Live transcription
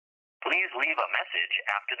Please leave a message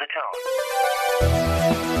after the tone.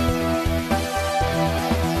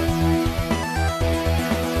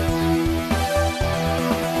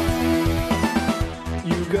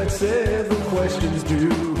 You got 7 questions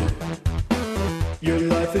due. Your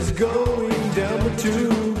life is going down the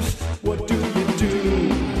tubes. What do you do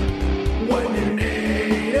when you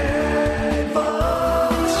need advice?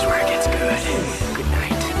 This is where it gets good. Good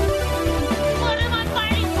night. What am I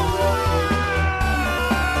fighting for?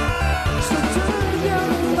 So turn down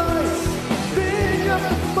the lights, pick up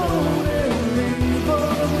the phone, and leave a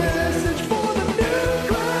message for the Nude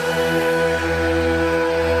Clan.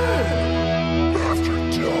 After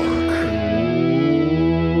dark.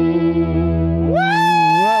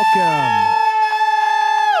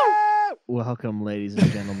 Welcome, ladies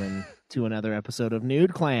and gentlemen, to another episode of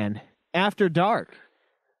Nude Clan After Dark.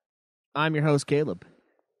 I'm your host, Caleb.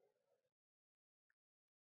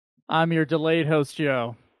 I'm your delayed host,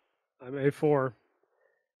 Joe. I'm A4.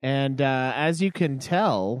 And as you can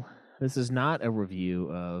tell, this is not a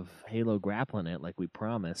review of Halo Grappling It like we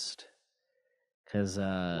promised. Because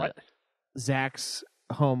Zach's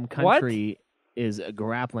home country is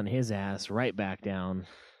grappling his ass right back down.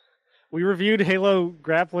 We reviewed Halo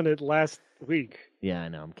Grappling It last week. Yeah, I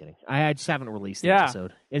know, I'm kidding. I just haven't released the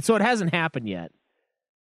episode. And so it hasn't happened yet.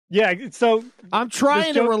 Yeah, so I'm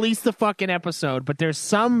trying to release the fucking episode, but there's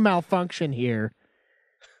some malfunction here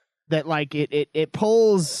that like it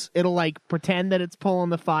pulls, it'll like pretend that it's pulling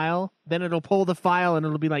the file, then it'll pull the file and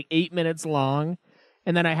it'll be like 8 minutes long,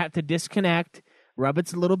 and then I have to disconnect, rub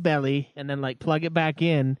its little belly, and then like plug it back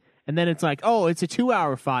in, and then it's like, oh, it's a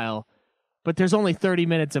 2-hour file, but there's only 30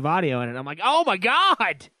 minutes of audio in it. I'm like, oh my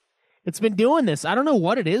God! It's been doing this. I don't know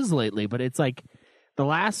what it is lately, but it's like the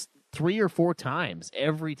last 3 or 4 times,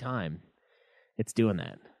 every time it's doing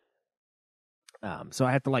that. So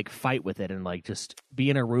I have to like fight with it and like just be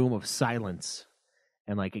in a room of silence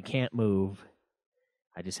and like it can't move.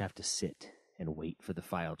 I just have to sit and wait for the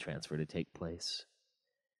file transfer to take place.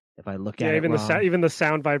 If I look at it wrong, even the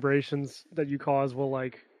sound vibrations that you cause will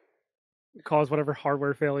like cause whatever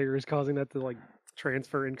hardware failure is causing that to like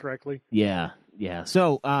transfer incorrectly. Yeah.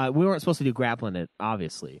 So we weren't supposed to do Grappling It,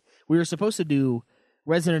 obviously. We were supposed to do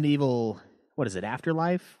Resident Evil, what is it,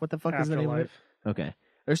 Afterlife? What the fuck is the name of it? Okay.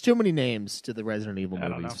 There's too many names to the Resident Evil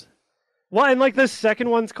movies. Well, and like the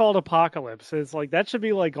second one's called Apocalypse. It's like that should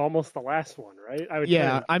be like almost the last one, right? I would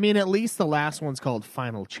think. I mean, at least the last one's called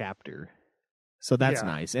Final Chapter. So that's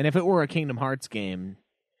nice. And if it were a Kingdom Hearts game,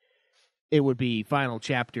 it would be Final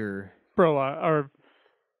Chapter. Or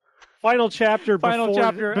Final Chapter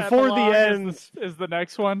before the end is the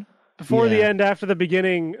next one. Before the end, after the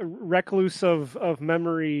beginning, Recluse of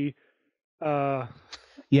Memory.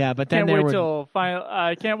 Yeah, but then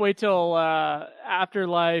I can't wait till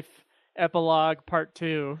Afterlife Epilogue Part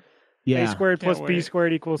 2. Yeah. A squared plus B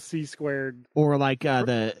squared equals C squared. Or like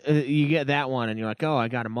you get that one and you're like, oh, I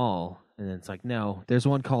got them all. And it's like, no, there's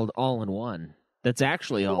one called All in One. That's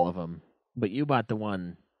actually all of them. But you bought the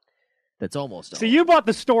one that's almost all. So you bought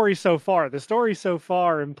the story so far. The story so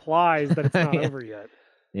far implies that it's not over yet.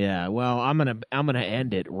 Yeah, well, I'm gonna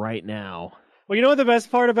end it right now. Well, you know what the best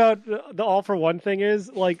part about the All for One thing is?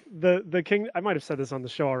 Like the King. I might have said this on the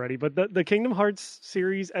show already, but the Kingdom Hearts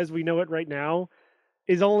series, as we know it right now,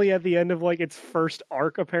 is only at the end of like its first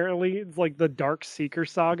arc. Apparently, it's like the Dark Seeker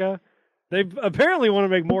saga. They apparently want to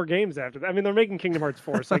make more games after that. I mean, they're making Kingdom Hearts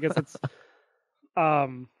 4, so I guess it's.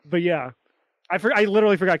 But yeah, I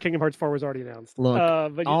literally forgot Kingdom Hearts 4 was already announced. Look,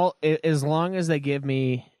 but as long as they give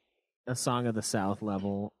me a Song of the South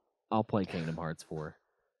level, I'll play Kingdom Hearts 4.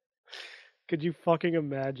 Could you fucking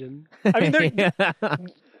imagine? I mean,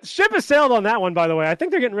 ship has sailed on that one, by the way. I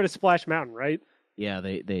think they're getting rid of Splash Mountain, right? Yeah,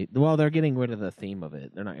 they're getting rid of the theme of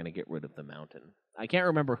it. They're not going to get rid of the mountain. I can't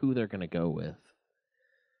remember who they're going to go with.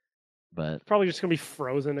 But it's probably just going to be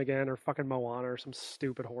Frozen again or fucking Moana or some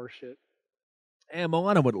stupid horse shit. And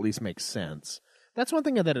Moana would at least make sense. That's one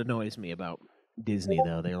thing that annoys me about Disney,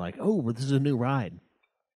 though. They're like, oh, this is a new ride.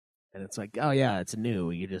 And it's like, oh, yeah, it's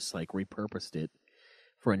new. You just, like, repurposed it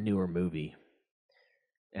for a newer movie.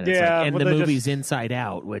 And it's and the movie's Inside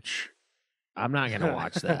Out, which I'm not going to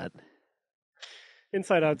watch that.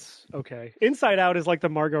 Inside Out's okay. Inside Out is like the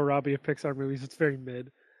Margot Robbie of Pixar movies. It's very mid.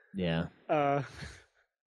 Yeah. But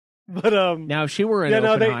now, if she were in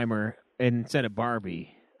Oppenheimer instead of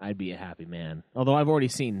Barbie, I'd be a happy man. Although I've already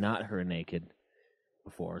seen not her naked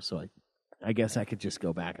before, so I guess I could just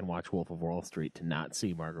go back and watch Wolf of Wall Street to not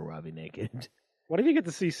see Margot Robbie naked. What if you get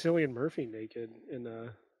to see Cillian Murphy naked in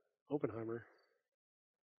Oppenheimer?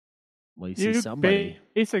 Well, you see somebody.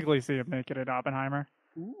 Basically see him naked in Oppenheimer.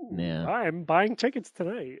 Ooh, yeah. I'm buying tickets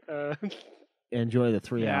tonight. enjoy the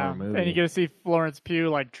 3-hour movie. And you get to see Florence Pugh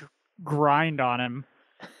like grind on him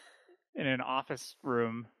in an office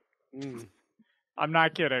room. I'm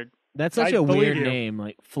not kidding. That's such I a believe weird you. name,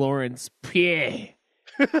 like Florence Pugh.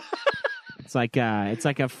 It's like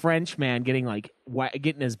a French man getting like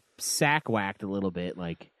getting his sack whacked a little bit,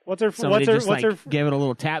 like somebody just give it a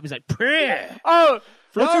little tap. He's like, Pugh! Oh,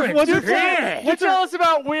 Florence do Pugh! tell us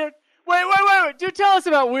about weird. Wait! Do tell us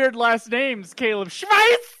about weird last names, Caleb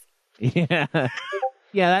Schweitz. Yeah,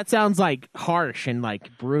 yeah, that sounds like harsh and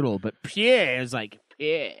like brutal, but Pierre is like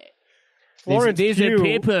Pierre. Florence these Pugh. are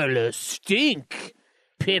people who stink.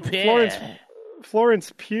 Pierre.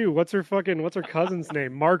 Florence Pugh. What's her cousin's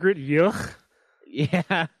name? Margaret Yuch.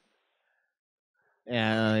 Yeah.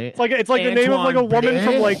 Yeah. It's like the name of like a woman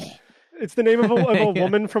from like. It's the name of a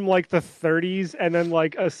woman from like the 30s, and then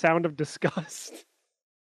like a sound of disgust.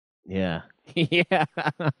 Yeah. Yeah.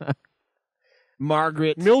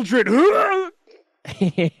 Margaret. Mildred.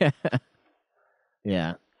 Yeah.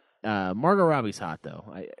 Yeah. Margot Robbie's hot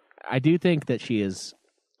though. I do think that she is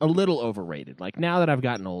a little overrated. Like now that I've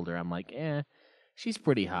gotten older, I'm like, she's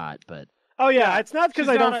pretty hot, but Oh yeah, it's not because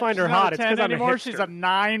I don't find her hot. It's because I'm a anymore. hipster. She's a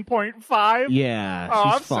 9.5. yeah, Oh,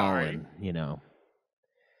 she's I'm fallen, you know.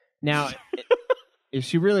 Now, if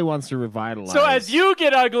she really wants to revitalize, So as you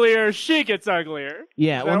get uglier, she gets uglier.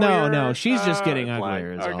 yeah, Is well, that what no, you're, she's just getting implying?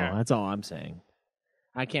 uglier. Is all. Okay. That's all I'm saying.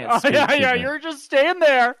 I can't. Oh, speak yeah, to the- you're just staying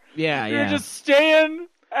there. yeah, You're yeah. just staying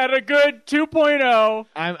at a good 2.0.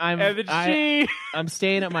 And then she I'm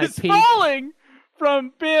staying at my is peak. falling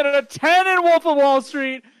from being a 10 in Wolf of Wall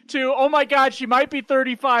Street to, oh my God, she might be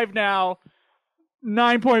 35 now,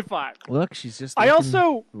 9.5. Look, she's just. I looking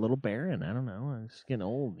also a little barren. I don't know. She's getting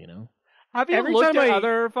old, you know. Have you Every looked time at I-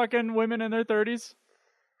 other fucking women in their 30s?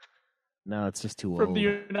 No, it's just too From old. the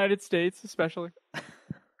United States, especially.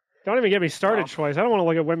 don't even get me started, Oh. Schweiss. I don't want to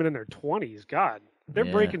look at women in their 20s. God, they're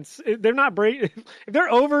Yeah. breaking. They're not breaking. If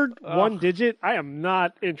they're over Ugh. one digit, I am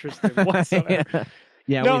not interested whatsoever.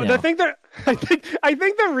 Yeah, No, we know. I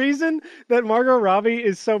think the reason that Margot Robbie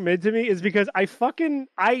is so mid to me is because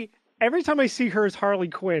every time I see her as Harley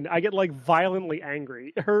Quinn, I get like violently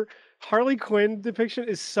angry. Her Harley Quinn depiction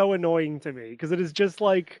is so annoying to me because it is just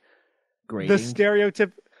like Grating. the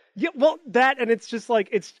stereotype. Yeah, well, that and it's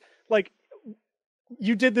like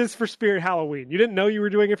you did this for Spirit Halloween. You didn't know you were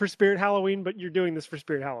doing it for Spirit Halloween, but you're doing this for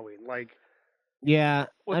Spirit Halloween. Like, Yeah,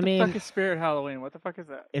 What I the mean, fuck is Spirit Halloween? What the fuck is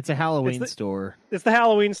that? it's a Halloween the- store. it's the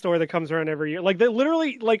Halloween store that comes around every year. Like, they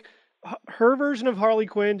literally like her version of Harley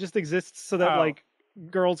Quinn just exists so that Oh. like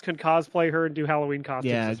girls can cosplay her and do Halloween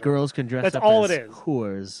costumes. Yeah, as well. girls can dress That's up all as it is.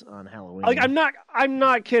 whores on Halloween. Like, I'm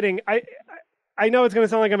not kidding. I know it's gonna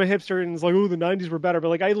sound like I'm a hipster and it's like, oh, the '90s were better, but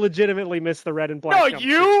like, I legitimately miss the red and black. No,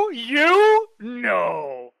 jumpsuit.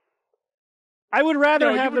 no. I would rather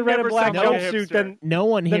No, you have the would red and never black sound like a jumpsuit hipster. than no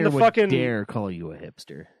one then here the would fucking- dare call you a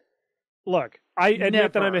hipster. look. I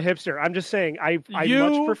admit that I'm a Never. hipster. I'm just saying I You-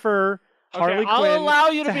 much prefer Harley Okay, I'll Quinn allow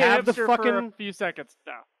you to be a have the hipster fucking. for a few seconds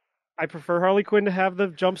now. I prefer Harley Quinn to have the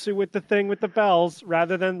jumpsuit with the thing with the bells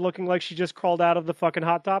rather than looking like she just crawled out of the fucking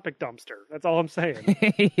Hot Topic dumpster. That's all I'm saying.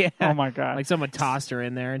 Yeah. Oh my God. Like someone tossed her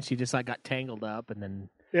in there and she just like got tangled up and then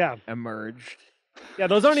Yeah, emerged. yeah.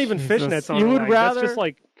 Those aren't even Jesus. fishnets on You her would leg. rather- That's just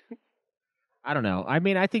like I don't know. I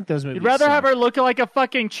mean, I think those movies. You'd rather suck. have her look like a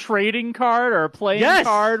fucking trading card or a playing Yes!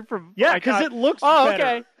 card from yeah, like, because it looks Oh, better.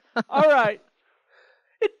 okay. All right.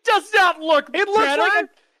 It does not look It looks better. like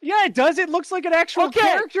yeah, it does. It looks like an actual Okay,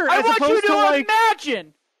 character I as want opposed you to to like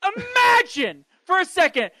imagine for a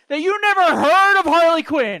second that you never heard of Harley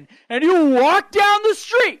Quinn and you walk down the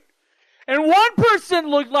street and one person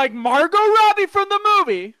looked like Margot Robbie from the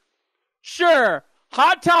movie. Sure,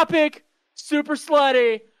 Hot Topic, super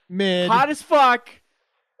slutty, mid. hot as fuck.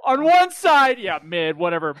 On one side, yeah, mid,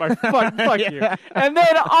 whatever, fuck you. Yeah. And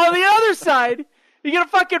then on the other side, you get a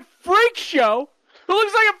fucking freak show who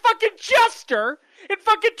looks like a fucking jester in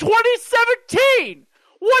fucking 2017.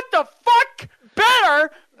 What the fuck?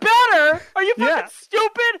 Better? Are you fucking Yeah.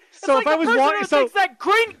 stupid? It's So like if I the was person walking- who so- thinks that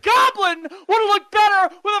Green Goblin would have looked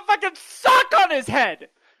better with a fucking sock on his head.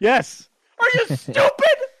 yes, Are you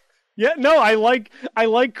stupid? yeah. No, I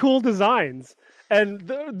like cool designs and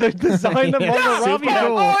the design that Yeah, Margot super Robbie had.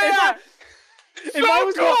 cool. Oh yeah. If So I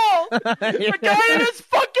was cool! A guy in his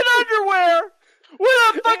fucking underwear with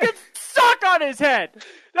a fucking sock on his head.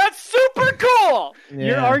 That's super cool. Yeah.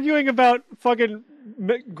 You're arguing about fucking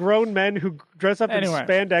grown men who dress up Anyway. in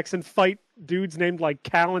spandex and fight dudes named like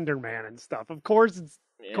Calendar Man and stuff. Of course it's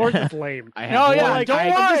lame. I have No, yeah, one. don't I'm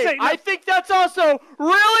just worry. saying- I think that's also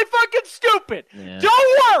really fucking stupid. Yeah.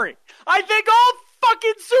 Don't worry. I think all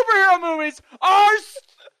fucking superhero movies are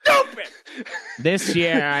stupid. This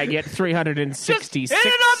year, I get 366 Just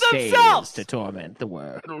in and of days themselves. to torment the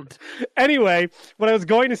world. Anyway, what I was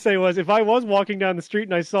going to say was, if I was walking down the street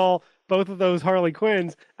and I saw both of those Harley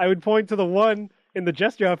Quinns, I would point to the one in the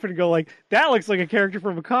Jester outfit and go like, "That looks like a character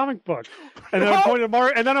from a comic book." And then I would point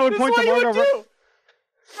to and then I would This point is to what you Margot. would do.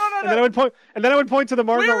 No. And then I would point to the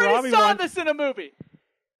Margot We already Robbie saw one. this in a movie.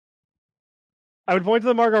 I would point to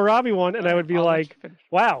the Margot Robbie one, and I would be I'll let like, you finish.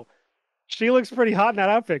 "Wow, she looks pretty hot in that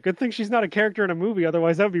outfit. Good thing she's not a character in a movie.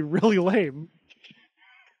 Otherwise, that would be really lame."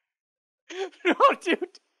 No,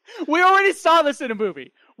 dude. We already saw this in a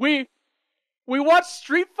movie. We watched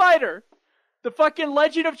Street Fighter, the fucking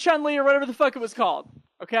Legend of Chun-Li or whatever the fuck it was called.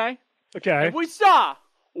 Okay? Okay. And we saw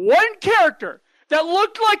one character that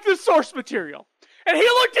looked like the source material. And he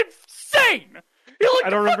looked insane! He looked I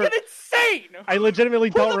don't fucking remember. insane! I legitimately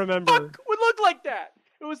Who don't the remember. fuck would look like that?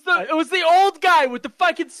 It was the old guy with the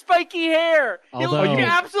fucking spiky hair. He Although- looked You mean-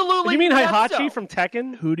 absolutely You mean nuts-o. Heihachi from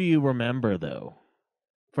Tekken? Who do you remember, though,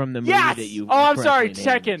 from the movie Yes! that you Oh, I'm sorry,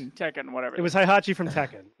 correctly named? Tekken, whatever. It was Heihachi from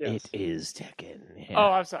Tekken. Yes. It is Tekken. Yeah.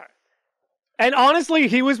 Oh, I'm sorry. And honestly,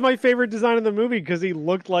 he was my favorite design in the movie because he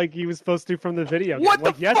looked like he was supposed to from the video game. What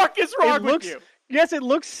Like, the yes, fuck is wrong it with looks, you? Yes, it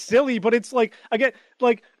looks silly, but it's like, again,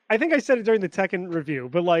 like, I think I said it during the Tekken review,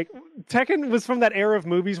 but like, Tekken was from that era of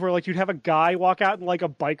movies where like you'd have a guy walk out in like a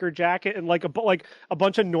biker jacket and like a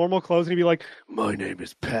bunch of normal clothes and he'd be like, "My name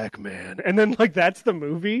is Pac-Man," and then like that's the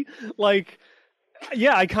movie. Like,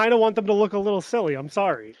 yeah, I kind of want them to look a little silly. I'm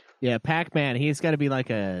sorry. Yeah, Pac-Man. He's got to be like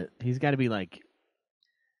a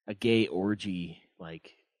gay orgy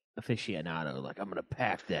like aficionado. Like, I'm gonna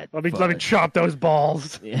pack that. Let me fudge. chop those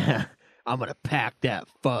balls. Yeah, I'm gonna pack that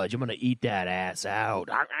fudge. I'm gonna eat that ass out.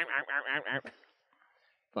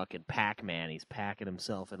 Fucking Pac-Man. He's packing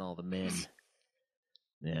himself and all the men.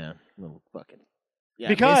 Yeah, little fucking. Yeah,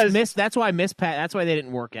 Because- Miss, that's why that's why they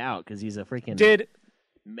didn't work out, because he's a freaking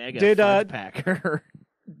mega did, fudge packer.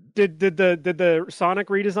 Did the Sonic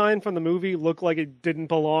redesign from the movie look like it didn't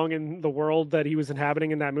belong in the world that he was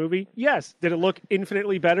inhabiting in that movie? Yes. Did it look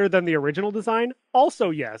infinitely better than the original design? Also,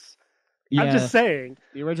 yes. Yeah, I'm just saying.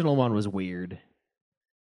 the original one was weird,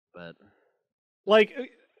 but Like,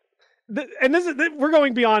 we're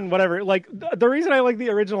going beyond whatever. Like, the reason I like the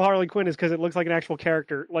original Harley Quinn is because it looks like an actual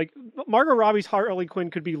character. Like, Margot Robbie's Harley Quinn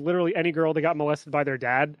could be literally any girl that got molested by their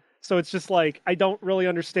dad. So it's just like, I don't really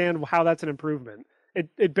understand how that's an improvement.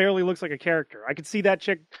 It barely looks like a character. I could see that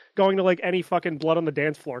chick going to like any fucking Blood on the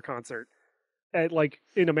Dance Floor concert at like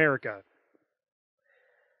in America.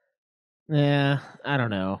 yeah, I don't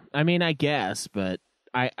know. I mean, I guess, but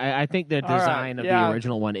I think the All right, design of yeah. the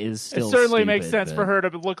original one is still. It certainly stupid, makes sense but- for her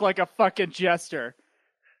to look like a fucking jester.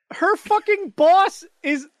 Her fucking boss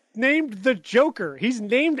is named the Joker. He's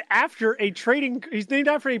named after a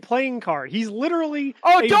playing card. He's literally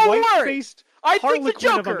Oh, a don't worry. white-faced I think the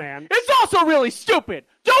Harlequin of a Joker man. is also really stupid.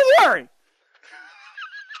 Don't worry.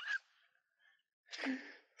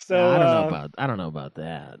 So I don't know about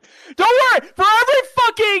that. Don't worry. For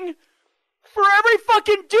every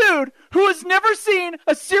fucking dude who has never seen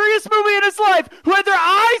a serious movie in his life, who had their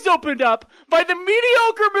eyes opened up by the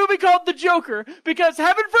mediocre movie called The Joker, because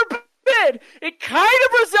heaven forbid, it kind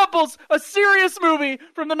of resembles a serious movie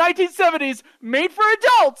from the 1970s made for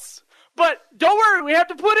adults. But don't worry, we have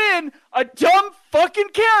to put in a dumb fucking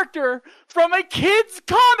character from a kid's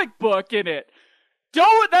comic book in it.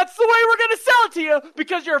 That's the way we're going to sell it to you,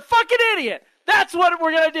 because you're a fucking idiot. That's what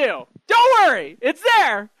we're going to do. Don't worry, it's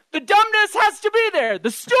there. The dumbness has to be there.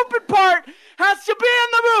 The stupid part has to be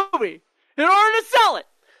in the movie in order to sell it.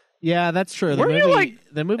 Yeah, that's true. Were you, like-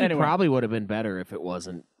 The movie Anyway. probably would have been better if it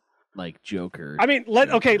wasn't like Joker. I mean,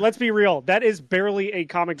 let's be real. That is barely a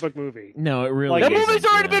comic book movie. No, it really. Like, That isn't, movie's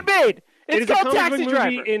already yeah. been made. It It's is a called comic Taxi book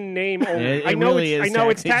movie Driver. in name only. It I know really is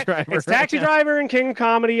it's Taxi Driver. it's Taxi Driver and King of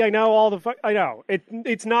Comedy. I know all the I know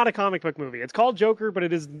it's not a comic book movie. It's called Joker, but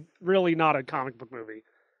it is really not a comic book movie.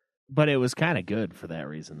 But it was kind of good for that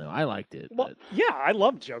reason, though. I liked it. Well, but yeah, I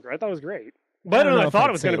loved Joker. I thought it was great. Better don't than know I if thought I'd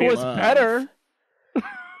it was say going to It be. was love. better.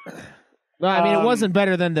 Well, I mean, it wasn't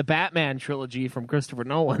better than the Batman trilogy from Christopher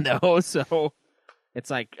Nolan, though. So it's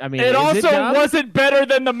like, I mean, It is also dumb? wasn't better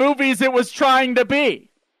than the movies it was trying to be.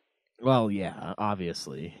 Well, yeah,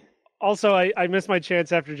 obviously. Also, I missed my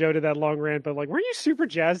chance after Joe did that long rant, but like, were you super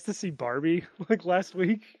jazzed to see Barbie like last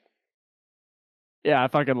week? Yeah, I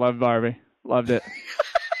fucking loved Barbie. Loved it.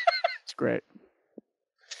 It's great.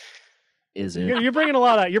 Is it? You're bringing a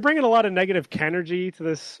lot of negative Kenergy to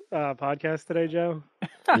this podcast today, Joe.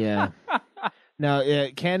 Yeah. No,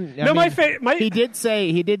 Ken. I No, mean, my he did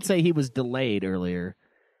say he was delayed earlier,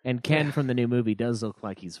 and Ken from the new movie does look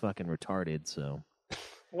like he's fucking retarded. So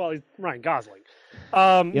Well, he's Ryan Gosling.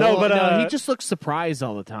 No, no, he just looks surprised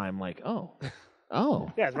all the time. Like, oh,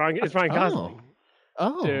 yeah, it's Ryan Gosling.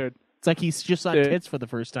 oh, Dude. It's like he's just on Dude. tits for the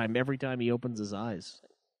first time every time he opens his eyes.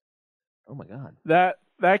 Oh my god,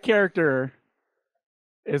 That character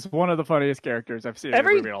is one of the funniest characters I've seen.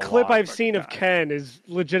 Every in a movie in a clip long I've seen fucking of time. Ken is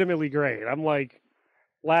legitimately great. I'm like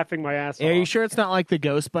laughing my ass off. Are you sure it's not like the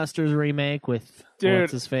Ghostbusters remake with Dude.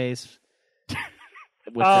 what's his face?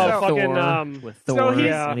 With fucking, Thor, with So Thor.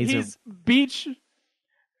 yeah. and he's Beach.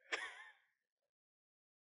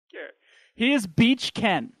 He is Beach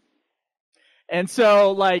Ken. And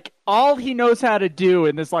so, like, all he knows how to do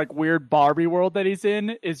in this, like, weird Barbie world that he's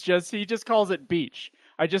in is he just calls it beach.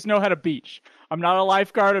 I just know how to beach. I'm not a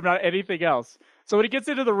lifeguard. I'm not anything else. So when he gets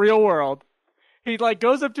into the real world, he, like,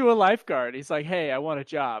 goes up to a lifeguard. He's like, hey, I want a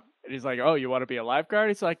job. And he's like, oh, you want to be a lifeguard?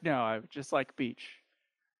 He's like, no, I just like beach.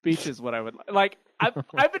 Beach is what I would like. Like,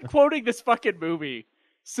 I've been quoting this fucking movie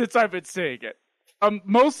since I've been seeing it.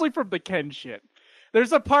 Mostly from the Ken shit.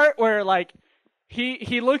 There's a part where, like,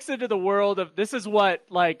 he looks into the world of, this is what,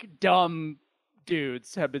 like, dumb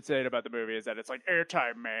dudes have been saying about the movie, is that it's like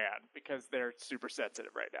anti-man because they're super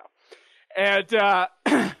sensitive right now.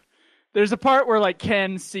 And there's a part where, like,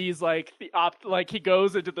 Ken sees, like, he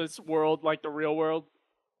goes into this world, like the real world,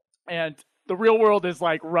 and the real world is,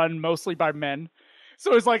 like, run mostly by men.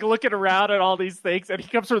 So he's, like, looking around at all these things, and he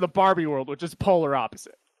comes from the Barbie world, which is polar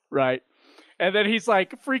opposite, right? And then he's,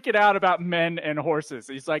 like, freaking out about men and horses.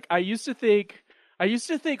 He's like, I used to think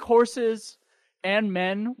horses and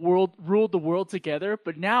men ruled the world together,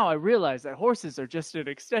 but now I realize that horses are just an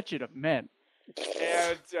extension of men.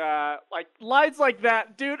 And, like, lines like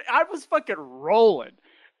that, dude, I was fucking rolling.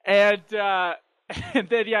 And then,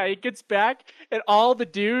 yeah, he gets back, and all the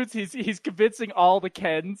dudes, he's convincing all the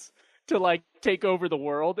Kens to, like, take over the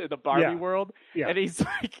world in the Barbie world. Yeah. And he's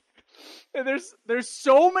like, and there's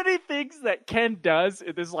so many things that Ken does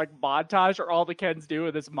in this, like, montage, or all the Kens do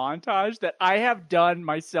in this montage, that I have done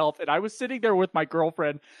myself. And I was sitting there with my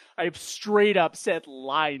girlfriend. I have straight up said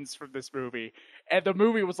lines from this movie. And the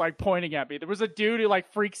movie was, like, pointing at me. There was a dude who,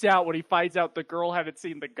 like, freaks out when he finds out the girl hadn't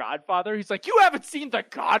seen The Godfather. He's like, you haven't seen The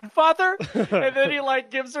Godfather? And then he, like,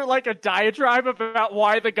 gives her, like, a diatribe about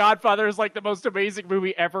why The Godfather is, like, the most amazing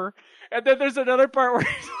movie ever. And then there's another part where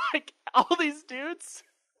he's like, all these dudes,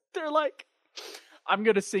 they're like, I'm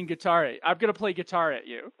going to sing guitar I'm going to play guitar at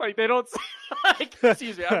you. Like, they don't say, like,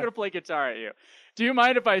 excuse me, I'm going to play guitar at you. Do you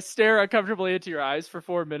mind if I stare uncomfortably into your eyes for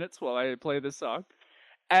 4 minutes while I play this song?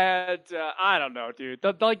 And I don't know, dude.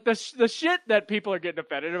 The shit that people are getting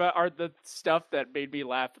offended about are the stuff that made me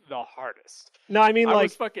laugh the hardest. No, I mean, I like,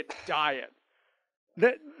 was fucking dying.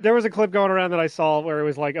 there was a clip going around that I saw where it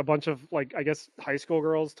was like a bunch of, like, I guess high school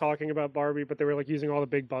girls talking about Barbie, but they were like using all the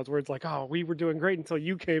big buzzwords, like, oh, we were doing great until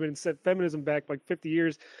you came in and set feminism back like 50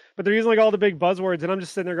 years. But they're using like all the big buzzwords, and I'm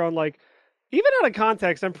just sitting there going, like, even out of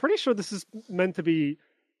context, I'm pretty sure this is meant to be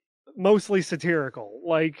mostly satirical.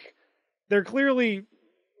 Like, they're clearly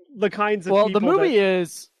the kinds of Well, people the movie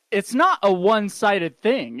it's not a one-sided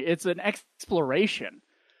thing. It's an exploration.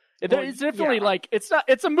 It's definitely like, it's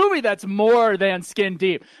a movie that's more than skin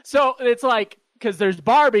deep. So it's like, because there's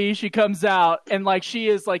Barbie, she comes out, and, like, she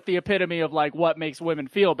is, like, the epitome of, like, what makes women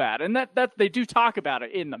feel bad. And that they do talk about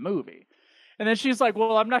it in the movie. And then she's like,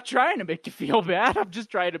 well, I'm not trying to make you feel bad. I'm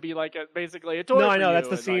just trying to be, like, basically a toy No, for I know, you. that's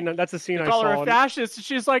the And, scene. like, That's the scene I call saw. her a fascist. And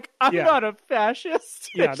she's like, I'm not a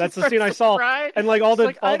fascist. Yeah, And that's she the scene I starts to saw. cry. And, like, all She's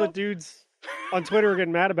like, the dudes on Twitter are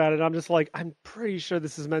getting mad about it. I'm just like, I'm pretty sure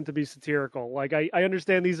this is meant to be satirical. Like, I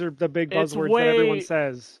understand these are the big It's buzzwords way- that everyone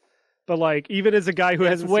says. But, like, even as a guy who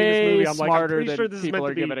hasn't seen this movie, I'm like, I'm smarter pretty than sure this is people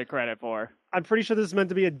meant are to be. giving it credit for. I'm pretty sure this is meant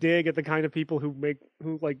to be a dig at the kind of people who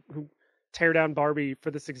tear down Barbie for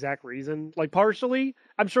this exact reason. Like, partially,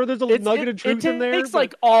 I'm sure there's a nugget of truth in there.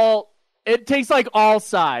 It takes like all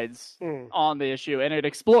sides on the issue, and it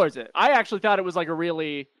explores it. I actually thought it was like a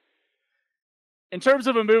really, in terms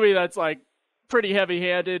of a movie that's like pretty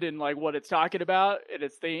heavy-handed in like what it's talking about and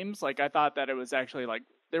its themes. Like, I thought that it was actually like,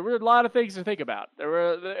 there were a lot of things to think about.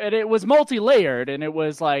 And it was multi-layered, and it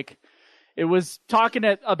was like, it was talking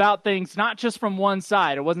about things not just from one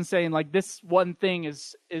side. It wasn't saying like this one thing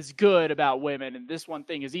is good about women and this one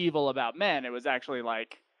thing is evil about men. It was actually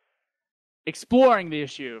like exploring the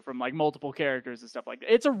issue from like multiple characters and stuff like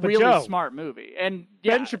that. It's a really smart movie. And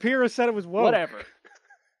yeah, Ben Shapiro said it was woke. whatever.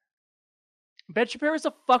 Ben Shapiro's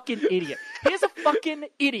a fucking idiot. He is a fucking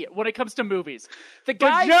idiot when it comes to movies. The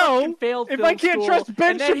guy fucking failed if film I can't school, trust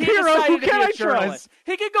Ben and then he Shapiro, decided who to can be a I journalist. trust?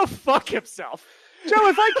 He can go fuck himself. Joe,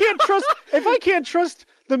 if I can't trust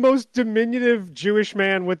the most diminutive Jewish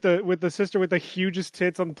man with the sister with the hugest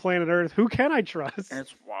tits on planet Earth, who can I trust?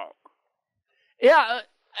 It's woke. Yeah,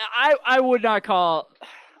 I would not call.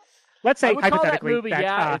 Let's say I would call that hypothetically movie,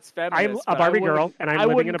 yeah, it's I'm feminist, a but Barbie I girl wouldn't- and I I'm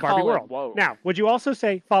living in wouldn't a Barbie call it world. woke. Now, would you also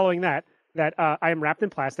say, following that I am wrapped in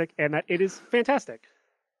plastic and that it is fantastic?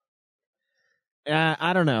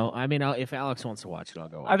 I don't know. I mean, if Alex wants to watch it, I'll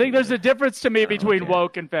go watch I think it there's with a difference to me don't between care.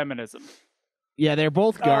 woke and feminism. her. Yeah, they're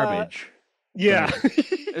both garbage. Yeah.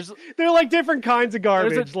 There's, They're like different kinds of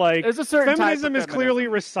garbage. there's a certain type of feminism is clearly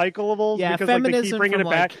recyclable Yeah, because like, they keep feminism bringing from, it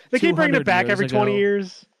back. like, They keep bringing it 200 back years every 20 ago.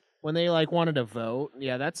 years. When they like wanted to vote,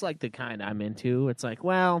 yeah, that's like the kind I'm into. It's like,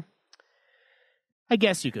 well, I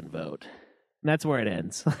guess you can vote. And that's where it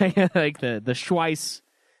ends. Like the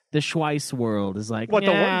Schweiss world is like, What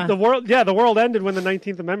yeah, the world? Yeah, the world ended when the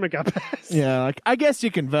 19th Amendment got passed. yeah, like I guess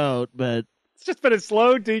you can vote, but It's just been a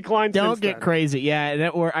slow decline. don't since get then. crazy.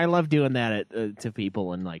 Yeah, I love doing that to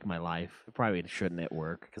people in like my life. Probably shouldn't at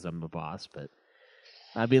work because I'm a boss, but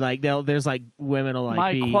I'd be like, there's like women will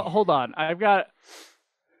like hold on. I've got.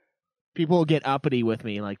 people will get uppity with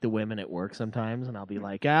me, like the women at work sometimes, and I'll be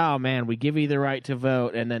like, oh man, we give you the right to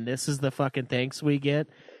vote, and then this is the fucking thanks we get.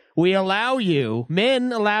 We allow you,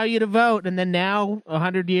 men allow you to vote, and then now,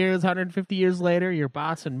 100 years, 150 years later, you're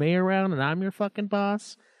bossing me around, and I'm your fucking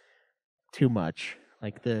boss? Too much.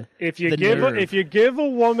 Like If you the give nerve. if you give a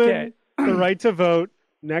woman Okay. the right to vote,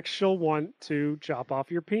 next she'll want to chop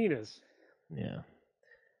off your penis. Yeah.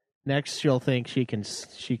 Next, she'll think she can,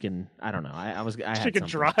 I don't know. I had She can something.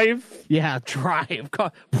 drive. Yeah, drive.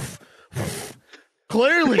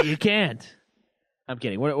 Clearly, you can't. I'm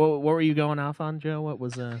kidding. What were you going off on, Joe? What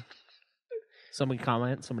was somebody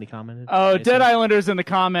commented? Oh, I Dead see. Islanders in the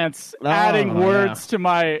comments adding yeah. words to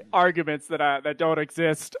my arguments that don't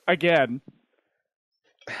exist again.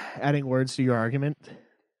 Adding words to your argument.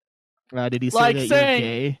 Did he say Like that saying-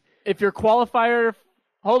 you're gay? If your qualifier,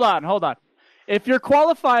 hold on. If your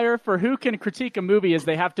qualifier for who can critique a movie is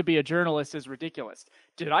they have to be a journalist is ridiculous.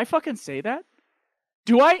 Did I fucking say that?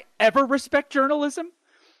 Do I ever respect journalism?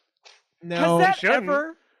 No, Has that shouldn't.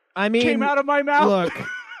 ever I mean, came out of my mouth? look,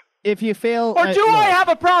 if you fail, Or do I look, have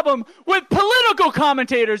a problem with political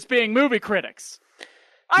commentators being movie critics?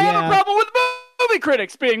 I have Yeah. a problem with movie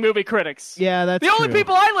critics being movie critics. Yeah, that's The only true.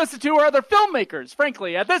 people I listen to are other filmmakers,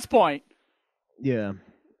 frankly, at this point. Yeah,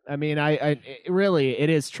 I mean, really, it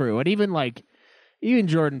is true, and even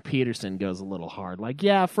Jordan Peterson goes a little hard. Like,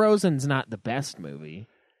 yeah, Frozen's not the best movie.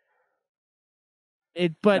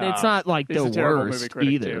 But it's No, not like he's the a terrible worst movie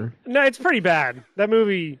critic, either. too. No, it's pretty bad. That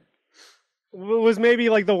movie was maybe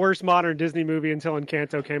like the worst modern Disney movie until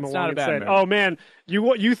Encanto came It's along not a and bad said, movie. "Oh man,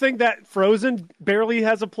 you think that Frozen barely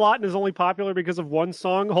has a plot and is only popular because of one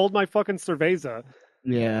song? Hold my fucking cerveza."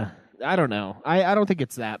 Yeah, I don't know. I don't think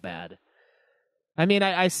it's that bad. I mean,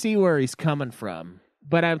 I see where he's coming from,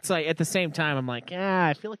 but it's like at the same time, I'm like,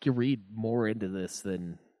 I feel like you read more into this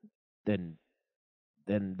than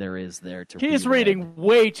there is there to. He's be read. reading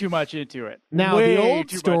way too much into it. Now Way the old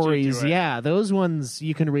too much stories, into it. yeah, those ones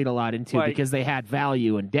you can read a lot into Like- because they had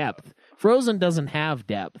value and depth. Frozen doesn't have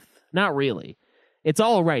depth, not really. It's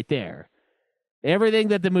all right there. Everything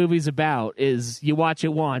that the movie's about is you watch it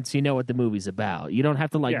once, you know what the movie's about. You don't have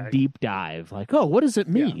to Yeah. deep dive. Like, oh, what does it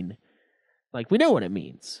mean? Like, we know what it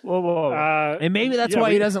means. Whoa. And maybe that's yeah, why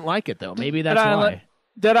we- he doesn't like it, though. Maybe that's Dead why.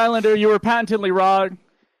 Dead Islander, you were patently wrong.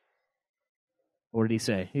 What did he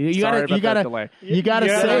say? You Sorry gotta, about that delay. you gotta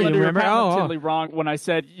Yeah. Dead say. Islander, you were Remember? patently wrong when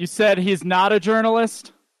you said he's not a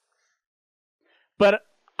journalist, but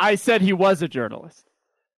I said he was a journalist.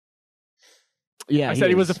 Yeah, I said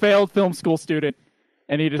he was a is. failed film school student,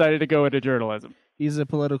 and he decided to go into journalism He's a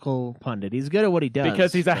political pundit. He's good at what he does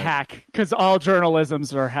because he's a but- hack. Because all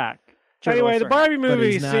journalisms are hack. Anyway, the Journalists are Barbie but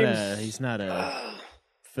movie he's seems not a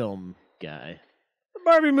film guy. the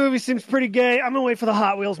Barbie movie seems pretty gay. I'm gonna wait for the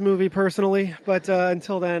Hot Wheels movie personally, but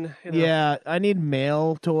until then, Yeah, I need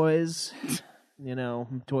male toys.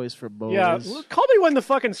 Toys for boys. Yeah, call me when the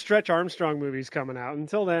fucking Stretch Armstrong movie's coming out.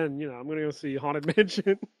 Until then, I'm gonna go see Haunted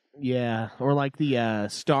Mansion. Yeah, or like the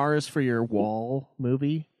Stars for Your Wall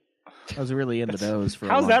movie. I was really into those for.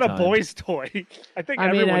 How's a long that a time. boy's toy? I think I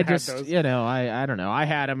mean, everyone I had just those. I don't know. I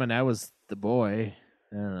had them, and I was the boy.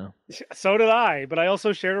 I don't know. So did I, but I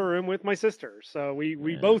also shared a room with my sister, so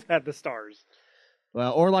we both had the stars.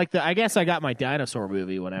 Well, or like I guess I got my dinosaur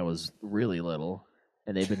movie when I was really little,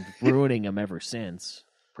 and they've been ruining them ever since,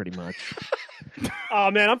 pretty much.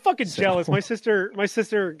 Oh man, I'm fucking jealous. My sister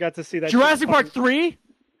got to see that. Jurassic shit Park fucking- 3?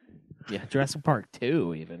 Yeah, Jurassic Park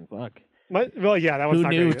 2 even. Fuck. Well, yeah, that was Who not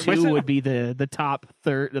knew good. My 2 si- would be the top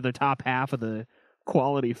third, or the top half of the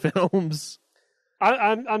quality films?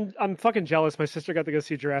 I'm fucking jealous. My sister got to go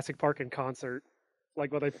see Jurassic Park in concert,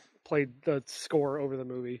 like when they played the score over the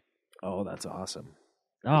movie. Oh, that's awesome.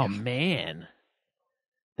 Oh man,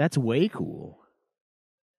 That's way cool.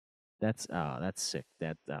 That's sick.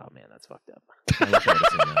 That's fucked up. I wish I would've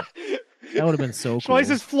seen that. That would have been so cool. Schweiss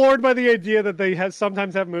is floored by the idea that they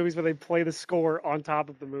sometimes have movies where they play the score on top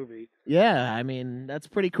of the movie. Yeah, I mean, that's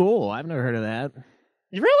pretty cool. I've never heard of that.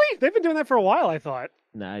 Really? They've been doing that for a while, I thought.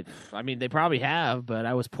 No, I mean, they probably have, but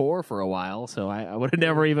I was poor for a while, so I would have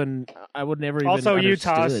never even. I would never even. Also,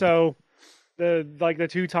 Utah. understood. So the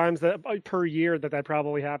 2 times that per year that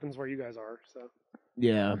probably happens where you guys are. So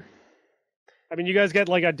Yeah. I mean, you guys get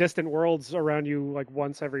like a distant worlds around you like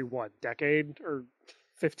once every decade or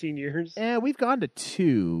 15 years. Yeah, we've gone to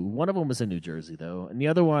 2. One of them was in New Jersey though, and the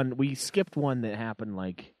other one we skipped one that happened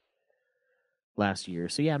like last year.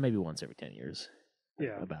 So yeah, maybe once every 10 years.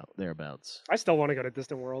 Yeah, about thereabouts. I still want to go to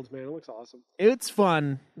distant worlds, man. It looks awesome. It's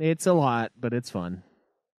fun. It's a lot, but it's fun.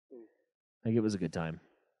 Like it was a good time.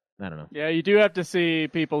 I don't know. Yeah, you do have to see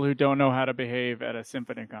people who don't know how to behave at a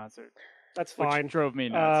symphony concert. That's fine. Which drove me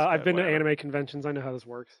nuts. I've been whatever. to anime conventions. I know how this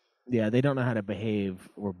works. Yeah, they don't know how to behave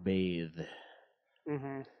or bathe.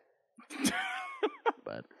 Mm-hmm.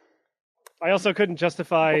 But I also couldn't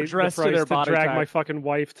justify Or the dress to price their to body drag type. my fucking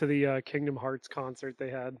wife to the Kingdom Hearts concert they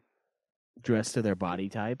had. dressed to their body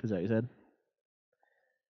type, is that what you said?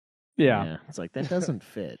 Yeah. It's like that doesn't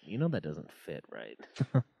fit. You know that doesn't fit, right?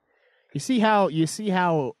 You see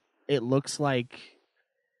how it looks like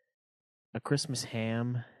a Christmas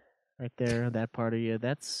ham right there, that part of you.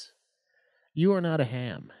 You are not a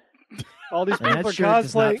ham. All these And people that are shirt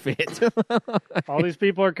does not cosplaying. fit. All these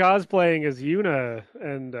people are cosplaying as Yuna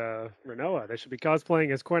and Renoa. They should be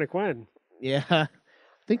cosplaying as Quinn. Yeah. I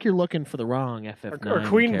think you're looking for the wrong FF9 Or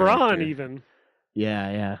Queen character. Braun, even.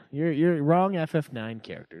 Yeah. You're wrong FF9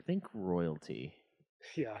 character. Think royalty.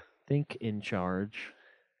 Yeah. Think in charge.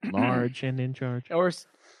 Large and in charge. Or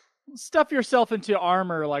stuff yourself into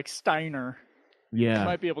armor like Steiner. You Yeah.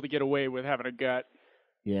 might be able to get away with having a gut.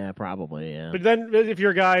 Yeah, probably, yeah. But then, if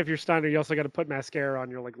you're a guy, if you're Steiner, you also got to put mascara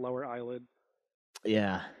on your like lower eyelid.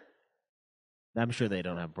 Yeah. I'm sure they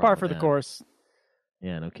don't have a problem Par with for the that. course.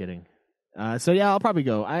 Yeah, no kidding. So yeah, I'll probably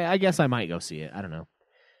go. I guess I might go see it. I don't know.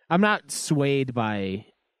 I'm not swayed by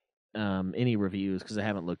any reviews because I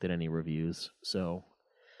haven't looked at any reviews. So,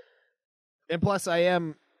 and plus I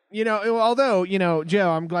am, although,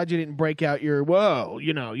 Joe, I'm glad you didn't break out your, whoa,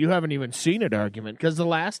 you haven't even seen it argument. Because the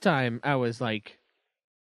last time I was like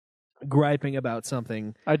griping about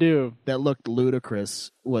something I do. that looked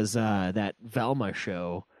ludicrous was that Velma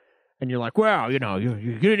show. And you're like, well, you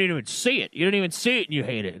didn't even see it. You didn't even see it and you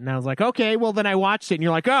hate it. And I was like, okay, well, then I watched it. And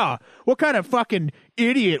you're like, oh, what kind of fucking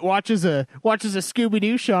idiot watches a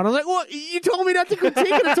Scooby-Doo show? And I was like, well, you told me not to critique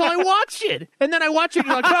it until I watched it. And then I watch it and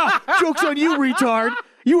you're like, oh, joke's on you, retard.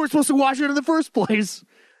 You were supposed to watch it in the first place.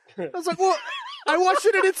 I was like, well, I watched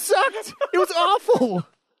it and it sucked. It was awful.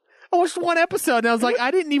 I watched one episode and I was like, I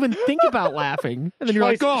didn't even think about laughing. And then you're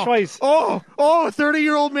like, Schweiss. a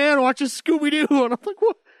 30-year-old man watches Scooby-Doo. And I'm like,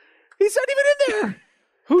 what? He's not even in there.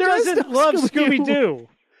 Who There is doesn't no love Scooby-Doo. Scooby-Doo?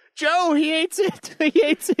 Joe, he hates it. He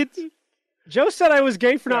hates it. Joe said I was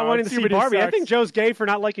gay for not No, wanting to see Scooby-Doo Barbie. I sucks. think Joe's gay for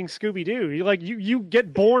not liking Scooby-Doo. You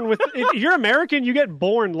get born with... if you're American, you get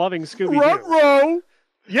born loving Scooby-Doo. Ruh-roh.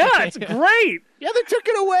 Yeah, it's great. Yeah, they took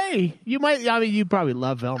it away. You probably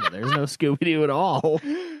love Velma. There's no Scooby-Doo at all.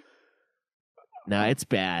 No, it's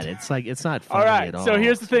bad. It's like, it's not funny All right, at all. so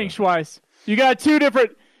here's the thing, Schweiss. You got two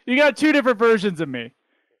different versions of me.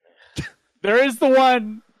 There is the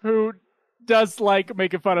one who does like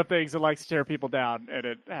making fun of things and likes to tear people down, and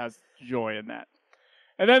it has joy in that.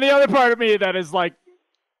 And then the other part of me that is like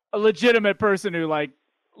a legitimate person who like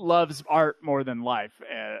loves art more than life.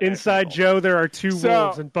 Inside Joe, there are two So-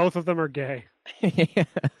 wolves, and both of them are gay.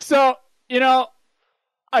 So,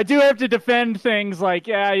 I do have to defend things like,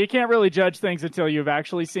 you can't really judge things until you've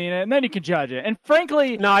actually seen it, and then you can judge it. And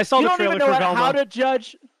frankly, No, I saw you the don't trailer even know for Velma. how to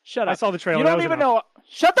judge. Shut up. I saw the trailer. You That don't was even enough. know.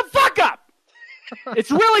 Shut the fuck up!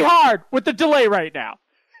 It's really hard with the delay right now.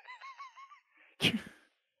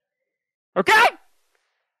 Okay?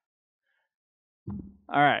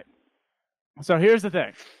 All right. So here's the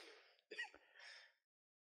thing.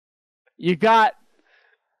 You've got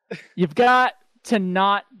to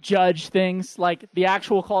not judge things like the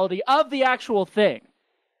actual quality of the actual thing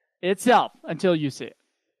itself until you see it.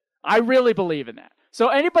 I really believe in that. So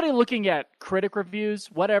anybody looking at critic reviews,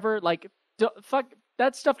 whatever, like, fuck,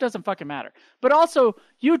 that stuff doesn't fucking matter. But also,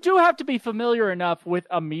 you do have to be familiar enough with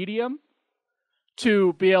a medium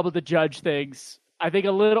to be able to judge things, I think,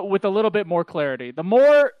 with a little bit more clarity. The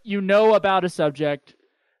more you know about a subject,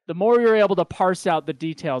 the more you're able to parse out the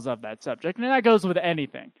details of that subject. And that goes with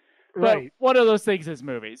anything. Right. But one of those things is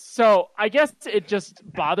movies. So I guess it just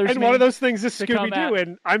bothers me. And one of those things is to come Scooby-Doo, at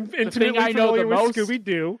and I'm thing intimately I know familiar the with most.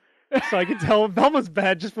 Scooby-Doo, so I can tell if Velma's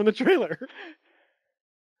bad just from the trailer.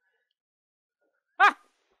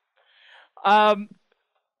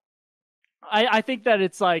 I think that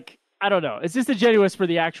it's like, I don't know. It's disingenuous for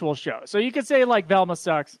the actual show. So you could say like Velma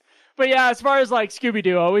sucks. But yeah, as far as like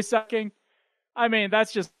Scooby-Doo always sucking, I mean,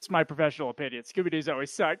 that's just my professional opinion. Scooby-Doo's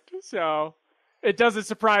always sucked. So it doesn't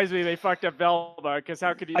surprise me they fucked up Velma, because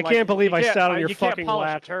how could you? I can't believe I sat on your fucking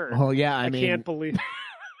lap. Oh yeah, I mean, can't believe.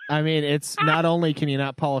 I mean, it's not only can you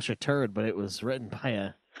not polish a turd, but it was written by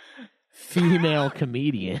a female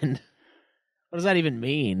comedian. What does that even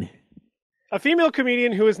mean? A female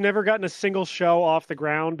comedian who has never gotten a single show off the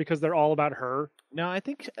ground because they're all about her. No, I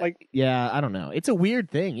think Like- yeah, I don't know. It's a weird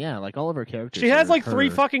thing. Yeah, like all of her characters. She has are like 3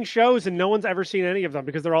 her. fucking shows and no one's ever seen any of them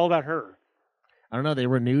because they're all about her. I don't know. They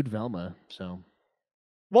renewed Velma, so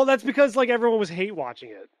Well, that's because like everyone was hate watching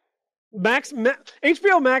it.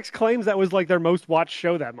 HBO Max claims that was like their most watched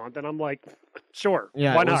show that month, and I'm like, sure,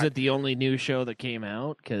 yeah. why Was not? it the only new show that came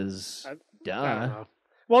out? Because I don't duh. know.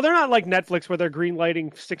 Well, they're not like Netflix where they're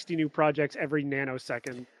greenlighting 60 new projects every nanosecond.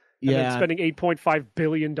 And then Yeah, spending $8.5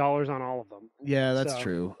 billion on all of them. yeah, that's So-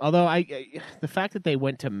 true. Although the fact that they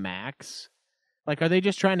went to Max, like, are they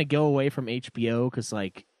just trying to go away from HBO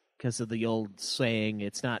because of the old saying,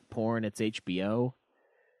 "It's not porn, it's HBO."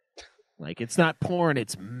 Like, it's not porn,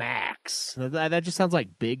 it's Max. That just sounds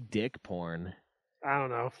like big dick porn. I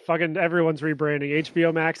don't know. Fucking everyone's rebranding.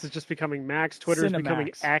 HBO Max is just becoming Max. Twitter is becoming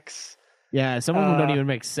Cinemax. X. Yeah, some of them don't even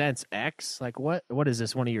make sense. X, like what? What is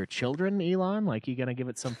this? One of your children, Elon? Like you gonna give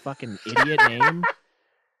it some fucking idiot name?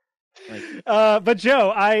 Like, But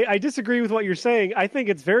Joe, I disagree with what you're saying. I think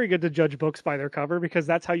it's very good to judge books by their cover because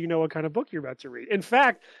that's how you know what kind of book you're about to read. In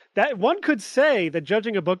fact, that one could say that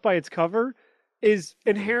judging a book by its cover is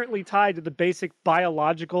inherently tied to the basic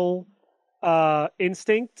biological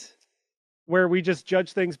instinct where we just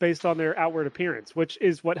judge things based on their outward appearance, which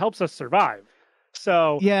is what helps us survive.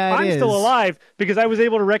 So Yeah, it I'm still is. alive because I was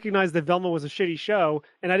able to recognize that Velma was a shitty show,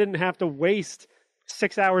 and I didn't have to waste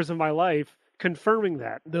 6 hours of my life confirming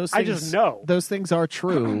that. I just know. those things are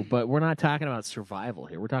true, but we're not talking about survival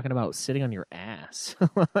here. We're talking about sitting on your ass.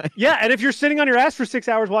 Yeah, and if you're sitting on your ass for 6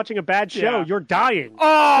 hours watching a bad show, Yeah. you're dying.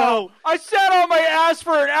 Oh, I sat on my ass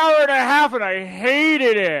for an hour and a half and I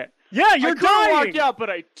hated it. Yeah, you're I could have dying. walked out, but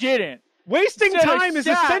I didn't. Wasting Instead, I time is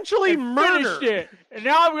sat essentially and murder. finished it. And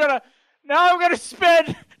now I'm gonna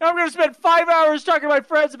spend 5 hours talking to my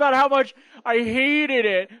friends about how much I hated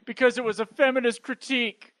it because it was a feminist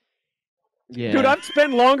critique. Yeah, Dude, I've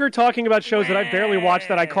spent longer talking about shows that I barely watched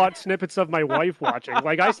that I caught snippets of my wife watching.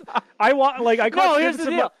 Like I caught No, here's snippets the of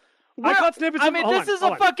deal. I caught snippets I of mean, hold this on, is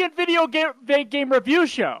hold a on. fucking video game review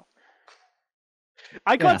show.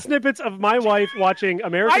 I caught Yeah. snippets of my wife watching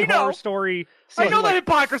American I know. Horror Story. I season, know the like,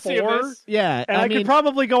 hypocrisy 4, of this. yeah. And I, mean, could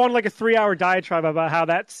probably go on like a 3-hour diatribe about how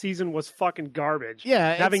that season was fucking garbage.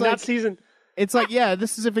 Yeah, it's having like- that season. it's like, yeah,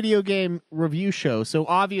 this is a video game review show, so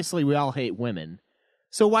obviously we all hate women.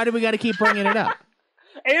 So why do we got to keep bringing it up?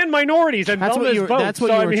 And minorities, and That's Velma what is you. both. That's what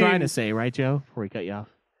So, you I were mean, trying to say, right, Joe? Before we cut you off.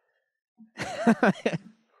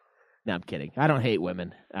 No, I'm kidding. I don't hate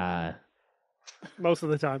women. most of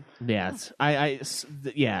the time. Yeah,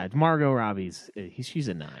 yeah. Margot Robbie's. She's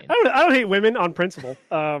a 9. I don't hate women on principle.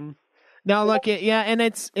 No, look, yeah, and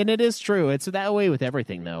it is true. It's that way with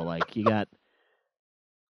everything, though. Like you got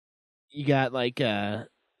like,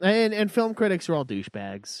 and film critics are all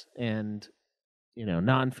douchebags, and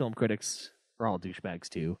non-film critics are all douchebags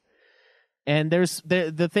too. And there's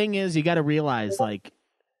the thing is, you got to realize like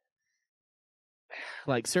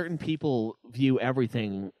certain people view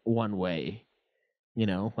everything one way.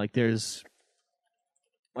 Like there's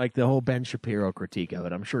like the whole Ben Shapiro critique of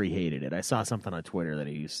it. I'm sure he hated it. I saw something on Twitter that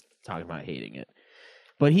he was talking about hating it.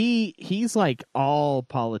 But he's like all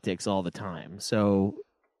politics all the time. So,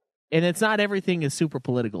 and it's not everything is super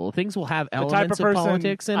political. Things will have The type of elements of person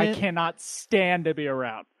politics in I it. cannot stand to be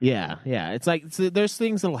around. Yeah. It's like there's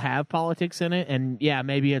things that'll have politics in it, and yeah,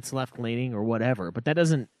 maybe it's left leaning or whatever. But that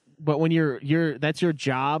doesn't. But when you're that's your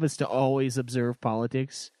job is to always observe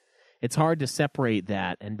politics. It's hard to separate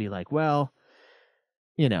that and be like, well,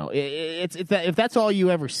 if that's all you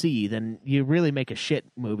ever see, then you really make a shit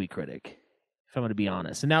movie critic. If I'm going to be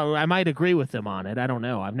honest. And now I might agree with them on it. I don't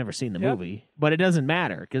know. I've never seen the movie, but it doesn't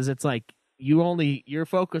matter because it's like your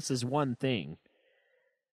focus is one thing.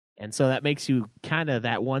 And so that makes you kind of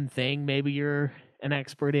that one thing maybe you're an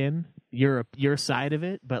expert in, your side of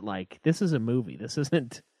it. But like, this is a movie. This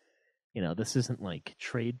isn't this isn't like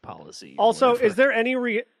trade policy. or Also, whatever. is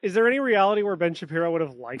there any reality where Ben Shapiro would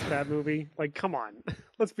have liked that movie? Like, come on,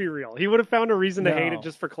 let's be real. He would have found a reason to hate it No.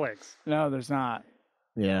 just for clicks. No, there's not.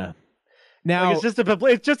 Yeah. Now, Like,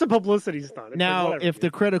 it's just a publicity stunt. It's like, now, whatever, if dude.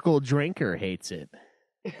 the critical drinker hates it,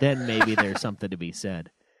 then maybe there's something to be said.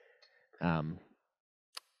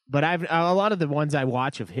 But a lot of the ones I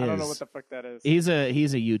watch of his. I don't know what the fuck that is. He's a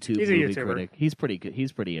YouTube He's a movie YouTuber. critic. He's pretty good.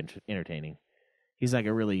 He's pretty entertaining. He's like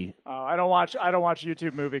a really I don't watch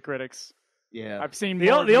YouTube movie critics. yeah. I've seen the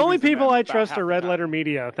more only movies than people them I about trust half are the Red time. Letter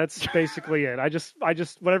Media. That's basically it. I just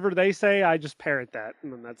whatever they say, I just parrot that,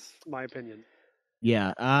 and then that's my opinion.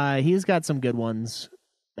 Yeah, he's got some good ones.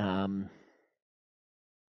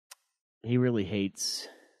 He really hates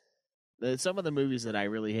some of the movies that I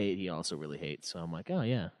really hate. He also really hates. So I'm like, oh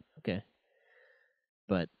yeah, okay.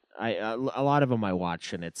 But a lot of them I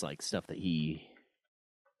watch, and it's like stuff that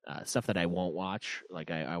stuff that I won't watch.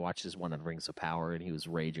 Like I watched his one on Rings of Power, and he was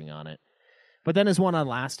raging on it. But then his one on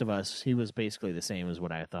Last of Us, he was basically the same as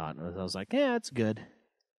what I thought. And I was like, yeah, it's good.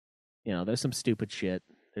 There's some stupid shit.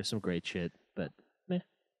 There's some great shit, but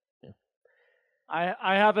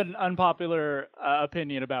I have an unpopular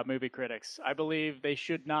opinion about movie critics. I believe they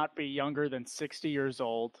should not be younger than 60 years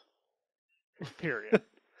old. Period.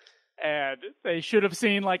 And they should have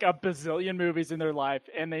seen like a bazillion movies in their life,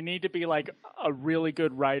 and they need to be like a really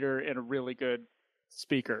good writer and a really good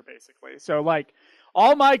speaker, basically. So like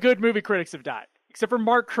all my good movie critics have died, except for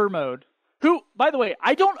Mark Kermode, who, by the way,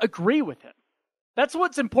 I don't agree with him. That's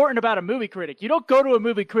what's important about a movie critic. You don't go to a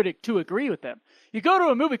movie critic to agree with them. You go to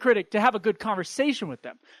a movie critic to have a good conversation with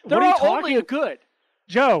them. There What are you are only talking- a good.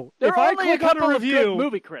 Joe, There if are I only click a on couple a of good review,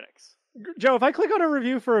 movie critics. Joe, if I click on a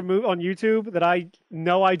review for a movie on YouTube that I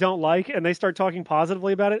know I don't like, and they start talking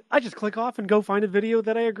positively about it, I just click off and go find a video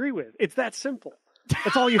that I agree with. It's that simple.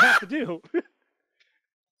 That's all you have to do. You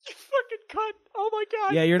fucking cunt. Oh my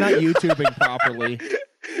god. yeah, you're not YouTubing properly.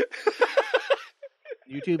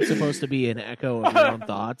 YouTube's supposed to be an echo of your own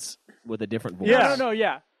thoughts with a different voice. Yeah. No,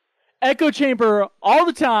 yeah. Echo chamber all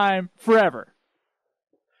the time, forever.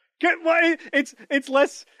 Well, it's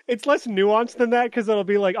less nuanced than that, because it'll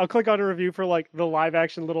be like, I'll click on a review for like the live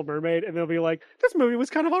action Little Mermaid, and they'll be like, this movie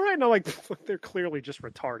was kind of all right, and I'm like, they're clearly just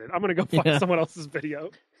retarded. I'm gonna go find Yeah. someone else's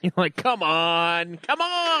video. You're like, come on.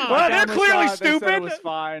 Well, they're Family clearly saw it, they said stupid. It was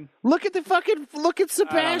fine. Look at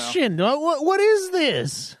Sebastian. What is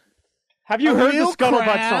this? Have you A heard the real Scuttlebutt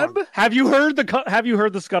crab? song? Have you heard the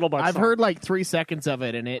Scuttlebutt I've song? heard like 3 seconds of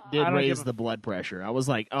it, and it did I don't raise give a- the blood pressure. I was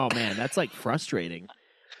like, oh man, that's like frustrating.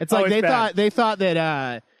 It's Oh, like it's bad. they thought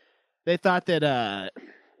that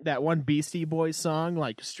that one Beastie Boys song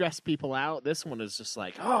like stressed people out. This one is just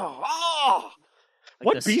like, like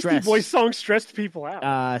What the Beastie stress. Boys song stressed people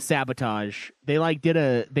out? Sabotage. They did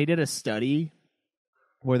a study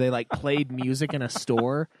where they like played music in a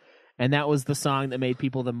store, and that was the song that made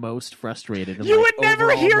people the most frustrated. And, You like, would never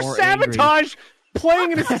overall hear more angry. Sabotage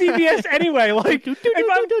playing in a CVS anyway. Like, if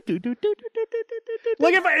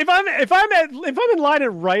I'm in line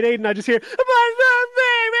at Rite Aid and I just hear,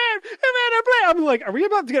 I'm like, are we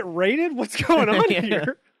about to get raided? What's going on Yeah.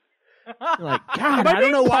 here? You're like, God, Am I I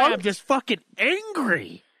don't know being why punked? I'm just fucking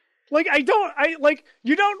angry. Like,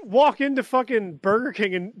 you don't walk into fucking Burger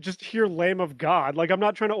King and just hear Lamb of God. Like, I'm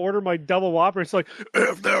not trying to order my double Whopper. It's like,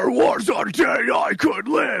 if there was a day I could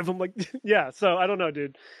live. I'm like, yeah, so I don't know,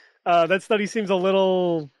 dude. That study seems a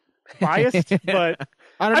little biased, but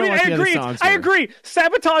I don't know what I the other agree. songs I were. agree.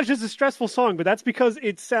 Sabotage is a stressful song, but that's because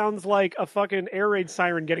it sounds like a fucking air raid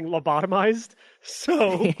siren getting lobotomized.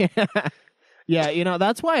 So Yeah,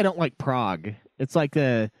 that's why I don't like prog. It's like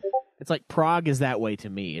prog is that way to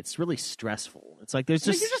me. It's really stressful. It's like there's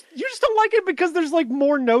just you just don't like it because there's like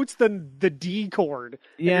more notes than the D chord.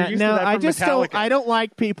 And yeah. you're used to No, that I from just Metallica. don't. I don't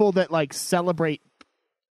like people that like celebrate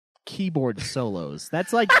keyboard solos.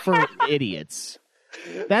 That's like for idiots.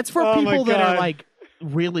 That's for Oh my people that are God. like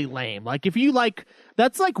really lame. Like if you like,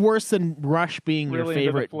 that's like worse than Rush being Really your into the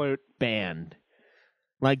favorite flute. band.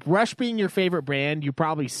 Like Rush being your favorite band, you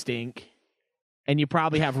probably stink, and you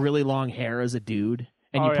probably have really long hair as a dude,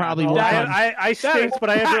 and Oh, you yeah. probably Oh, work that- on, I stink, but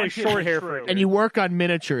I have really short hair true. for it. and you work on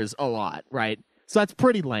miniatures a lot, right? So that's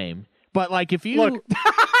pretty lame. But like if you Look.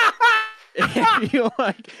 if you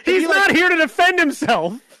like, if He's you not like, here to defend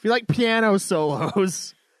himself. if you like piano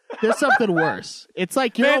solos, there's something worse. It's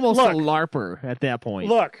like you're Man, almost look. a LARPer at that point.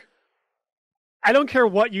 Look, I don't care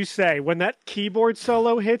what you say. When that keyboard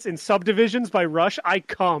solo hits in Subdivisions by Rush, I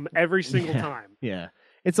come every single Yeah. time. Yeah.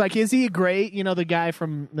 It's like, is he great? The guy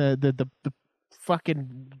from the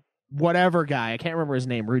fucking whatever guy. I can't remember his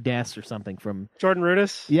name. Rudess or something from. Jordan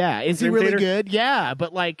Rudess? Yeah. Is he Dream really Theater? good? Yeah.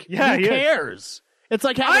 But like, Yeah, who he is. cares? It's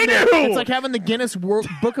like having it's like having the Guinness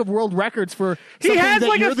Book of World Records for something has that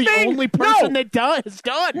like you're a the thing. only person No. that has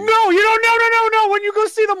done. No, you don't. No. When you go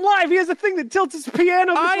see them live, he has a thing that tilts his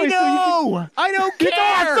piano. This I way know. I don't care. It's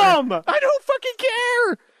awesome. I don't fucking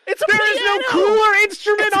care. It's a There is piano. no cooler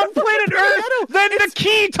instrument on planet Earth than the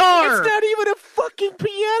keytar. It's not even a fucking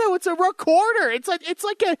piano. It's a recorder.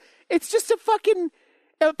 It's just a fucking.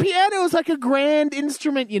 A piano is like a grand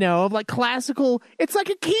instrument, of like classical. It's like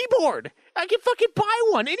a keyboard. I can fucking buy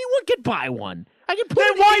one. Anyone can buy one. I can put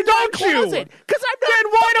Then it why in don't my you? closet. Because I'm not.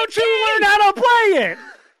 Then why don't you learn how to play it?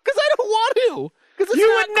 Because I don't want to. Because You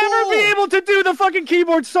would never be able to do the fucking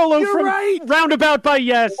keyboard solo You're from right. Roundabout by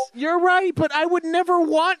Yes. You're right, but I would never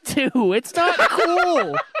want to. It's not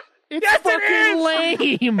cool. It's Yes, it fucking is.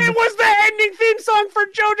 lame. It was the ending theme song for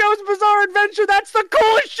JoJo's Bizarre Adventure. That's the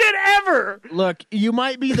coolest shit ever. Look, you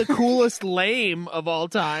might be the coolest lame of all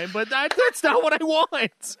time, but that's not what I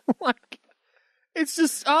want. Like, it's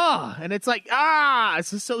just and it's like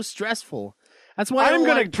it's just so stressful. That's why I'm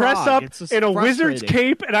going to dress up in a wizard's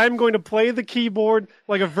cape, and I'm going to play the keyboard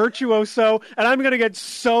like a virtuoso, and I'm going to get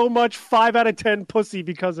so much 5 out of 10 pussy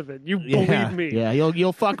because of it. You believe me? Yeah,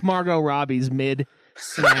 you'll fuck Margot Robbie's mid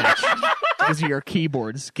snatch because of your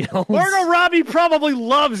keyboard skills. Margot Robbie probably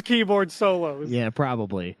loves keyboard solos. Yeah,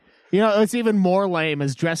 probably. It's even more lame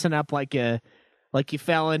as dressing up like you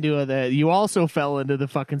fell into you also fell into the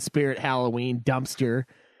fucking Spirit Halloween dumpster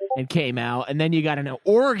and came out, and then you got an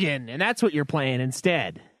organ, and that's what you're playing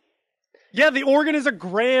instead. Yeah, the organ is a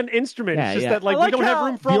grand instrument. Yeah, it's just yeah. that we like don't have how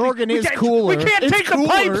room for the all organ is we can't- cooler. We can't It's take cooler. the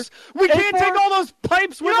pipes. We can't take all those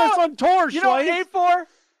pipes with us on tour.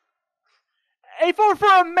 A4 for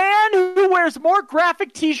a man who wears more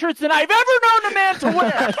graphic T-shirts than I've ever known a man to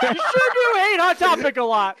wear. You sure do hate Hot Topic a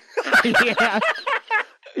lot. Yeah.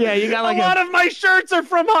 Yeah, you got like a lot of my shirts are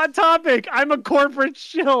from Hot Topic. I'm a corporate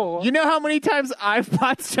shill. You know how many times I've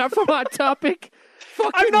bought stuff from Hot Topic?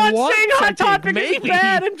 I'm not once, saying I Hot think, Topic is maybe.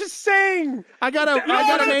 bad. I'm just saying. I got an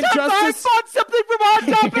I injustice. bought something from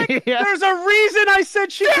Hot Topic. Yeah. There's a reason I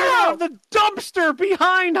said she came out of the dumpster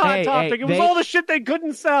behind Hot Hey, Topic. hey, It was all the shit they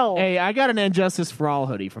couldn't sell. Hey, I got an Injustice for All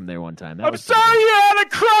hoodie from there one time. That I'm was sorry you had a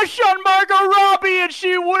crush on Margot Robbie and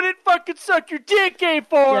she wouldn't fucking suck your dick,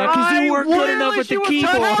 A4. Yeah, 'cause you weren't good enough with the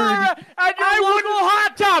keyboard. At your local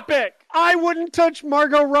Hot Topic. I wouldn't touch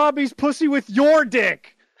Margot Robbie's pussy with your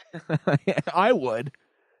dick. I would.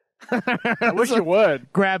 I wish you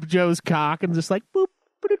would. Grab Joe's cock and just like boop,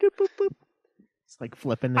 boop, boop, boop, boop. It's like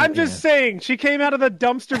flipping. I'm just saying, she came out of the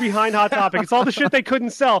dumpster behind Hot Topic. It's all the shit they couldn't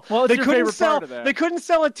sell. Well, it's they your couldn't favorite sell. part of that. They couldn't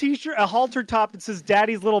sell a T-shirt, a halter top that says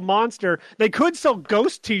 "Daddy's Little Monster." They could sell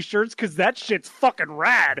ghost T-shirts because that shit's fucking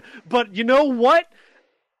rad. But you know what?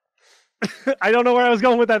 I don't know where I was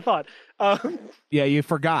going with that thought. Yeah, you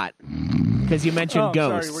forgot because you mentioned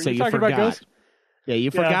ghosts, sorry. Were so you you talking forgot. about ghosts? Yeah,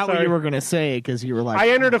 you forgot what sorry. you were gonna say because you were like, I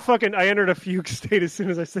entered a fugue state as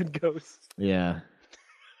soon as I said ghosts. Yeah.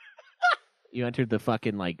 You entered the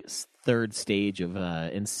fucking like third stage of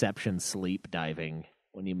Inception sleep diving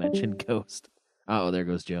when you mentioned Ghost. Oh, there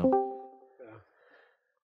goes Joe.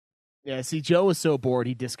 Yeah, see, Joe was so bored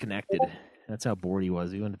he disconnected. That's how bored he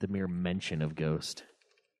was. He went at the mere mention of Ghost.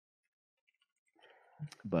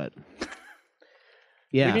 But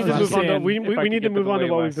yeah, we need to move on. We need to get move them on to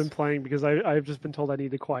way what less. we've been playing because I've just been told I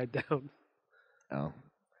need to quiet down. Oh,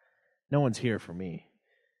 no one's here for me.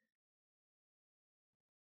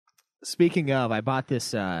 Speaking of, I bought this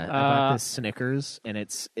Snickers, and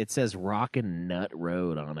it says Rockin' Nut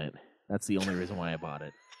Road on it. That's the only reason why I bought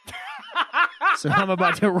it. So I'm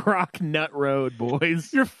about to rock Nut Road,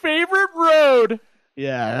 boys. Your favorite road.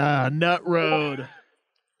 Yeah, Nut Road.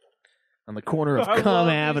 On the corner of I Cum love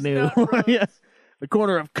these Avenue. Nut Roads. Yeah, the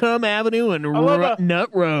corner of Cum Avenue and love Nut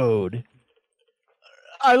Road.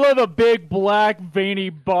 I love a big black veiny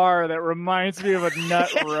bar that reminds me of a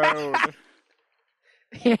nut road.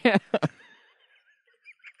 Yeah.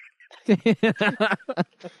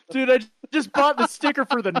 Dude, I just bought the sticker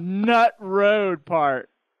for the nut road part.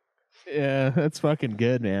 Yeah, that's fucking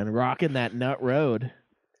good, man. Rocking that Nut Road.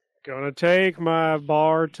 Gonna take my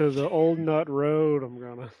bar to the old Nut Road. I'm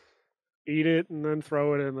gonna eat it and then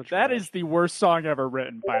throw it in the trash. That is the worst song ever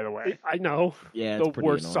written, by the way. I know. Yeah, it's The pretty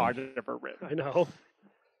worst annoying. song ever written. I know.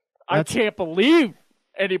 I can't believe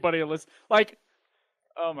anybody listen. Like,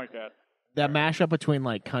 oh my god. That mashup between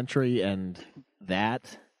like country and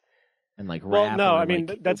that, and like rap. Well, no, or, I mean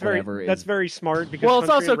like, that's whatever that's is- very smart because Well, it's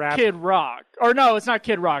country also and rap, Kid Rock. Or no, it's not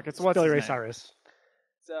Kid Rock. It's what's Billy his Ray name? Cyrus.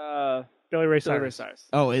 It's Billy Ray Billy Ray Cyrus. Cyrus.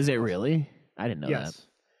 Oh, is it really? I didn't know Yes.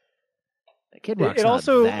 that. Kid Rock's it not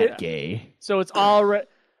also- that gay. So it's all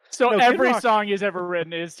so No, Kid every Rock- song he's ever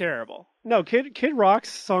written is terrible. No, Kid Rock's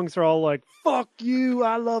songs are all like "fuck you,"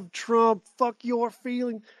 "I love Trump," "fuck your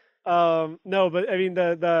feeling." No, but I mean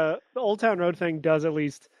the Old Town Road thing does at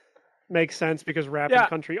least make sense because rap and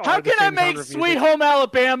country are How the can I same make genre of Sweet music. Home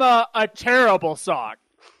Alabama a terrible song?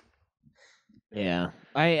 Yeah.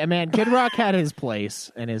 Man, Kid Rock had his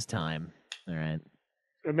place and his time. All right.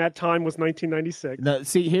 And that time was 1996. No,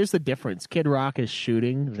 see, here's the difference. Kid Rock is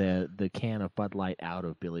shooting the can of Bud Light out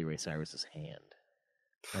of Billy Ray Cyrus's hand.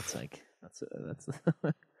 That's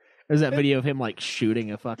there's that video of him like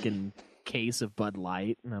shooting a fucking case of Bud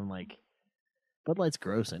Light, and I'm like, Bud Light's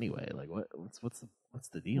gross anyway. Like, what's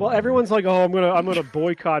the deal? Well, everyone's like, "Oh, I'm gonna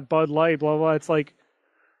boycott Bud Light." Blah blah. It's like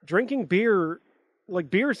drinking beer.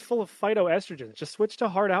 Like beer is full of phytoestrogens. Just switch to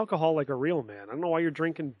hard alcohol like a real man. I don't know why you're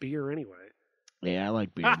drinking beer anyway. Yeah, I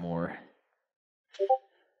like beer more.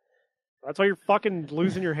 That's why you're fucking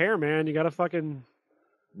losing your hair, man. You gotta fucking.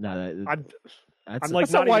 No, I'm like That's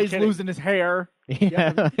not not why even he's kidding. losing his hair.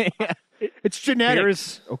 yeah. It's genetics. Beer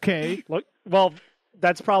is Okay. look. Well,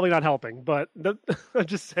 that's probably not helping. But I'm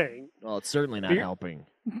just saying. Well, it's certainly not Beer- helping.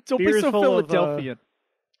 Don't Beer be is so full of, Philadelphian.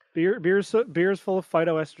 Beer is full of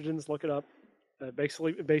phytoestrogens. Look it up. It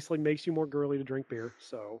basically makes you more girly to drink beer.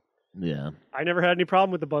 So Yeah. I never had any problem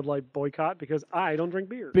with the Bud Light boycott because I don't drink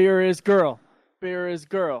beer. Beer is girl. Beer is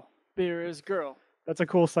girl. Beer is girl. That's a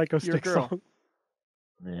cool Psycho You're a Stick girl. song.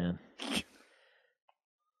 Yeah.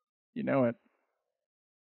 You know it.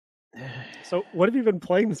 So what have you been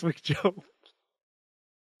playing this week, Joe?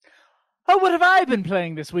 Oh, what have I been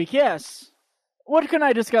playing this week? Yes. What can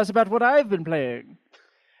I discuss about what I've been playing?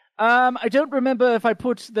 I don't remember if I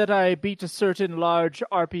put that I beat a certain large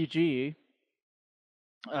RPG.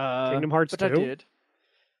 Kingdom Hearts but 2? I did.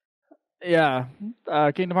 Yeah.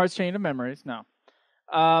 Kingdom Hearts Chain of Memories. No.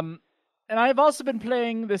 And I've also been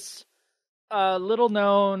playing this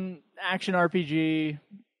little-known action RPG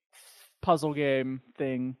puzzle game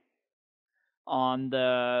thing on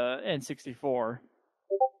the N64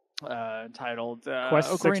 titled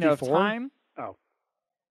Quest Ocarina of 64? Time. Oh.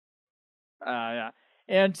 Yeah.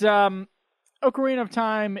 And Ocarina of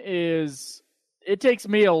Time it takes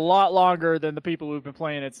me a lot longer than the people who've been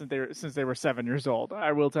playing it since they were 7 years old.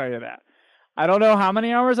 I will tell you that. I don't know how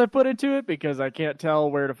many hours I've put into it because I can't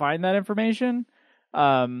tell where to find that information.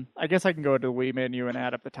 I guess I can go to the Wii menu and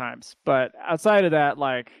add up the times. But outside of that,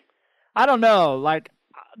 like, I don't know. Like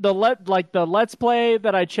the Let's Play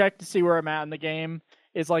that I checked to see where I'm at in the game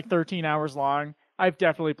is like 13 hours long. I've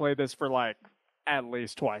definitely played this for like at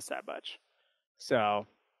least twice that much. So,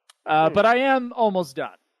 but I am almost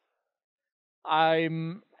done.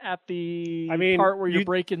 I'm at the part where you're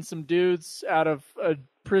breaking some dudes out of a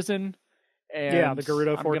prison. And yeah, the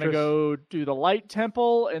Gerudo I'm Fortress. going to go do the Light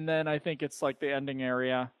Temple, and then I think it's like the ending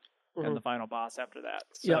area and the final boss after that.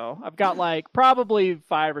 So I've got like probably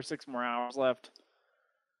 5 or 6 more hours left.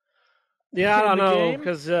 Yeah, I don't in the know, game.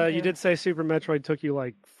 because you did say Super Metroid took you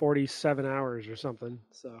like 47 hours or something.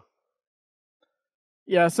 So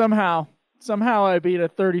Yeah, somehow I beat a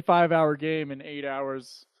 35-hour game in 8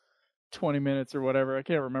 hours, 20 minutes or whatever. I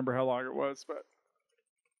can't remember how long it was, but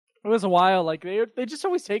it was a while. Like they just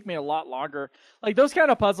always take me a lot longer. Like those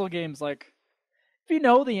kind of puzzle games, like if you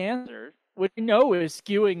know the answer, what you know is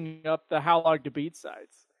skewing up the how long to beat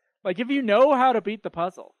sides. Like if you know how to beat the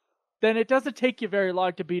puzzle, then it doesn't take you very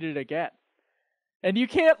long to beat it again. And you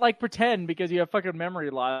can't like pretend because you have fucking memory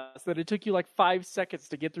loss that it took you like 5 seconds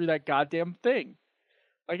to get through that goddamn thing.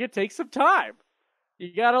 Like it takes some time.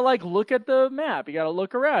 You gotta like look at the map. You gotta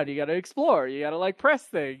look around. You gotta explore. You gotta like press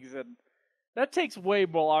things, and that takes way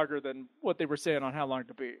more longer than what they were saying on how long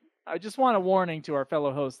to beat. I just want a warning to our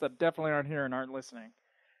fellow hosts that definitely aren't here and aren't listening.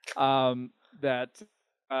 That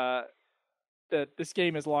this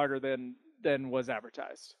game is longer than was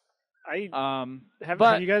advertised. Have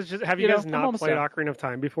you guys not played Ocarina of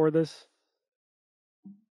Time before this?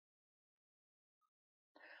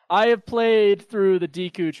 I have played through the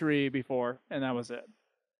Deku tree before, and that was it.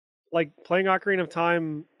 Like, playing Ocarina of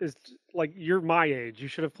Time is, like, you're my age. You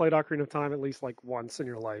should have played Ocarina of Time at least, like, once in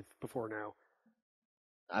your life before now.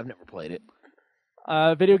 I've never played it.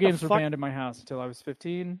 Video games were banned in my house until I was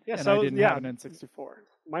 15, Yeah, and so, I didn't have an N64.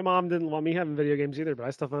 My mom didn't want me having video games either, but I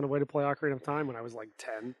still found a way to play Ocarina of Time when I was, like,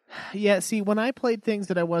 10. Yeah, see, when I played things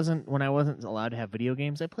that when I wasn't allowed to have video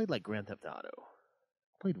games, I played, like, Grand Theft Auto.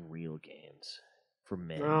 I played real games for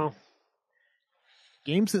men. Oh.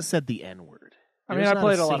 Games that said the N-word. I mean, I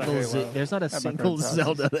played a lot of Halo. There's not a single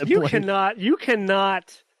Zelda that You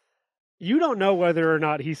cannot. You don't know whether or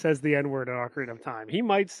not he says the N-word in Ocarina of Time. He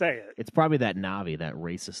might say it. It's probably that Navi, that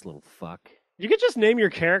racist little fuck. You could just name your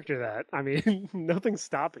character that. I mean, nothing's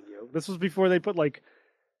stopping you. This was before they put, like,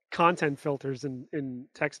 content filters in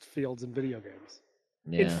text fields in video games.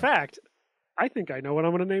 Yeah. In fact, I think I know what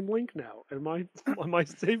I'm going to name Link now in my on my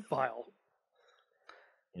save file.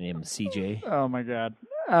 You name him CJ. Oh my god.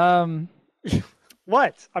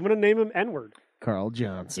 What? I'm going to name him N-word. Carl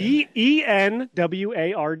Johnson.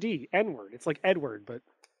 Enward. N-word. It's like Edward, but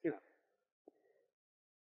you know.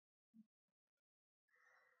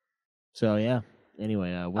 So yeah.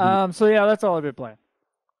 Anyway, what So yeah, that's all I've been playing.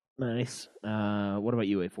 nice. What about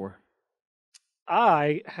you, A4?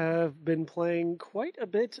 I have been playing quite a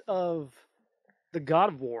bit of the God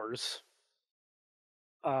of Wars.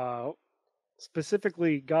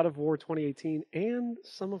 Specifically God of War 2018 and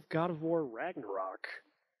some of God of War Ragnarok,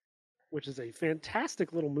 which is a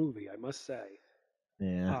fantastic little movie, I must say.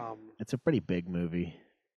 Yeah. It's a pretty big movie.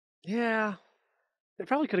 Yeah. They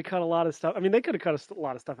probably could have cut a lot of stuff. I mean, they could have cut a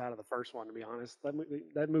lot of stuff out of the first one, to be honest.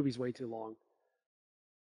 That movie's way too long.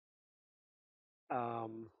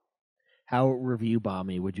 How review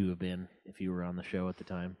bomby would you have been if you were on the show at the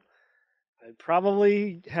time? I'd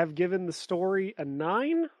probably have given the story a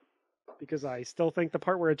 9, because I still think the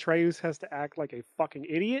part where Atreus has to act like a fucking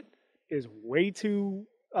idiot is way too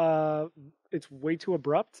it's way too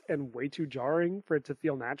abrupt and way too jarring for it to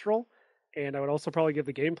feel natural. And I would also probably give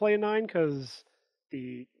the gameplay a 9 because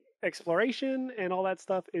the exploration and all that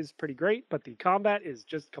stuff is pretty great, but the combat is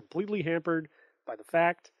just completely hampered by the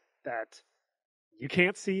fact that you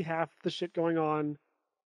can't see half the shit going on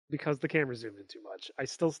because the camera zoomed in too much. I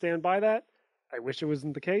still stand by that. I wish it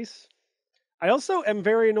wasn't the case. I also am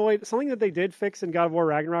very annoyed. Something that they did fix in God of War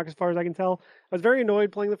Ragnarok, as far as I can tell, I was very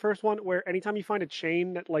annoyed playing the first one, where anytime you find a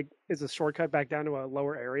chain that like is a shortcut back down to a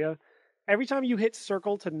lower area, every time you hit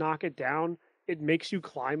circle to knock it down, it makes you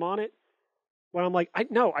climb on it. When I'm like,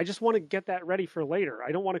 I just want to get that ready for later.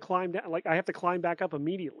 I don't want to climb down. Like, I have to climb back up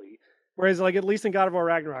immediately. Whereas, like, at least in God of War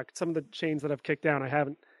Ragnarok, some of the chains that I've kicked down, I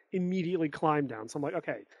haven't immediately climbed down. So I'm like,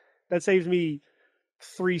 okay, that saves me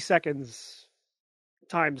 3 seconds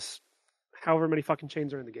times however many fucking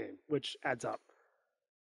chains are in the game, which adds up.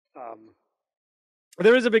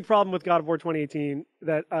 There is a big problem with God of War 2018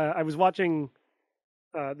 that I was watching.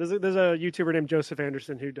 There's a YouTuber named Joseph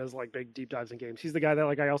Anderson who does like big deep dives in games. He's the guy that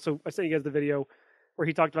like I sent you guys the video where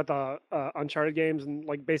he talked about the Uncharted games, and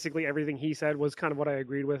like basically everything he said was kind of what I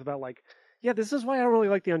agreed with about like, yeah, this is why I don't really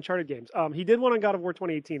like the Uncharted games. He did one on God of War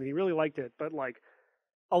 2018 and he really liked it, but like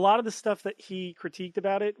a lot of the stuff that he critiqued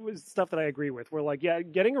about it was stuff that I agree with. Where like, yeah,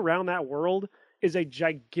 getting around that world is a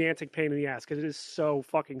gigantic pain in the ass because it is so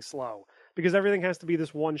fucking slow because everything has to be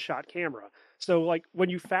this one-shot camera. So like when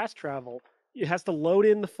you fast travel, it has to load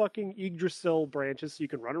in the fucking Yggdrasil branches so you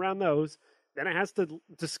can run around those. Then it has to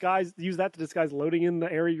use that to disguise loading in the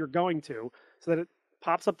area you're going to so that it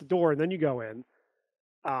pops up the door and then you go in.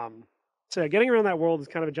 So yeah, getting around that world is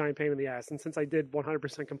kind of a giant pain in the ass. And since I did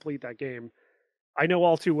 100% complete that game, I know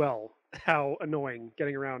all too well how annoying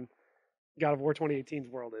getting around God of War 2018's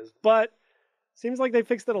world is. But seems like they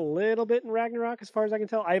fixed it a little bit in Ragnarok as far as I can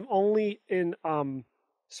tell. I'm only in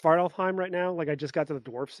Svartalfheim right now. Like I just got to the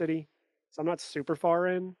Dwarf City. So I'm not super far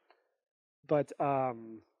in, but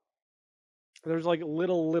there's like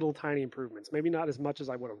little tiny improvements. Maybe not as much as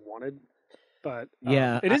I would have wanted, but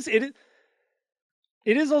Yeah,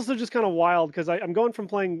 it is also just kind of wild because I'm going from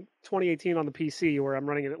playing 2018 on the PC where I'm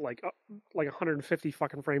running it at like 150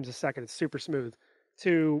 fucking frames a second. It's super smooth,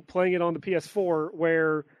 to playing it on the PS4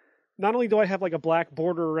 where not only do I have like a black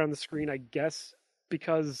border around the screen, I guess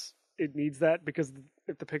because it needs that, because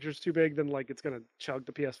if the picture's too big, then like it's gonna chug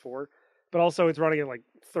the PS4. But also it's running at like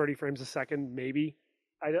 30 frames a second, maybe.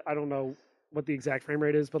 I don't know what the exact frame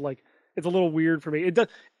rate is, but like it's a little weird for me. It does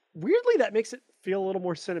weirdly, that makes it feel a little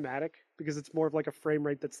more cinematic because it's more of like a frame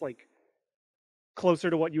rate that's like closer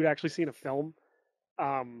to what you'd actually see in a film.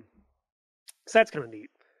 So that's kind of neat.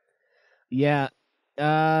 Yeah,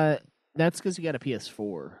 that's because you got a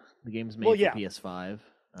PS4. The game's made for PS5.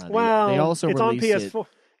 They also it's on released PS4. It.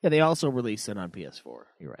 Yeah, they also released it on PS4.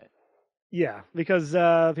 You're right. Yeah, because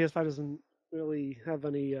PS5 doesn't really have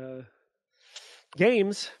any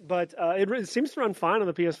games, but it seems to run fine on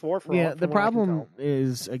the PS4. The problem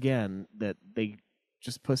is, again, that they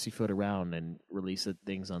just pussyfoot around and release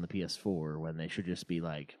things on the PS4 when they should just be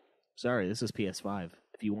like, sorry, this is PS5.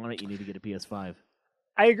 If you want it, you need to get a PS5.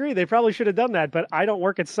 I agree. They probably should have done that, but I don't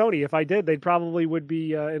work at Sony. If I did, they probably would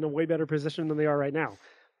be in a way better position than they are right now.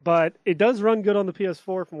 But it does run good on the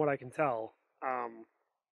PS4 from what I can tell.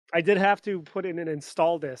 I did have to put in an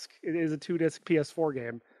install disc. It is a 2-disc PS4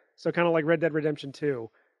 game. So kind of like Red Dead Redemption 2.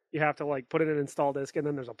 You have to like put in an install disc and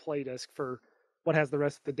then there's a play disc for what has the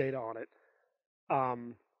rest of the data on it.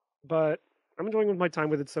 But I'm enjoying my time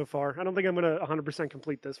with it so far. I don't think I'm going to 100%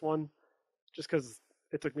 complete this one just because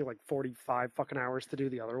it took me like 45 fucking hours to do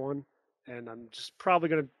the other one, and I'm just probably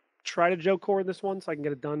gonna try to Joe core this one so I can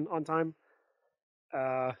get it done on time.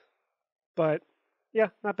 But yeah,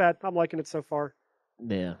 not bad. I'm liking it so far.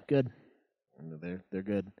 Yeah, good. They're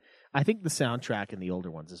good. I think the soundtrack in the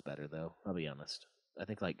older ones is better, though. I'll be honest. I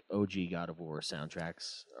think like OG God of War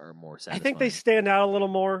soundtracks are more satisfying. I think they stand out a little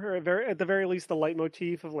more, or at the very least, the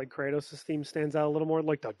leitmotif of like Kratos' theme stands out a little more,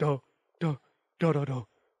 like the do do do do do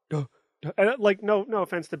do. And like no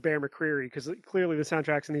offense to Bear McCreary, because clearly the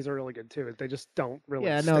soundtracks in these are really good too. They just don't really.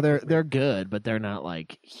 Yeah, no, they're good, but they're not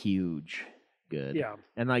like huge good. Yeah,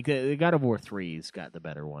 and like the God of War 3's got the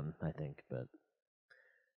better one, I think. But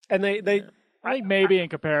and they I think maybe in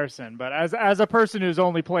comparison, but as a person who's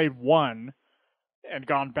only played one and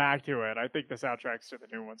gone back to it, I think the soundtracks to the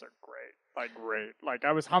new ones are great. Like great. Like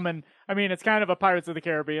I was humming. I mean, it's kind of a Pirates of the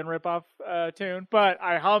Caribbean ripoff tune, but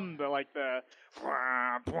I hummed the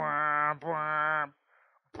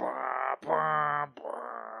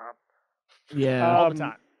yeah, all the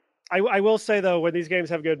time. I will say though, when these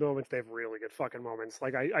games have good moments, they have really good fucking moments.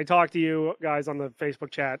 Like I talked to you guys on the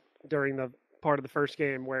Facebook chat during the part of the first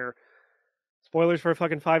game where, spoilers for a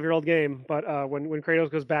fucking 5-year-old game, but when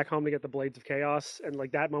Kratos goes back home to get the Blades of Chaos, and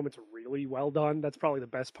like that moment's really well done. That's probably the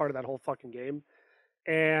best part of that whole fucking game.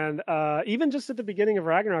 And even just at the beginning of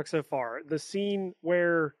Ragnarok so far, the scene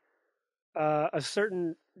where a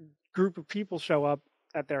certain group of people show up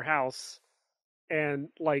at their house, and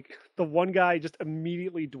like the one guy just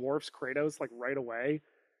immediately dwarfs Kratos like right away,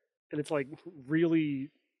 and it's like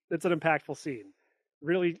really, it's an impactful scene,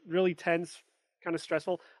 really tense, kind of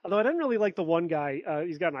stressful. Although I didn't really like the one guy,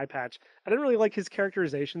 he's got an eye patch. I didn't really like his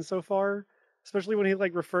characterization so far, especially when he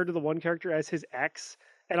like referred to the one character as his ex,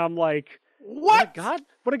 and I'm like, what?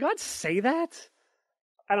 Would a god say that?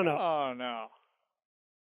 I don't know. Oh no.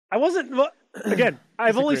 I wasn't. Again,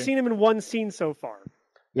 I've only seen him in one scene so far.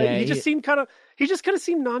 Yeah, he just seemed kind of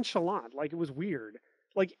seemed nonchalant. Like it was weird.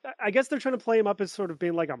 Like I guess they're trying to play him up as sort of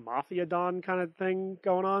being like a mafia don kind of thing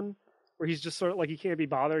going on, where he's just sort of like he can't be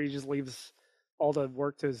bothered. He just leaves all the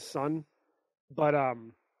work to his son. But I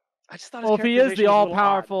just thought. Well, if he is the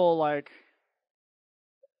all-powerful like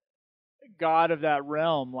god of that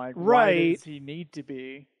realm, like why does he need to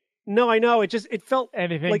be? No, I know. It felt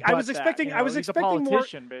anything like but I was expecting. That, you know? I was He's expecting a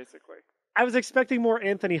politician, basically. I was expecting more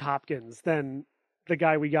Anthony Hopkins than the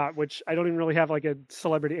guy we got, which I don't even really have like a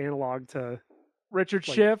celebrity analog to. Richard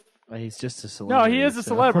Schiff. Well, he's just a celebrity. No, he is a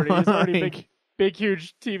celebrity. He's already big,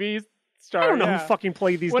 huge TV star. I don't know who fucking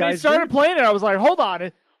played these guys. When he started playing it, I was like, hold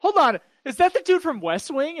on. Is that the dude from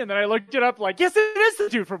West Wing? And then I looked it up, like, yes, it is the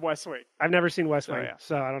dude from West Wing. I've never seen West Wing,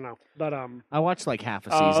 so I don't know. But I watched like half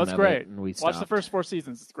a season. It's great. It and we stopped. Watch the first 4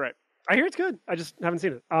 seasons. It's great. I hear it's good. I just haven't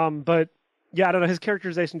seen it. But yeah, I don't know. His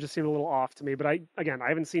characterization just seemed a little off to me. But I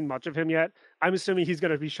haven't seen much of him yet. I'm assuming he's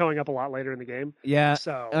going to be showing up a lot later in the game. Yeah.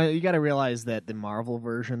 So you got to realize that the Marvel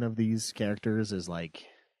version of these characters is like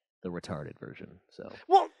the retarded version. So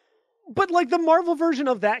well, but like the Marvel version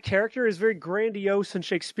of that character is very grandiose and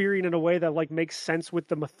Shakespearean in a way that like makes sense with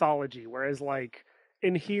the mythology. Whereas like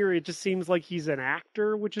in here, it just seems like he's an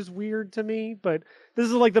actor, which is weird to me. But this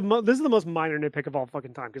is like the most minor nitpick of all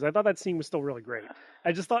fucking time, because I thought that scene was still really great.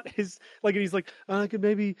 I just thought he's like, I could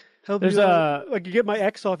maybe help you. Like you get my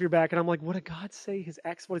ex off your back, and I'm like, what did God say? His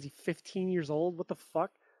ex? What is he? 15 years old? What the fuck?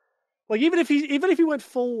 Like even if he went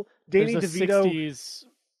full Danny There's a DeVito 60s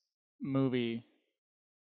movie.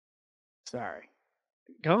 Sorry.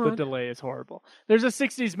 Go on. The delay is horrible. There's a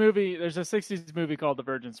 60s movie called The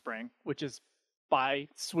Virgin Spring, which is by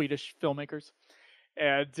Swedish filmmakers,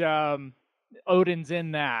 and Odin's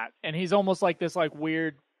in that, and he's almost like this like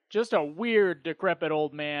weird decrepit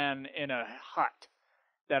old man in a hut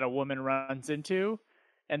that a woman runs into,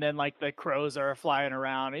 and then like the crows are flying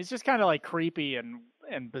around. He's just kind of like creepy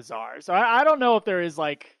and bizarre. So I don't know if there is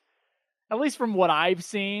like, at least from what I've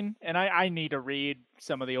seen, and I need to read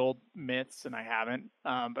some of the old myths, and I haven't,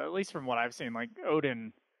 but at least from what I've seen, like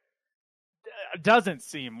Odin doesn't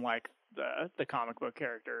seem like the comic book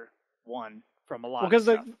character one from a lot of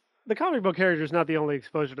stuff. Because the comic book character is not the only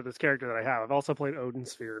exposure to this character that I have. I've also played Odin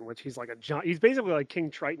Sphere, in which he's like he's basically like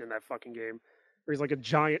King Triton in that fucking game, where he's like a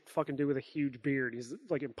giant fucking dude with a huge beard. He's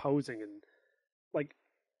like imposing, and like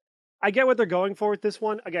I get what they're going for with this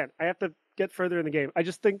one. Again, I have to get further in the game. I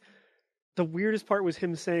just think the weirdest part was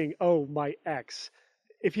him saying, "Oh, my ex."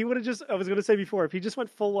 If he would have just, I was going to say before, if he just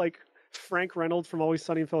went full like Frank Reynolds from Always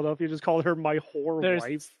Sunny in Philadelphia, just called her my whore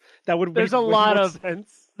wife, that would make more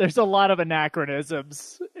sense. There's a lot of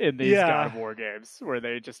anachronisms in these God of War games where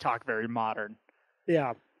they just talk very modern.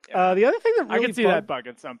 Yeah. The other thing that really I can see that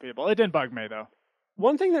bugging some people. It didn't bug me though.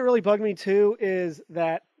 One thing that really bugged me too is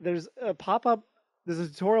that there's a pop-up there's a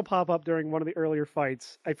tutorial pop up during one of the earlier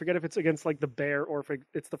fights. I forget if it's against like the bear or if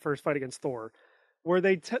it's the first fight against Thor, where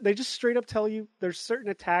they just straight up tell you there's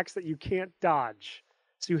certain attacks that you can't dodge,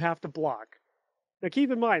 so you have to block. Now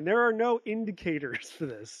keep in mind there are no indicators for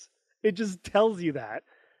this. It just tells you that.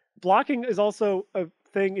 Blocking is also a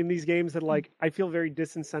thing in these games that like I feel very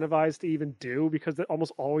disincentivized to even do because it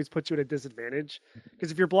almost always puts you at a disadvantage.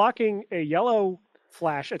 Because if you're blocking a yellow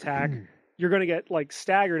flash attack, you're going to get like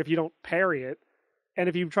staggered if you don't parry it. And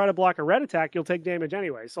if you try to block a red attack, you'll take damage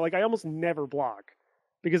anyway. So like I almost never block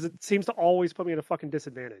because it seems to always put me at a fucking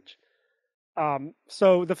disadvantage.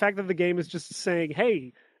 So the fact that the game is just saying,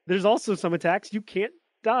 hey, there's also some attacks you can't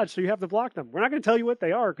dodge, so you have to block them. We're not going to tell you what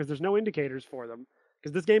they are because there's no indicators for them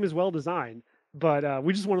because this game is well designed. But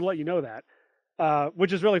we just want to let you know that,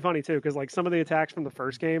 which is really funny too, because like some of the attacks from the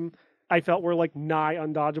first game, I felt were like nigh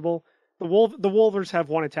undodgeable. The Wolvers have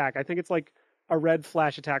one attack. I think it's like a red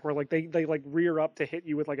flash attack where like they like rear up to hit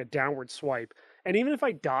you with like a downward swipe. And even if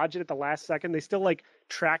I dodge it at the last second, they still like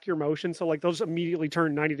track your motion. So like they'll just immediately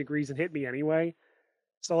turn 90 degrees and hit me anyway.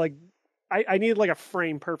 So like I need like a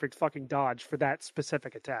frame perfect fucking dodge for that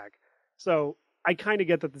specific attack. So I kind of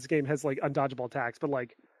get that this game has like undodgeable attacks, but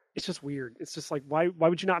like it's just weird. It's just like why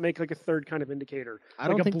would you not make like a third kind of indicator? I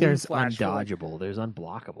don't like think blue there's flash for, like- undodgeable. There's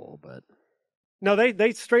unblockable, but No,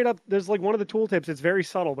 they straight up. There's like one of the tooltips. It's very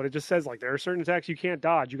subtle, but it just says like there are certain attacks you can't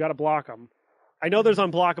dodge. You got to block them. I know there's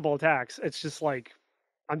unblockable attacks. It's just like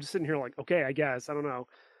I'm just sitting here like, okay, I guess I don't know.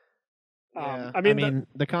 yeah. I mean,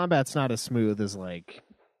 the combat's not as smooth as like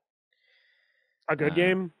a good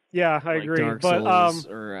game. Yeah, I like agree. Dark But Souls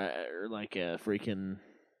or like a freaking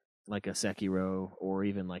like a Sekiro or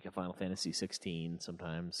even like a Final Fantasy 16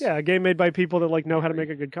 sometimes. yeah, a game made by people that like know how to make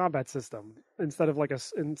a good combat system instead of like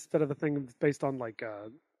instead of a thing that's based on like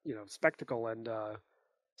spectacle and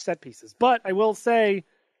set pieces. But I will say.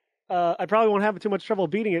 I probably won't have too much trouble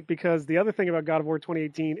beating it because the other thing about God of War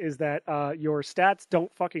 2018 is that your stats don't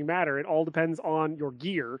fucking matter. It all depends on your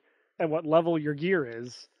gear and what level your gear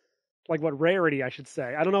is. Like what rarity, I should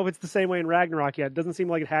say. I don't know if it's the same way in Ragnarok yet. It doesn't seem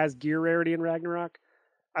like it has gear rarity in Ragnarok.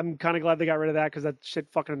 I'm kind of glad they got rid of that because that shit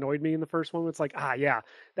fucking annoyed me in the first one. It's like, yeah,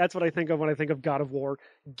 that's what I think of when I think of God of War.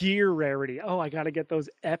 Gear rarity. Oh, I got to get those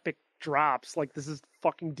epic drops. Like this is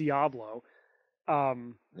fucking Diablo.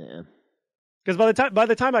 Yeah. Because by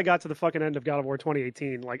the time I got to the fucking end of God of War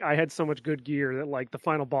 2018, like I had so much good gear that like the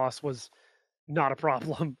final boss was not a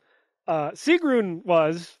problem. Sigrun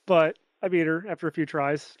was, but I beat her after a few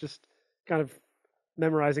tries, just kind of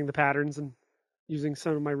memorizing the patterns and using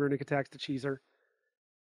some of my runic attacks to cheese her.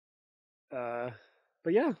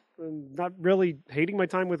 But yeah, I'm not really hating my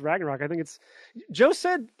time with Ragnarok. I think it's Joe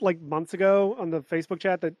said like months ago on the Facebook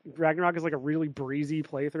chat that Ragnarok is like a really breezy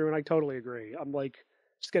playthrough, and I totally agree. I'm like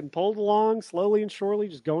just getting pulled along slowly and surely,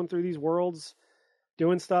 just going through these worlds,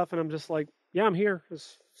 doing stuff, and I'm just like, yeah, I'm here.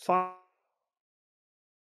 It's fine.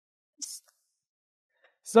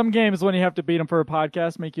 Some games, when you have to beat them for a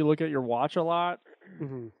podcast, make you look at your watch a lot.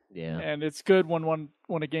 Mm-hmm. Yeah. And it's good when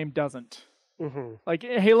a game doesn't. Mm-hmm. Like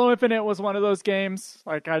Halo Infinite was one of those games.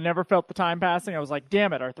 Like I never felt the time passing. I was like,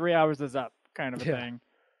 damn it, our 3 hours is up, kind of a thing.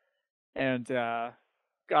 And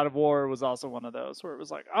God of War was also one of those where it was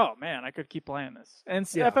like, oh man, I could keep playing this. And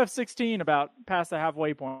FF16, about past the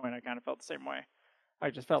halfway point, I kind of felt the same way.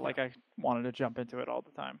 I just felt like I wanted to jump into it all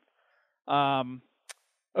the time.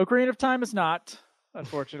 Ocarina of Time is not,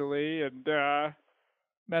 unfortunately, and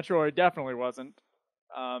Metroid definitely wasn't.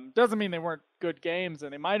 Doesn't mean they weren't good games,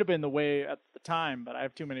 and they might have been the way at the time, but I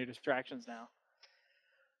have too many distractions now.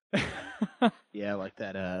 Yeah, like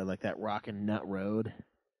that Rockin' Nut Road.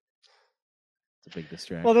 It's a big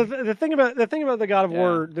distraction. Well, the thing about the God of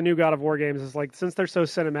War, the new God of War games is like since they're so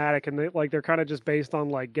cinematic and they're kind of just based on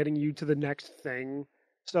like getting you to the next thing.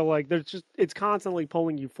 So like it's constantly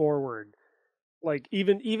pulling you forward. Like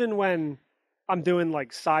even when I'm doing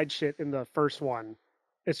like side shit in the first one,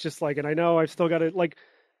 it's just like, and I know I've still got to like,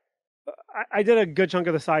 I did a good chunk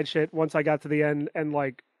of the side shit once I got to the end, and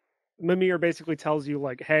like Mimir basically tells you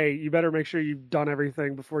like, hey, you better make sure you've done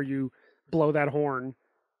everything before you blow that horn,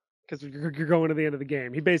 because you're going to the end of the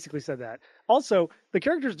game. He basically said that. Also, the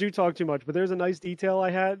characters do talk too much, but there's a nice detail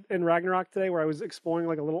I had in Ragnarok today where I was exploring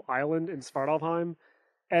like a little island in Svartalfheim,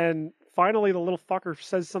 and finally the little fucker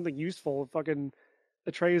says something useful. Fucking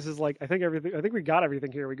Atreus is like, I think we got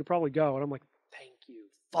everything here. We could probably go. And I'm like, thank you.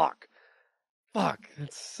 Fuck.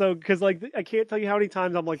 It's so, because like I can't tell you how many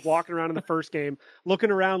times I'm like walking around in the first game, looking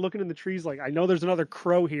around, looking in the trees, like I know there's another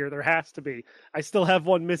crow here. There has to be. I still have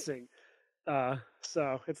one missing.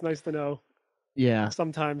 So it's nice to know Yeah.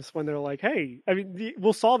 sometimes when they're like, "Hey, I mean,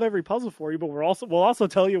 we'll solve every puzzle for you, but we'll also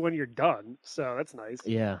tell you when you're done." So that's nice.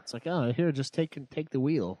 Yeah. It's like, oh, here, just take the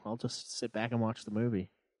wheel. I'll just sit back and watch the movie.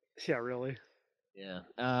 Yeah, really. Yeah.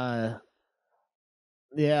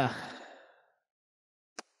 Yeah.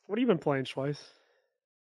 What have you been playing, Schweiss?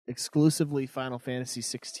 Exclusively Final Fantasy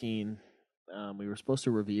 16. We were supposed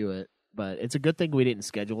to review it, but it's a good thing we didn't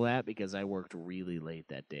schedule that because I worked really late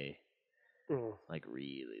that day. Oh. Like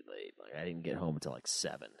really late. Like I didn't get home until like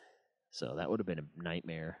 7. So that would have been a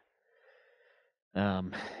nightmare.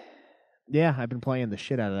 Yeah, I've been playing the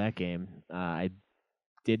shit out of that game. I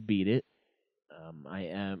did beat it.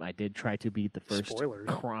 I did try to beat the first Spoilers.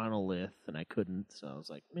 chronolith, and I couldn't. So I was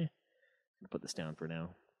like, meh, I'm gonna put this down for now.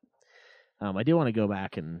 I do want to go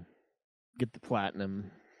back and get the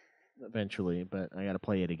platinum eventually, but I got to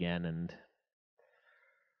play it again, and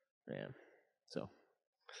yeah, so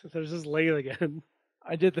There's just late again.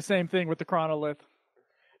 I did the same thing with the chronolith.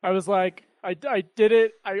 I was like, I did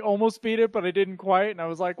it. I almost beat it, but I didn't quite. And I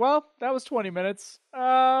was like, well, that was 20 minutes.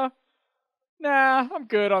 Nah, I'm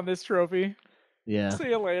good on this trophy. yeah, See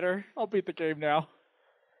you later. I'll beat the game now.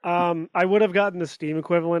 I would have gotten the Steam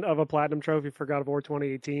equivalent of a platinum trophy for God of War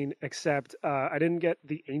 2018, except I didn't get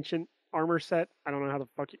the ancient armor set. I don't know how the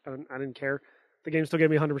fuck. I didn't care. The game still gave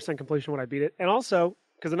me 100% completion when I beat it, and also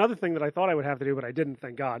because another thing that I thought I would have to do, but I didn't.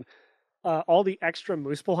 Thank God. All the extra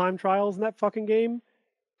Muspelheim trials in that fucking game.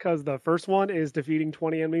 Because the first one is defeating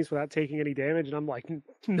 20 enemies without taking any damage, and I'm like,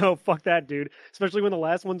 no, fuck that, dude. Especially when the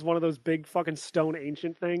last one's one of those big fucking stone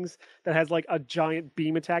ancient things that has like a giant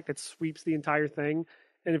beam attack that sweeps the entire thing.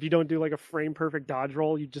 And if you don't do like a frame perfect dodge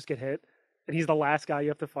roll, you just get hit. And he's the last guy you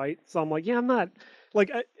have to fight. So I'm like, yeah, I'm not. Like,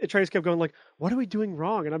 Atreus kept going like, what are we doing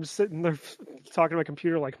wrong? And I'm sitting there talking to my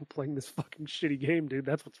computer like, I'm playing this fucking shitty game, dude.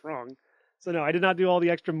 That's what's wrong. So no, I did not do all the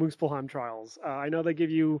extra Muspelheim trials. I know they give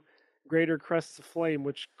you greater crests of flame,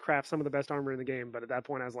 which crafts some of the best armor in the game, but at that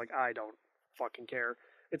point I was like, I don't fucking care.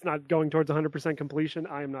 It's not going towards 100% completion.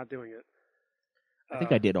 I am not doing it. I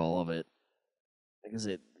think I did all of it. Because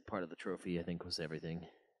part of the trophy, I think, was everything.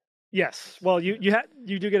 Yes. Well, you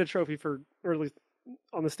do get a trophy for, or at least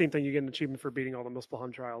on the Steam thing, you get an achievement for beating all the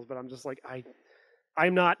Muspelheim trials. But I'm just like,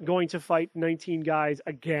 I'm not going to fight 19 guys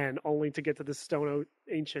again, only to get to this Stone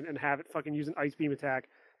Ancient and have it fucking use an ice beam attack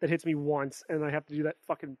that hits me once, and I have to do that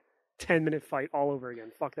fucking 10-minute fight all over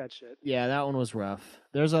again. Fuck that shit. Yeah, that one was rough.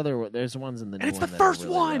 There's ones in the new it's one the that first are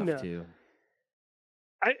really one! rough too.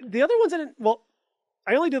 The other ones didn't. Well,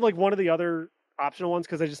 I only did like one of the other optional ones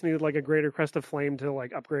because I just needed like a greater crest of flame to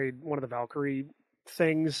like upgrade one of the Valkyrie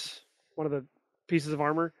things, one of the pieces of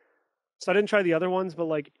armor. So I didn't try the other ones, but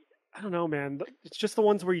like, I don't know, man. It's just the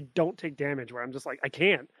ones where you don't take damage. Where I'm just like, I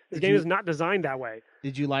can't. This game is not designed that way.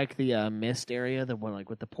 Did you like the mist area, the one like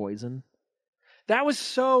with the poison? That was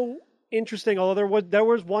so interesting. Although there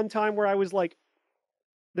was one time where I was like,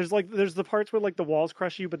 there's the parts where like the walls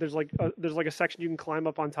crush you, but there's like a section you can climb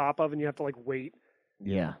up on top of, and you have to like wait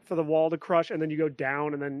for the wall to crush, and then you go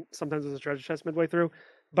down, and then sometimes there's a treasure chest midway through.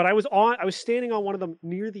 But I was standing on one of them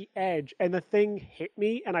near the edge, and the thing hit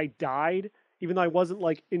me, and I died, even though I wasn't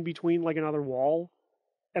like in between like another wall.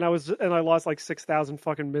 And I lost like 6,000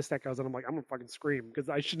 fucking mist echoes, and I'm like, I'm gonna fucking scream because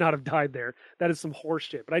I should not have died there. That is some horse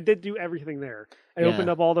shit. But I did do everything there. I opened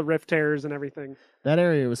up all the rift tears and everything. That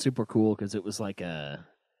area was super cool because it was like a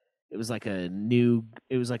new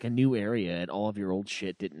area, and all of your old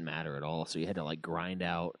shit didn't matter at all. So you had to like grind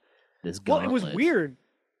out this gauntlet. Well, it was weird.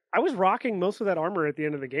 I was rocking most of that armor at the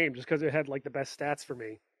end of the game just because it had like the best stats for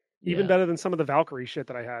me, even better than some of the Valkyrie shit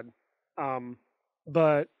that I had.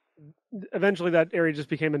 But eventually that area just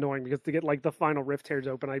became annoying because to get like the final rift tears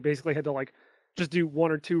open, I basically had to like just do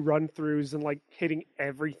one or two run throughs and like hitting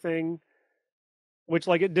everything, which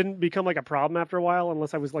like it didn't become like a problem after a while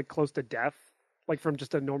unless I was like close to death, like from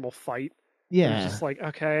just a normal fight. Yeah, it was just like,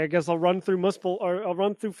 okay, I guess I'll run through I'll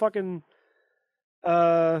run through fucking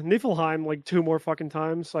Niflheim like 2 more fucking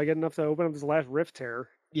times so I get enough to open up this last rift tear.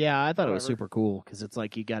 Yeah, I thought it was super cool because it's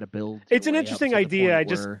like you got to build. It's an interesting idea. I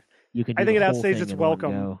think it outstays its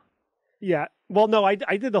welcome. Yeah. Well, no, I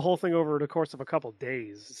did the whole thing over the course of a couple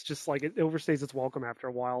days. It's just like it overstays its welcome after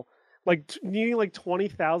a while. Like needing like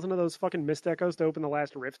 20,000 of those fucking mist echoes to open the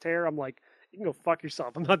last rift tear. I'm like, you can go fuck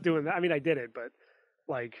yourself. I'm not doing that. I mean, I did it, but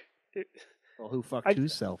like, well, who fucked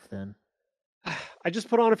whoself then? I just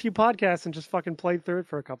put on a few podcasts and just fucking played through it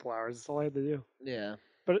for a couple hours. That's all I had to do. Yeah.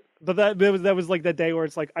 But that was like that day where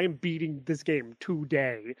it's like I am beating this game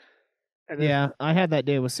today. And then, I had that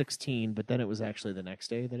day was 16, but then it was actually the next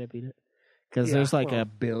day that I beat it. Because there's like a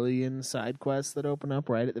billion side quests that open up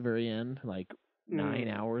right at the very end, like 9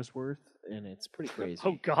 hours worth, and it's pretty crazy.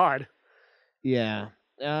 Oh God. Yeah.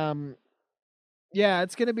 Yeah,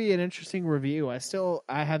 it's going to be an interesting review.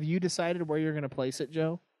 Have you decided where you're going to place it,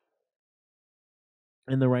 Joe?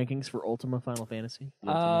 In the rankings for Ultima Final Fantasy?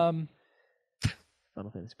 The Ultimate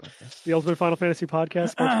Final Fantasy podcast. The Ultimate Final Fantasy podcast,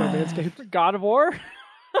 sponsored by Manscaped. God of War?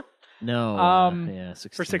 No. Yeah,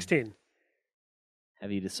 16. For 16.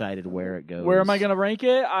 Have you decided where it goes? Where am I going to rank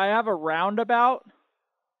it? I have a roundabout,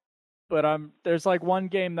 but there's like one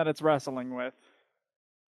game that it's wrestling with.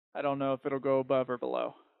 I don't know if it'll go above or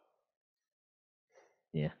below.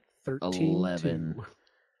 Yeah. 13. 11.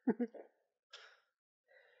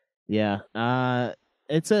 Yeah.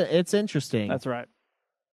 It's interesting. That's right.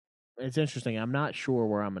 It's interesting. I'm not sure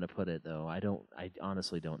where I'm going to put it, though. I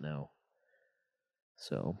honestly don't know.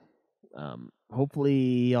 So,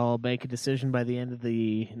 hopefully I'll make a decision by the end of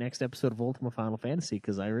the next episode of Ultima Final Fantasy,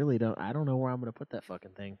 because I don't know where I'm going to put that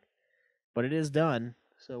fucking thing. But it is done,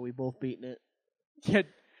 so we both beaten it. Yeah,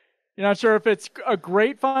 you're not sure if it's a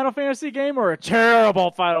great Final Fantasy game or a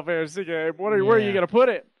terrible Final Fantasy game. Where are you going to put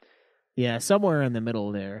it? Yeah, somewhere in the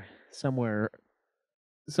middle there. Somewhere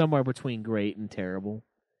between great and terrible.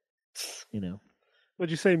 You know. Would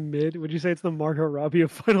you say mid? Would you say it's the Margot Robbie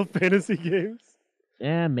of Final Fantasy games?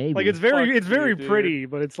 Yeah, maybe. Like it's very dude. pretty,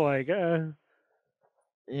 but it's like You're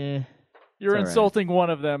You're insulting one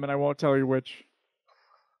of them, and I won't tell you which.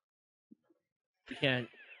 Yeah.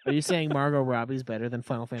 Are you saying Margot Robbie's better than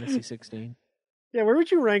Final Fantasy 16? Yeah, where would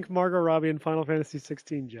you rank Margot Robbie in Final Fantasy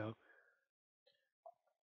 16, Joe?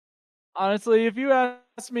 Honestly, if you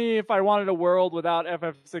asked me if I wanted a world without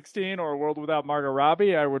FF16 or a world without Margot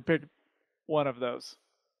Robbie, I would pick one of those.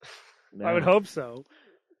 No. I would hope so.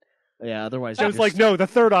 Yeah, otherwise Joe's like, no, the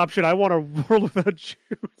third option, I want a world without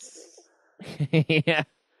Jews. Yeah.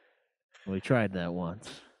 We tried that once.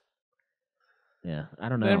 Yeah, I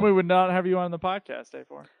don't know. Then we would not have you on the podcast,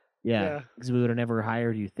 A4. Yeah, because we would have never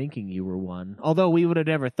hired you thinking you were one. Although we would have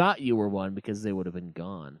never thought you were one because they would have been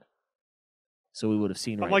gone. So we would have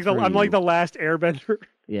seen right through you. I'm like the last airbender.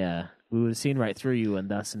 Yeah, we would have seen right through you and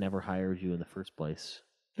thus never hired you in the first place.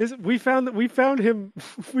 We found him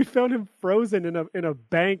frozen in a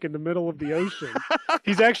bank in the middle of the ocean.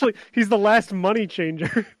 He's the last money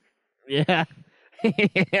changer. Yeah.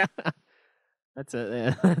 Yeah. That's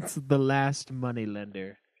the last money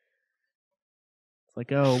lender. It's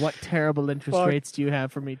like, oh, what terrible interest rates do you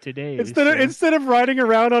have for me today? Instead of riding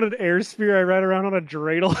around on an air sphere, I ride around on a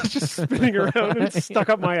dreidel, just spinning around and stuck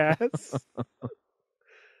up my ass.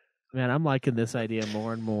 Man, I'm liking this idea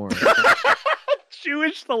more and more.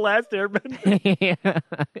 Jewish, the last airbender. Yeah.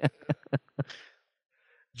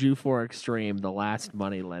 Jew for Extreme, the last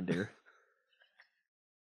money lender.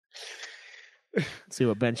 See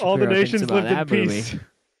what Ben Shapiro All the nations thinks about lived in that peace. movie.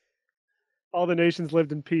 All the nations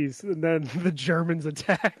lived in peace, and then the Germans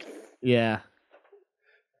attacked Yeah.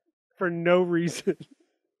 for no reason.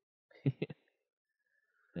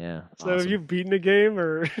 Yeah. So have you beaten a game,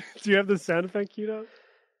 or do you have the sound effect queued up?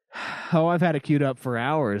 Oh, I've had it queued up for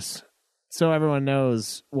hours. So everyone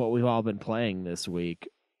knows what we've all been playing this week.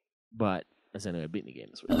 But as I know, I've beaten the game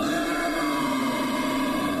this week.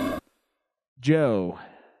 Joe.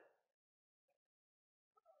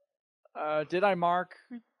 Did I mark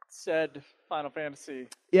said Final Fantasy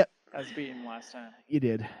Yep. as beaten last time? You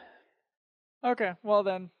did. Okay, well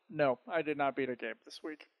then, no, I did not beat a game this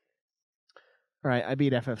week. All right, I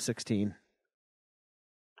beat FF16.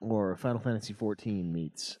 Or Final Fantasy 14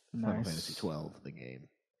 meets Final Nice. Fantasy 12, the game.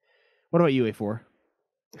 What about you, A4?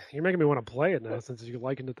 You're making me want to play it now since you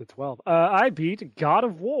likened it to 12. I beat God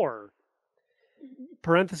of War.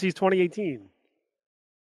 Parentheses 2018.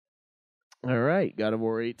 All right, God of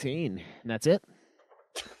War 18. And that's it?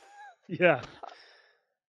 Yeah.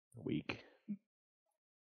 Week.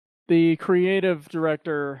 The creative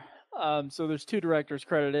director, so there's two directors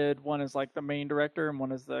credited. One is like the main director and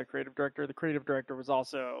one is the creative director. The creative director was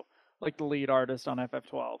also like the lead artist on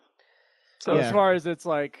FF12. So Yeah. as far as it's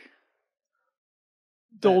like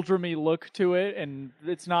doldrummy look to it and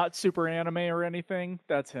it's not super anime or anything,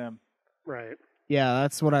 that's him. Right. Yeah,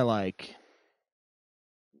 that's what I like.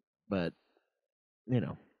 But, you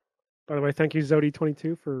know. By the way, thank you,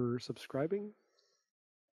 Zodi22, for subscribing.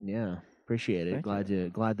 Yeah, appreciate it. Thank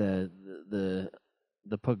Glad the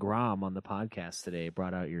pogrom on the podcast today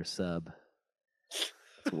brought out your sub.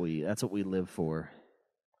 That's what we live for.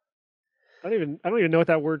 I don't even know what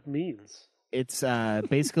that word means. It's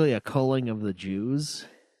basically a culling of the Jews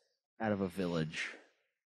out of a village.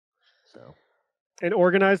 So An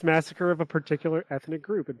organized massacre of a particular ethnic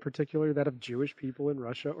group, in particular that of Jewish people in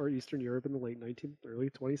Russia or Eastern Europe in the late 19th, early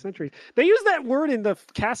 20th centuries. They use that word in the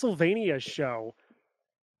Castlevania show.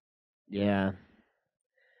 yeah,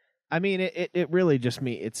 I mean it really just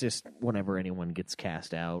it's just whenever anyone gets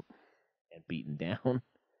cast out. and beaten down.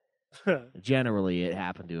 Generally, it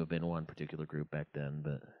happened to have been one particular group back then,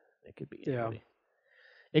 but it could be anybody.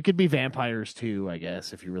 It could be vampires too, I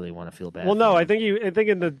guess, if you really want to feel bad. Well, no, for I them. think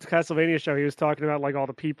in the Castlevania show he was talking about like all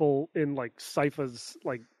the people in like Sypha's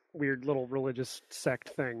like weird little religious sect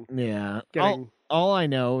thing. Yeah. Getting All I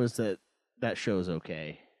know is that show's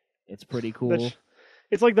okay. It's pretty cool.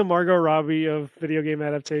 It's like the Margot Robbie of video game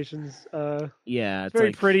adaptations. Yeah, It's very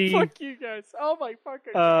like, pretty. Fuck you guys. Oh my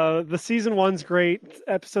fucking God. The season 1's great.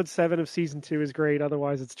 Episode 7 of season 2 is great.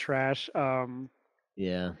 Otherwise, it's trash.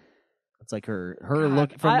 Yeah. It's like her God,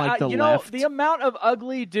 look from like the you left. know, the amount of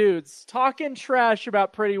ugly dudes talking trash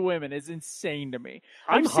about pretty women is insane to me.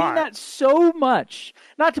 I'm I've seen hot. that so much.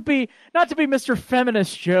 Not to be Mr.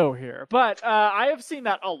 Feminist Joe here, but I have seen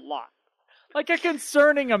that a lot. Like a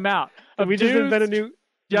concerning amount of we just dudes invented a new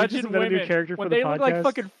judging a new women character when for the they look like podcast.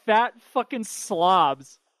 fucking fat fucking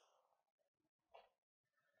slobs.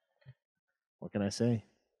 What can I say?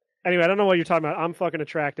 Anyway, I don't know what you're talking about. I'm fucking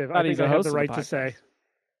attractive. I Thought think he's I a have host the of the right to podcast. say.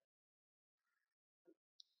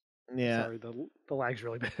 Yeah. Sorry, the lag's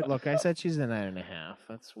really bad. Look, I said she's a 9.5.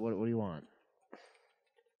 That's what do you want?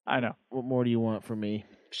 I know. What more do you want from me?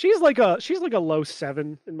 She's like a low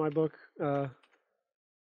 7 in my book.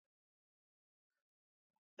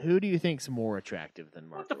 Who do you think's more attractive than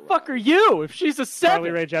What Margot the fuck are you? If she's a Carly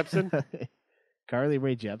 7, Rae Jepsen. Robbie? Carly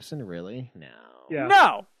Rae Jepsen, really? No. Yeah.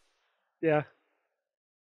 no. Yeah.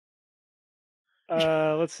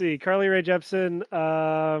 Let's see. Carly Rae Jepsen.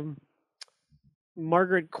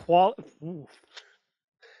 Margaret Qualley.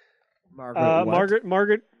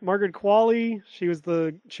 Margaret Qualley. She was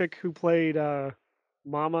the chick who played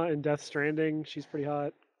Mama in Death Stranding. She's pretty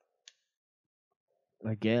hot.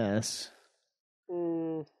 I guess.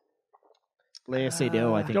 Mm, Leia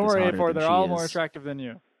Seydoux, I think, Don't is worry hotter for than they're she all is. more attractive than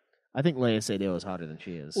you. I think Leia Seydoux is hotter than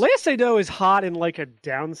she is. Leia Seydoux is hot in like a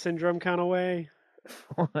Down syndrome kind of way.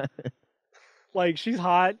 Like she's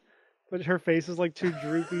hot, but her face is like too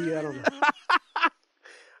droopy. I don't know.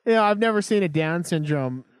 Yeah, I've never seen a Down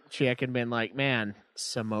syndrome chick and been like, man,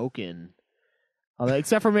 smoking. Although,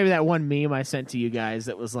 except for maybe that one meme I sent to you guys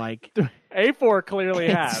that was like, A4 clearly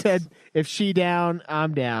it has. said, if she down,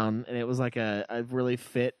 I'm down. And it was like a really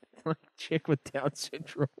fit chick with Down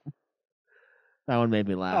syndrome. That one made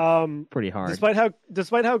me laugh pretty hard.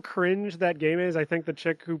 Despite how cringe that game is, I think the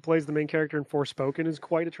chick who plays the main character in Forspoken is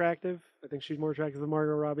quite attractive. I think she's more attractive than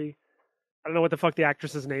Margot Robbie. I don't know what the fuck the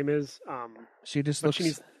actress's name is. She just But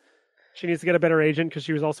looks... she needs to get a better agent because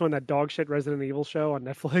she was also in that dog shit Resident Evil show on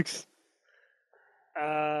Netflix.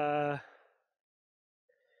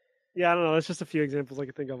 Yeah, I don't know. That's just a few examples I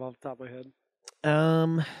can think of off the top of my head.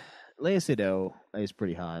 Leia Seydoux is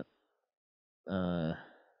pretty hot.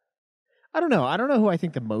 I don't know. I don't know who I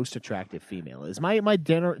think the most attractive female is. My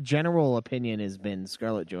general opinion has been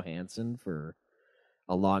Scarlett Johansson for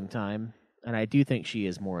a long time, and I do think she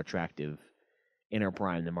is more attractive in her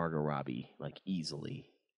prime than Margot Robbie. Like easily,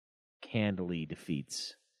 handily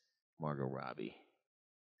defeats Margot Robbie.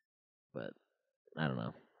 But I don't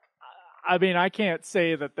know. I mean, I can't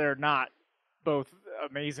say that they're not both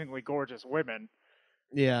amazingly gorgeous women.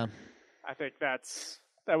 Yeah. I think that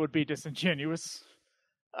would be disingenuous.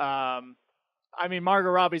 I mean, Margot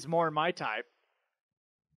Robbie's more my type,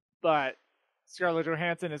 but Scarlett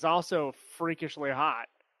Johansson is also freakishly hot.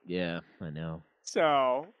 Yeah, I know.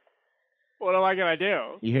 So, what am I gonna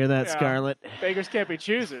do? You hear that, Yeah. Scarlett? Beggars can't be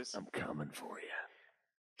choosers. I'm coming for you.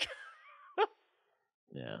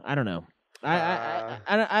 Yeah, I don't know.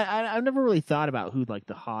 I've never really thought about who like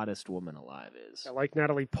the hottest woman alive is. I like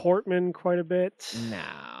Natalie Portman quite a bit.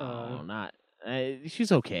 No, not.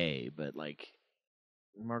 She's okay, but like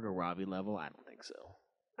Margot Robbie level, I don't think so.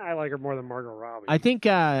 I like her more than Margot Robbie. I think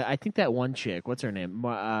that one chick, what's her name?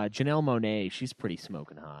 Janelle Monáe. She's pretty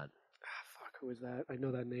smoking hot. Fuck, who is that? I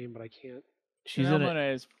know that name, but I can't. She's Janelle in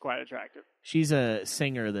Monáe is quite attractive. She's a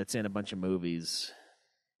singer that's in a bunch of movies.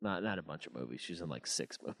 Not a bunch of movies. She's in like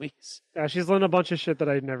 6 movies. Yeah, she's in a bunch of shit that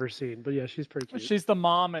I've never seen, but yeah, she's pretty cute. She's the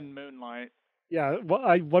mom in Moonlight. Yeah,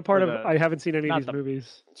 what part Or of the- I haven't seen any of not these the-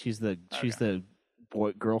 movies. She's the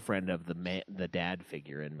girlfriend of the dad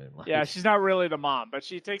figure in Moonlight. Yeah, she's not really the mom, but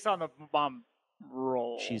she takes on the mom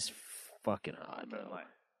role. She's fucking hot. in Though. Moonlight.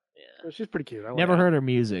 Yeah. She's pretty cute. I like Never her. heard her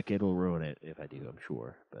music. It'll ruin it if I do. I'm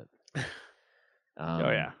sure. But Oh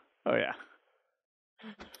yeah.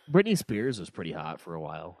 Britney Spears was pretty hot for a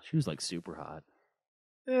while. She was like super hot.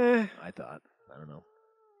 I thought. I don't know.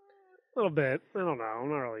 A little bit. I don't know. I'm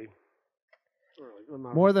not really. I'm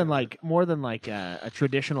not More than really- like a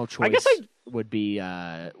traditional choice. I guess would be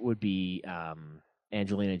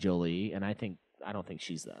Angelina Jolie, and I don't think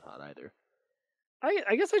she's that hot either.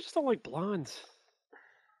 I guess I just don't like blondes.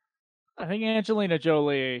 I think Angelina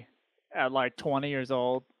Jolie at like 20 years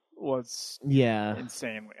old was Yeah.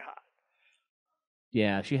 insanely hot.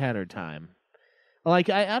 Yeah, she had her time. Like,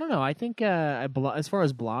 I don't know. I think as far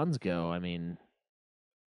as blondes go, I mean,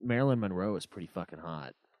 Marilyn Monroe is pretty fucking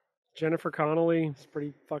hot. Jennifer Connelly is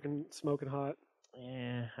pretty fucking smoking hot.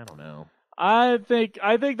 Yeah, I don't know. I think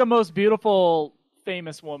the most beautiful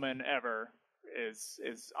famous woman ever is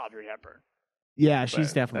Audrey Hepburn. Yeah, she's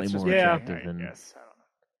But definitely that's just more me, attractive I than guess. I don't know.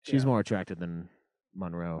 she's more attractive than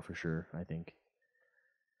Monroe for sure. I think.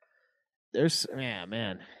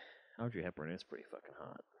 Man, Audrey Hepburn is pretty fucking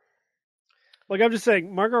hot. Like, I'm just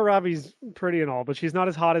saying, Margot Robbie's pretty and all, but she's not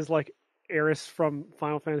as hot as, like, Eris from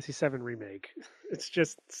Final Fantasy VII Remake. It's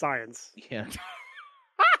just science. Yeah.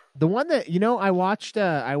 The one that, I watched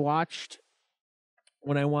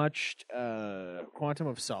when I watched Quantum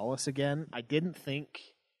of Solace again, I didn't think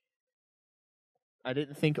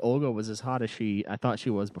Olga was as hot as I thought she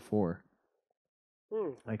was before.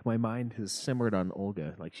 Like, my mind has simmered on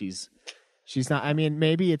Olga. Like, she's not, I mean,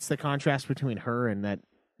 maybe it's the contrast between her and that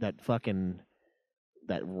fucking,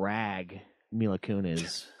 that rag Mila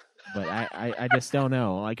Kunis, but I just don't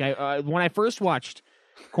know. Like, when I first watched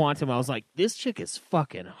Quantum, I was like, this chick is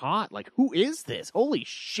fucking hot. Like, who is this? Holy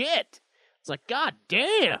shit. It's like, god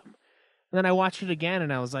damn. And then I watched it again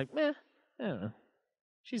and I was like, meh, I don't know.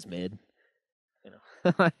 She's mid.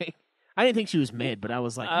 I didn't think she was mid, but I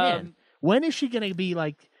was like, man, when is she going to be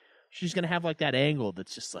like, she's going to have like that angle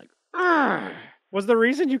that's just like, Argh! Was the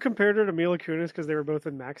reason you compared her to Mila Kunis because they were both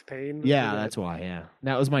in Max Payne? Yeah, that's why, yeah.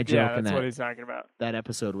 That was my joke Yeah, in that's what he's talking about. that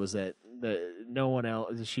episode was that no one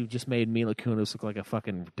else, she just made Mila Kunis look like a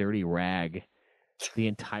fucking dirty rag the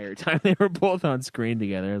entire time they were both on screen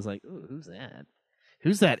together. I was like, ooh, who's that?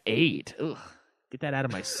 Who's that 8? Ugh, get that out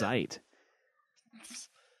of my sight.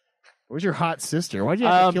 Where's your hot sister? Why'd you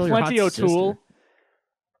have to kill your hot Plenty O'Toole. sister?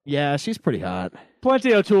 Yeah, she's pretty hot.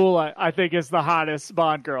 Plenty O'Toole, I think, is the hottest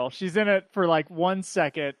Bond girl. She's in it for like 1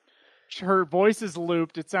 second. Her voice is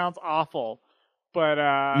looped. It sounds awful.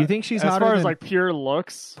 But you think she's as hotter far as than like pure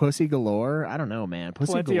looks? Pussy Galore? I don't know, man.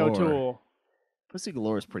 Plenty O'Toole. Pussy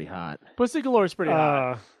Galore is pretty hot. Pussy Galore is pretty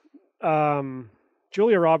hot.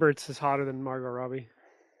 Julia Roberts is hotter than Margot Robbie.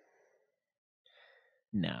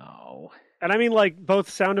 No. And I mean, like, both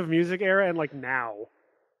Sound of Music era and, like, now.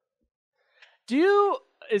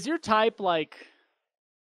 Is your type, like...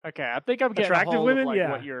 Okay, I think I'm getting Attractive a hold women? of, like,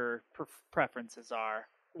 Yeah. what your preferences are.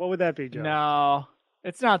 What would that be, Joe? No,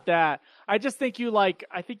 it's not that. I just think you like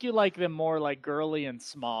them more, like, girly and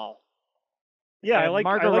small. Yeah, And I like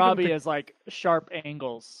Margot I like Robbie them has, like, sharp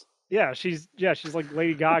angles. Yeah, she's like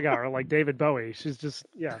Lady Gaga or like David Bowie. She's just,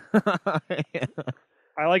 yeah.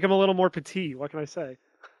 I like him a little more petite. What can I say?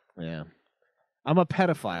 Yeah. I'm a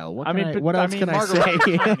pedophile. What else can Margot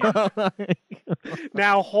I say?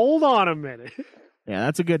 Now hold on a minute. Yeah,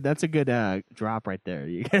 that's a good drop right there.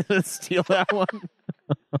 You gotta steal that one.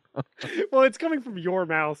 Well, it's coming from your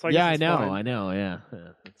mouth. So I Yeah, guess it's fine. I know. Yeah.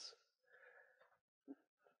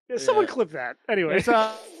 Yeah, someone clip that. Anyway, It's,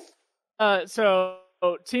 so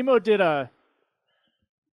Timo did a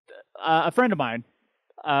friend of mine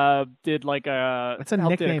did like That's a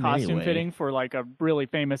helped did a nickname costume anyway. fitting for like a really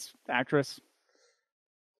famous actress.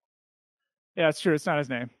 Yeah, it's true. It's not his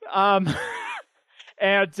name. And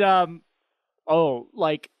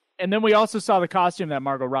then we also saw the costume that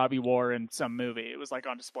Margot Robbie wore in some movie. It was like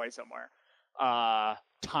on display somewhere.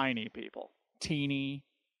 Tiny people, teeny,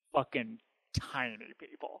 fucking tiny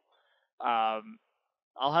people.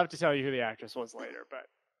 I'll have to tell you who the actress was later, but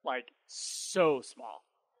like so small.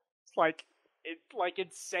 It's like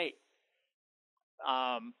insane.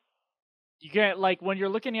 You can't, like, when you're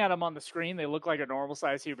looking at them on the screen, they look like a normal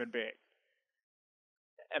sized human being.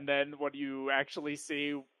 And then when you actually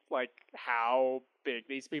see like how big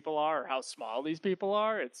these people are or how small these people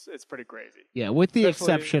are, it's pretty crazy. Yeah, with the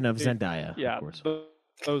Especially exception of Zendaya, Yeah, of course.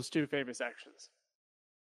 those two famous actresses.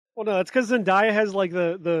 well, no, it's because Zendaya has like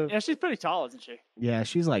the. Yeah, she's pretty tall, isn't she? Yeah,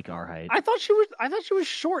 she's like our height. I thought she was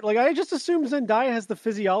short. Like I just assumed Zendaya has the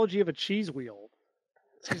physiology of a cheese wheel.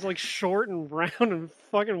 She's like short and round and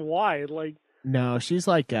fucking wide. Like No, she's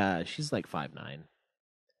like 5'9"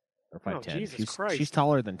 or 5'10". Jesus Christ. She's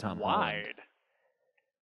taller than Tom Holland. Wide.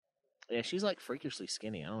 Yeah, she's like freakishly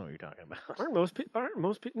skinny. I don't know what you're talking about. aren't most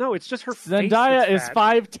people? No, it's just her. Zendaya face is that's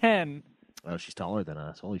fat. 5'10". Oh, she's taller than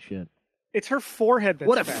us. Holy shit! It's her forehead. That's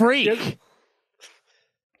What a fat. freak!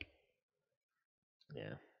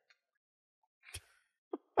 Yeah.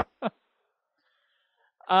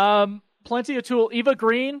 Plenty of Tool. Eva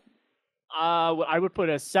Green, I would put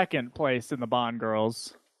as second place in the Bond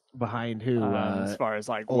girls. Behind who? As far as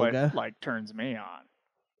like Olga? what like turns me on.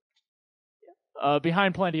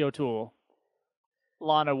 Behind Plenty O'Toole,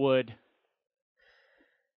 Lana Wood.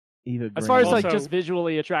 Eva Green. As far as like Also- just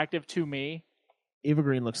visually attractive to me. Eva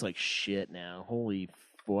Green looks like shit now. Holy,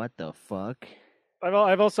 what the fuck?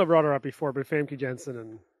 I've also brought her up before, but Famke Jensen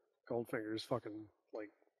and Goldfinger's fucking like.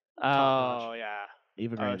 Top Oh yeah.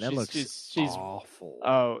 Eva Green, that looks she's awful.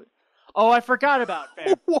 Oh, I forgot about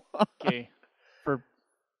Famke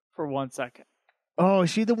for 1 second. Oh,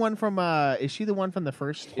 is she the one from? Is she the one from the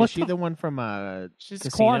first? What Is she the one from? She's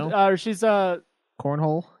Casino? she's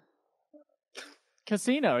Cornhole.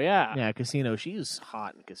 Casino, yeah. Yeah, Casino. She's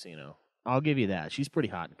hot in Casino. I'll give you that. She's pretty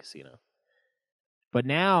hot in Casino. But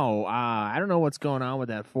now, I don't know what's going on with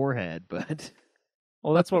that forehead, but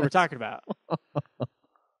Well, that's what we're talking about.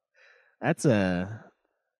 that's a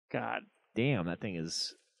God. damn. That thing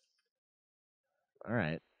is all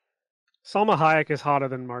right. Salma Hayek is hotter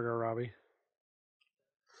than Margot Robbie.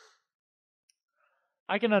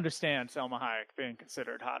 I can understand Selma Hayek being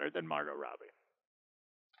considered hotter than Margot Robbie.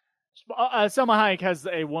 Selma Hayek has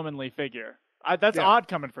a womanly figure. That's Yeah. odd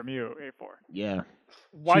coming from you, A4. Yeah.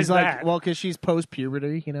 Why she's is like, that? well, because she's post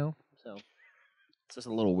puberty, you know. So it's just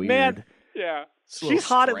a little weird. Man, yeah, It's a little she's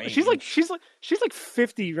hot. strange. She's like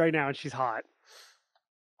 50 right now, and she's hot.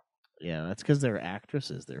 Yeah, that's because they're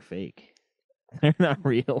actresses. They're fake. They're not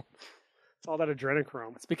real. It's all that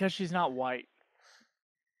adrenochrome. It's because she's not white.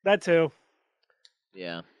 That too.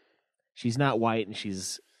 Yeah, she's not white, and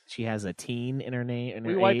she has a teen in her name. In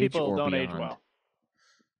her We white age people or don't age beyond. well.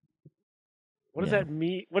 What does Yeah. that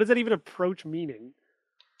mean? What does that even approach meaning?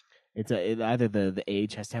 It's either the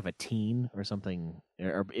age has to have a teen or something,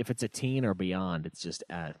 or if it's a teen or beyond, it's just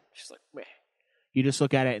she's like meh. You just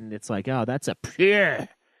look at it and it's like, oh, that's a pure.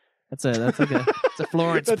 That's like a it's a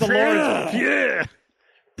Florence. That's a Lawrence pure.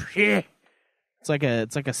 Pure. It's like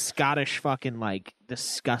a Scottish fucking like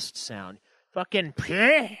disgust sound. Fucking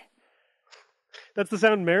pure. That's the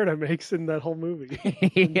sound Merida makes in that whole movie.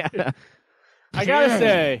 Yeah. I gotta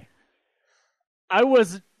say,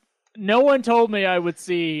 no one told me I would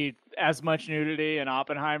see as much nudity in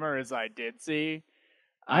Oppenheimer as I did see.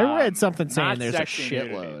 I read something saying Not there's a sexy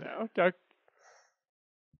nudity, shitload. though.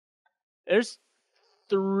 There's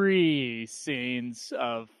 3 scenes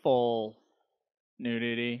of full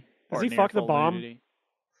nudity. Does or he near fuck the full bomb? nudity.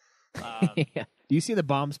 Yeah. Do you see the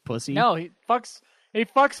bomb's pussy? No, he fucks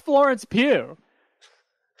Florence Pugh.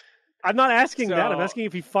 I'm not asking that. I'm So- asking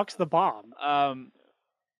if he fucks the bomb.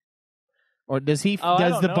 Or does he? Oh, I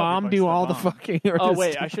does don't the know if he bomb fucks do the all the bomb. fucking? Or Oh does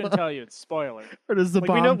wait, the I shouldn't bomb- tell you. It's spoiler. Or does the Like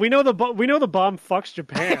bomb? we know the bomb fucks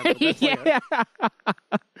Japan. But that's like yeah.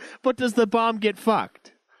 But does the bomb get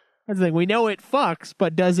fucked? That's the thing. We know it fucks,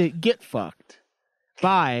 but does it get fucked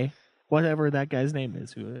by whatever that guy's name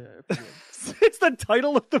is? it's the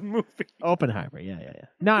title of the movie. Oppenheimer. Yeah.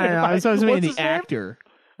 No, I was meaning What's the his name? actor,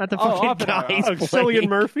 not the Oh, fucking Oppenheimer. guy. he's Oh, Cillian playing.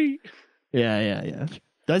 Murphy. Yeah.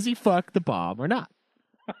 Does he fuck the bomb or not?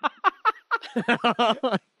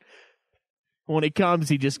 When it comes,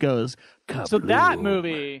 he just goes. So that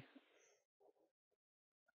 "Kaboom."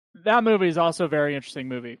 movie is also a very interesting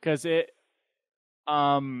movie because it,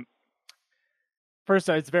 first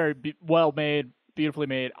it's very well made, beautifully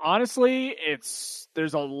made. Honestly,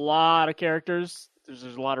 there's a lot of characters. There's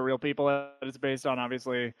a lot of real people that it's based on,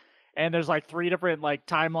 obviously, and there's like 3 different like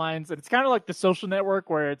timelines, and it's kind of like The Social Network,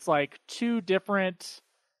 where it's like 2 different.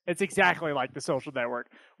 It's exactly like The Social Network,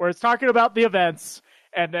 where it's talking about the events.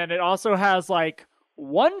 And then it also has like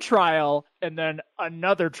one trial and then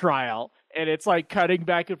another trial. And it's like cutting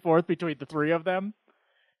back and forth between the 3 of them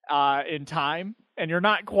in time. And you're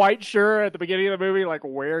not quite sure at the beginning of the movie, like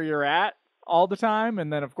where you're at all the time.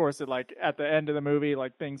 And then of course it like at the end of the movie,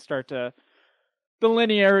 like things start to, the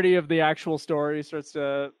linearity of the actual story starts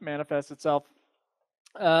to manifest itself.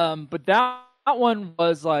 But that one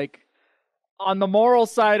was like, on the moral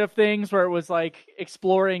side of things, where it was like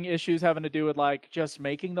exploring issues having to do with like just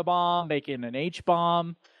making the bomb, making an H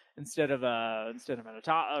bomb instead of an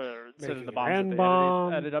atomic, or instead of Making the an bombs N that they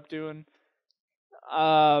bomb. ended up doing.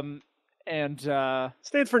 And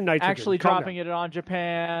Stands for nitrogen. actually Calm dropping it on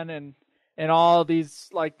Japan and all these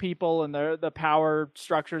like people and the power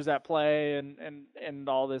structures at play and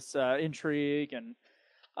all this intrigue and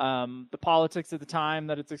the politics at the time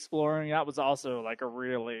that it's exploring. That was also like a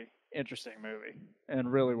really interesting movie and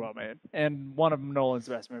really well made and one of Nolan's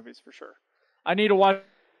best movies for sure. I need to watch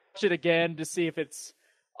it again to see if it's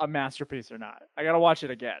a masterpiece or not. I gotta watch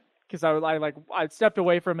it again because I stepped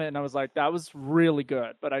away from it and I was like, that was really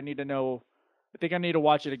good, but I need to know. I think I need to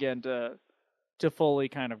watch it again to fully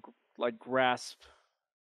kind of like grasp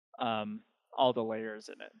all the layers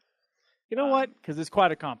in it. You know what? Because it's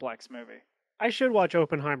quite a complex movie. I should watch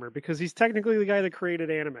Oppenheimer because he's technically the guy that created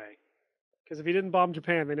anime. Because if he didn't bomb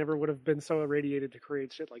Japan, they never would have been so irradiated to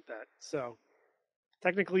create shit like that. So,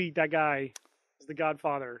 technically, that guy is the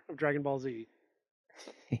godfather of Dragon Ball Z.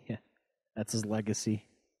 Yeah, that's his legacy,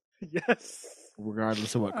 Yes.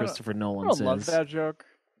 regardless of what Christopher Nolan I don't says. love that joke.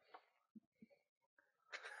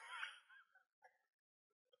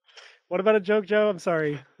 What about a joke, Joe? I'm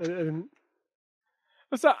sorry.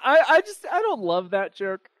 So I don't love that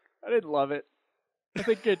joke. I didn't love it. I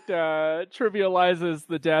think it trivializes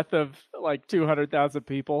the death of like 200,000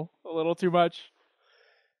 people a little too much.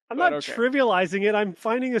 I'm But not okay. trivializing it. I'm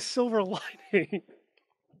finding a silver lining.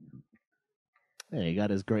 Yeah, he got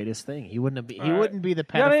his greatest thing. He wouldn't be. He All right. wouldn't be the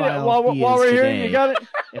You got any- pedophile while he while is we're here, today you got it.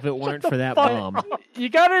 if it weren't for that fuck? bomb. You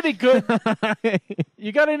got any good?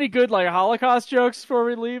 You got any good like Holocaust jokes before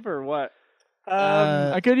we leave, or what?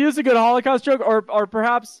 I could use a good Holocaust joke, or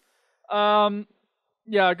perhaps,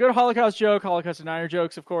 yeah, a good Holocaust joke. Holocaust denier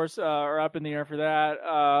jokes, of course, are up in the air for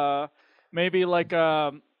that. Maybe like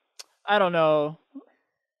I don't know.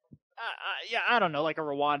 Yeah, I don't know, like a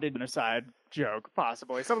Rwandan genocide joke,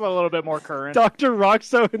 possibly something a little bit more current. Dr.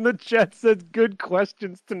 Roxo in the chat says, good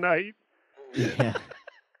questions tonight. Yeah.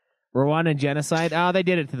 Rwandan genocide. Oh, they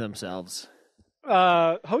did it to themselves.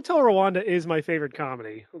 Hotel Rwanda is my favorite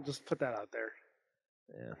comedy. I'll just put that out there.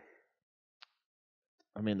 Yeah.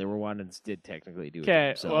 I mean, the Rwandans did technically do it.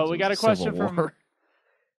 Okay, to themselves. well, we It got was a question civil from. war.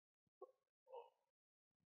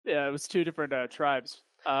 Yeah, it was two different tribes.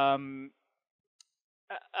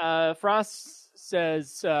 Frost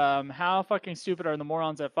says, how fucking stupid are the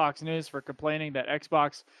morons at Fox News for complaining that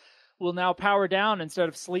Xbox will now power down instead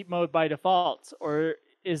of sleep mode by default? Or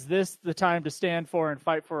is this the time to stand for and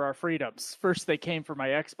fight for our freedoms? First they came for my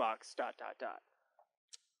Xbox, ...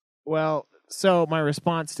 Well, so my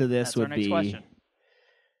response to this That's our would next be. question.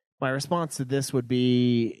 My response to this would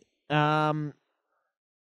be, you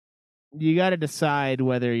got to decide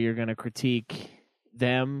whether you're going to critique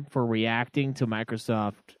them for reacting to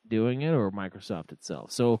Microsoft doing it or Microsoft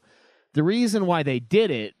itself. So the reason why they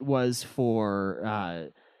did it was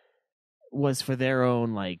for their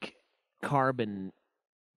own like carbon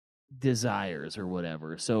desires or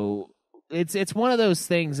whatever. So it's one of those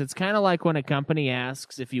things. It's kind of like when a company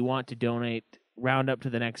asks if you want to donate, round up to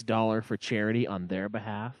the next dollar for charity on their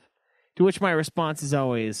behalf. To which my response is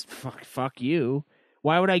always, fuck you.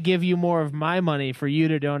 Why would I give you more of my money for you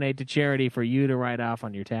to donate to charity for you to write off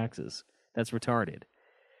on your taxes? That's retarded.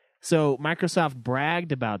 So Microsoft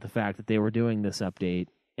bragged about the fact that they were doing this update,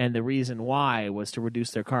 and the reason why was to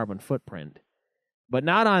reduce their carbon footprint. But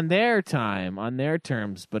not on their time, on their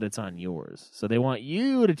terms, but it's on yours. So they want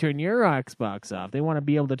you to turn your Xbox off. They want to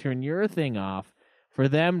be able to turn your thing off for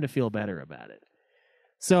them to feel better about it.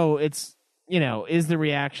 So it's, is the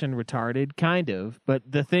reaction retarded? Kind of. But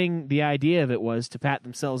the idea of it was to pat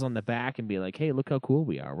themselves on the back and be like, hey, look how cool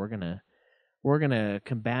we are. We're gonna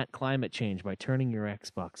combat climate change by turning your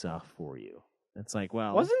Xbox off for you. It's like,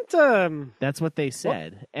 well, that's what they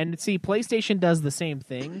said. And see, PlayStation does the same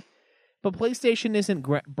thing, but PlayStation isn't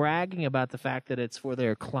bragging about the fact that it's for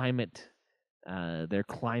their climate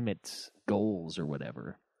goals or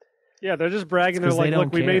whatever. Yeah, they're just bragging. They're Because like, they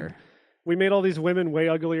don't look, care. we made all these women way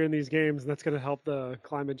uglier in these games, and that's going to help the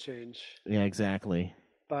climate change Yeah, exactly.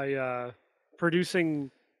 by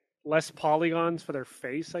producing less polygons for their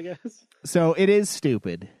face, I guess. So it is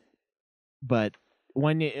stupid, but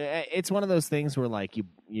when it's one of those things where like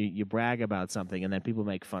you brag about something and then people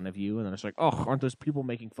make fun of you, and then it's like, oh, aren't those people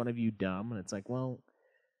making fun of you dumb? And it's like, well,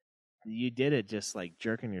 you did it just like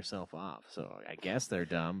jerking yourself off. So I guess they're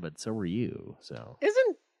dumb, but so were you. So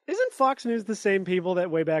Isn't Fox News the same people that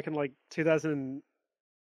way back in like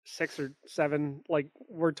 2006 or 7, like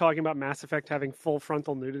were talking about Mass Effect having full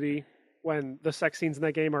frontal nudity when the sex scenes in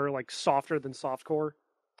that game are like softer than softcore?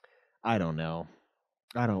 I don't know.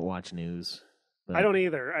 I don't watch news. But I don't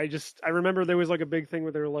either. I remember there was like a big thing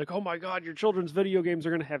where they were like, "Oh my god, your children's video games are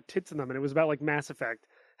going to have tits in them," and it was about like Mass Effect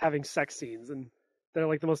having sex scenes, and they're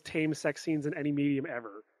like the most tame sex scenes in any medium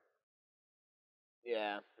ever.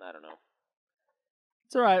 Yeah, I don't know.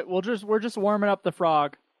 It's all right. We're just warming up the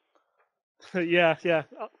frog. yeah.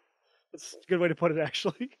 That's a good way to put it,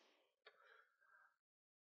 actually.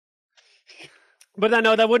 But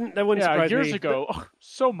no, that wouldn't surprise me. Years ago,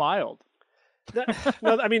 so mild.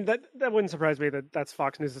 No, I mean that wouldn't surprise me that that's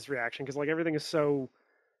Fox News' reaction, because like everything is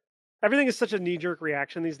such a knee-jerk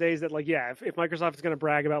reaction these days that like, yeah, if Microsoft is going to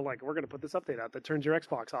brag about like, we're going to put this update out that turns your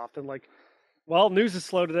Xbox off, then like, well, news is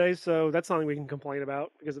slow today, so that's something we can complain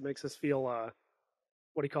about because it makes us feel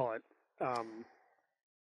what do you call it,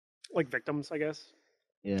 like victims, I guess.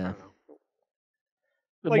 Yeah. I don't know.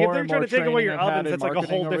 The Like if more they're and trying more to take away your training I've had ovens, in that's like a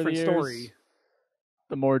marketing whole over the different years, story.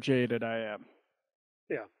 The more jaded I am.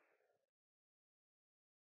 Yeah.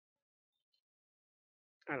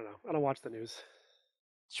 I don't know. I don't watch the news.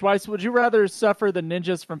 Schweiss, would you rather suffer the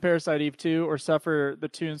ninjas from Parasite Eve 2 or suffer the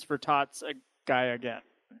tunes for Tots a guy again?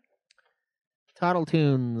 Toddle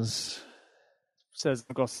Tunes Says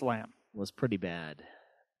Uncle Slam. was pretty bad.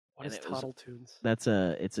 What And is it was- Toddle Tunes?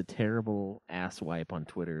 It's a terrible ass wipe on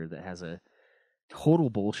Twitter that has a total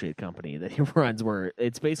bullshit company that he runs where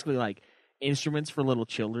it's basically like instruments for little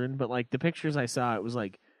children, but like the pictures I saw, it was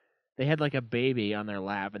like they had like a baby on their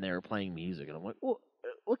lap and they were playing music, and I'm like, well,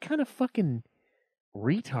 what kind of fucking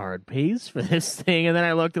retard pays for this thing? And then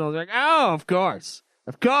I looked and I was like, oh, of course,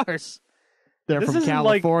 they're This from isn't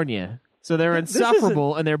like- California, so they're This isn't-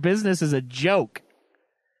 insufferable and their business is a joke.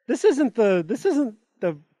 This isn't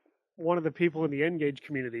the one of the people in the Engage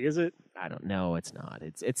community, is it? I don't know. It's not.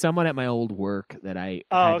 It's someone at my old work that I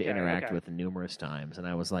Oh, had okay, to interact okay. with numerous times, and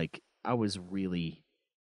I was really,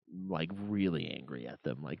 really angry at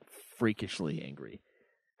them, like freakishly angry,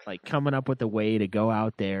 like coming up with a way to go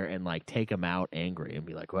out there and like take them out angry and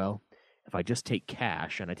be like, well, if I just take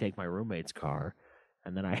cash and I take my roommate's car,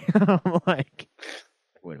 and then I'm like,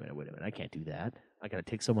 wait a minute, I can't do that. I got to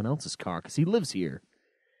take someone else's car because he lives here.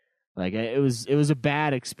 Like it was a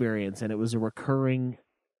bad experience, and it was a recurring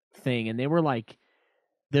thing. And they were like,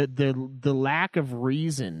 the lack of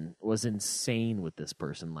reason was insane with this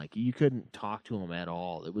person. Like you couldn't talk to him at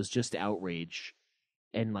all. It was just outrage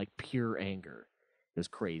and like pure anger. It was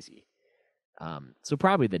crazy. So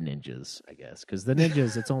probably the ninjas, I guess, because the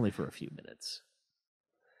ninjas, it's only for a few minutes.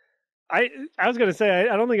 I was gonna say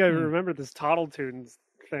I don't think I remember this Toddle Tunes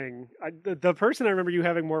thing. The person I remember you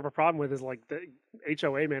having more of a problem with is like the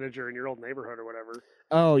HOA manager in your old neighborhood or whatever.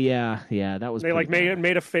 Oh yeah, that was. They like pretty bad.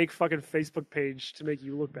 made a fake fucking Facebook page to make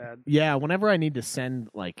you look bad. Yeah, whenever I need to send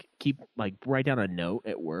write down a note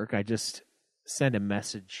at work, I just send a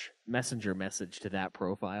messenger message to that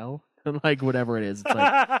profile. Like whatever it is. It's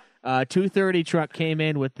like 2:30 truck came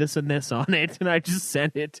in with this and this on it, and I just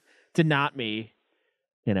send it to not me.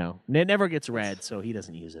 You know, and it never gets read, so he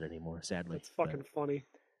doesn't use it anymore, sadly. It's fucking funny.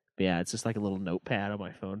 But yeah, it's just like a little notepad on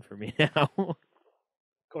my phone for me now.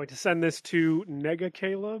 Going to send this to Nega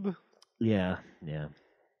Caleb. yeah.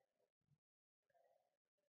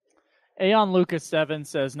 Aeon Lucas 7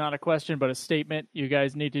 says, not a question, but a statement. You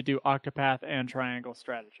guys need to do Octopath and Triangle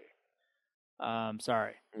Strategy.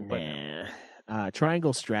 Sorry. But Nah.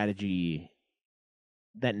 Triangle Strategy,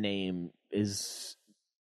 that name is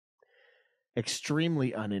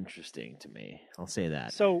extremely uninteresting to me. I'll say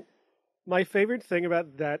that. So, my favorite thing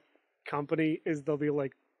about that company is they'll be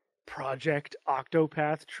like, Project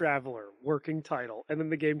Octopath Traveler, working title. And then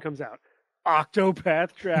the game comes out,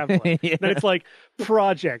 Octopath Traveler. Yeah. Then it's like,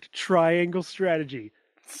 Project Triangle Strategy,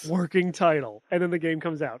 working title. And then the game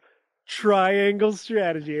comes out, Triangle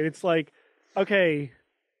Strategy. And it's like, okay,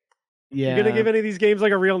 Yeah. you gonna give any of these games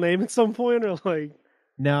like a real name at some point? Or like,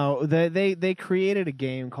 No, they created a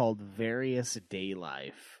game called Various Day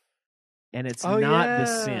Life, and it's Oh, not yeah. The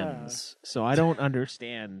Sims. So I don't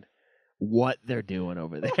understand what they're doing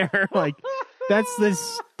over there. Like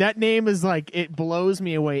that name is like, it blows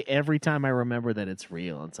me away every time I remember that it's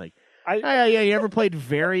real. It's like, yeah, you ever played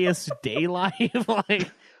Various Day Life?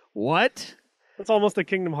 Like what? that's almost a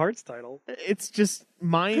Kingdom Hearts title. It's just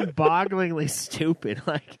mind-bogglingly stupid.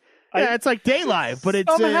 Like, yeah, it's like Day Life, but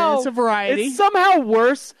it's a variety. It's somehow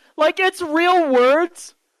worse. Like, it's real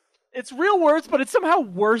words. It's real words, but it's somehow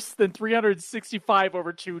worse than 365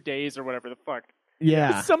 over 2 days or whatever the fuck.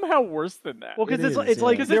 Yeah. It's somehow worse than that. Well, because It it's is,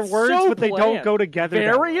 like yeah. they're it's words, so but they don't bland. go together.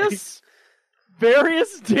 that way.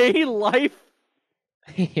 Various day life.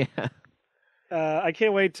 Yeah. I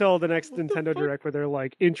can't wait till the next Nintendo Direct where they're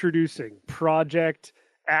like introducing Project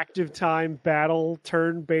Active Time Battle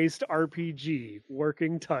Turn-Based RPG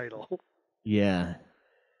working title. Yeah.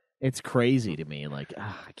 It's crazy to me. Like,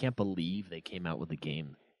 I can't believe they came out with a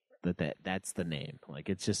game that's the name. Like,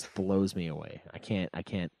 it just blows me away. I can't,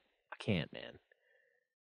 man.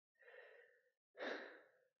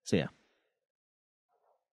 So yeah.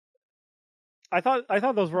 I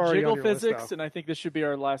thought those were already Jiggle on your list, physics, though. and I think this should be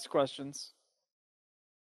our last questions.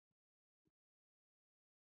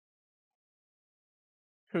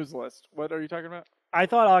 Whose list? What are you talking about? I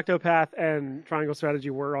thought Octopath and Triangle Strategy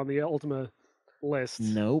were on the Ultima list.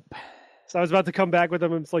 Nope. So I was about to come back with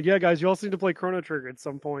them and it's like, yeah, guys, you also need to play Chrono Trigger at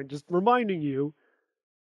some point. Just reminding you.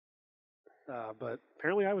 But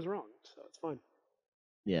apparently I was wrong, so it's fine.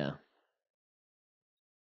 Yeah.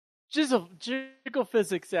 Jiggle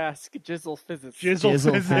physics ask Jizzle physics.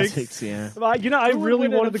 Jizzle physics, yeah. You know, I Who would really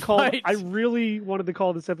win in wanted a to call. fight? I really wanted to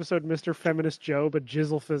call this episode Mr. Feminist Joe, but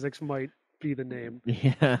Jizzle Physics might be the name.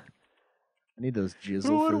 Yeah. I need those jizzle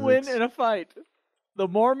Who would physics. win in a fight? The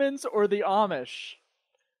Mormons or the Amish?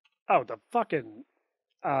 Oh, the fucking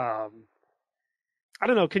I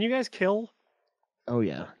don't know. Can you guys kill? Oh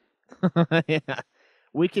yeah, yeah.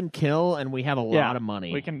 We can kill, and we have a lot of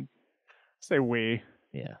money. We can say we.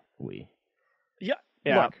 Yeah, we. Yeah.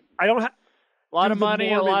 Yeah. Look, I don't have A lot Do of the money,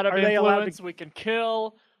 Mormon- a lot of are they allowed to- influence. We can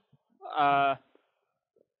kill.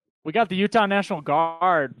 We got the Utah National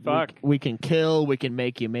Guard. Fuck. We can kill. We can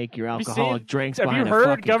make you make your Have you alcoholic seen- drinks. Have you behind a heard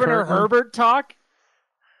fucking Governor curtain. Herbert talk?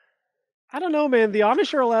 I don't know, man. The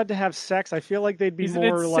Amish are allowed to have sex. I feel like they'd be He's an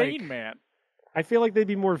more insane like. man. I feel like they'd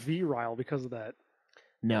be more virile because of that.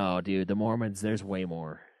 No, dude. The Mormons. There's way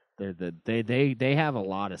more. They have a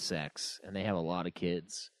lot of sex and they have a lot of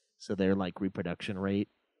kids. So their like reproduction rate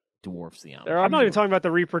dwarfs the Amish. There are I'm not even talking about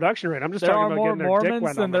the reproduction rate. I'm just there talking are about more getting their dick Mormons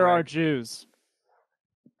wet than on the there are rag. Jews.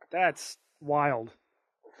 That's wild.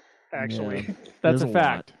 Actually, Yeah. That's There's a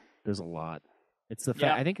fact. lot. There's a lot. It's the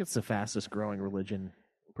Yeah. I think it's the fastest growing religion.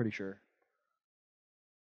 I'm pretty sure.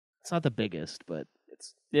 It's not the biggest, but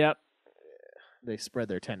it's Yep. they spread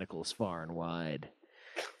their tentacles far and wide.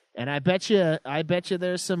 And I bet you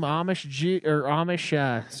there's some Amish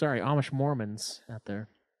Mormons out there.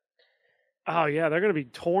 oh yeah, they're gonna be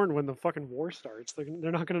torn when the fucking war starts.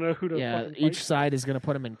 They're not gonna know who to. Yeah, fucking each fight. side is going to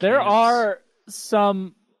put them in. There camps. are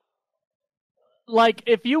some like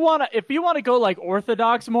if you want to go like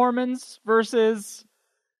Orthodox Mormons versus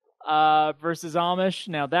Amish.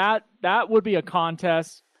 Now that would be a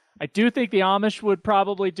contest. I do think the Amish would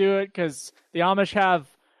probably do it because the Amish have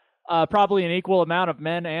probably an equal amount of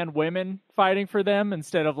men and women fighting for them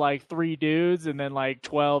instead of like 3 dudes and then like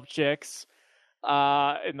 12 chicks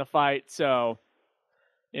in the fight. So,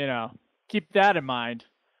 keep that in mind.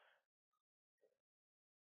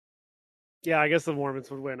 Yeah, I guess the Mormons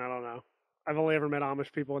would win. I don't know. I've only ever met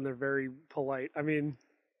Amish people, and they're very polite. I mean,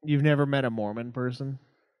 You've never met a Mormon person?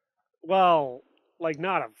 well, like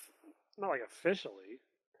not like officially.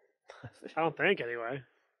 I don't think anyway.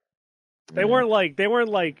 They weren't like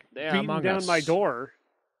They're beating among down us. my door.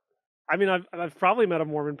 I mean, I've probably met a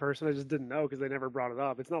Mormon person. I just didn't know because they never brought it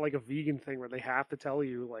up. It's not like a vegan thing where they have to tell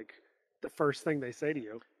you like the first thing they say to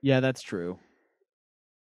you. Yeah, that's true.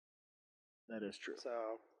 That is true. So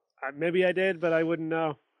maybe I did, but I wouldn't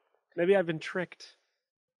know. Maybe I've been tricked.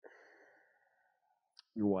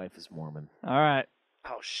 Your wife is Mormon. All right.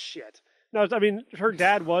 Oh shit! No, I mean her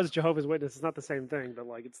dad was Jehovah's Witness. It's not the same thing, but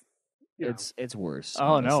like it's. You know. It's worse.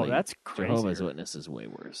 Oh no, honestly. that's crazy. Jehovah's Witness is way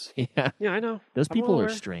worse. Yeah, Yeah, I know. those I'm people well are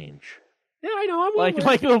aware. strange. Yeah, I know. I'm well aware.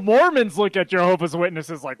 Like the Mormons look at Jehovah's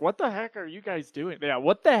Witnesses like, what the heck are you guys doing? Yeah,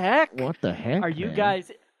 what the heck What the heck are you man?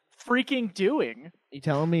 guys freaking doing? You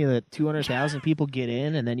telling me that 200,000 people get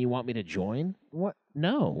in and then you want me to join? What?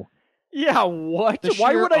 No. Yeah, what? The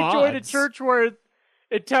Why sheer would I join a odds. church where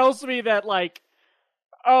it tells me that, like,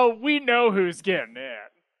 oh, we know who's getting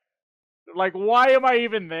in? Like, why am I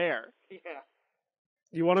even there? Yeah.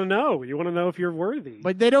 You want to know. You want to know if you're worthy.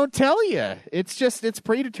 But they don't tell you. It's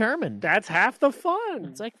predetermined. That's half the fun.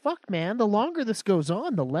 It's like, fuck, man. The longer this goes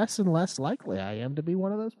on, the less and less likely I am to be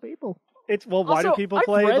one of those people. It's why do Also, people I've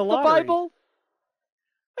play read the lottery? Bible.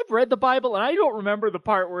 I've read the Bible, and I don't remember the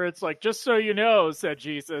part where it's like, just so you know, said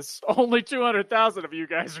Jesus, only 200,000 of you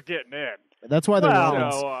guys are getting in. That's why the Well,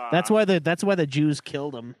 Romans. So, That's why the Jews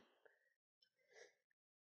killed him.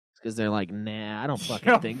 Because they're like, nah, I don't fucking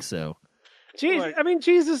Yeah. think so. Jesus, Like- I mean,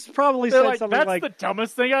 Jesus probably They're said like, something that's like, the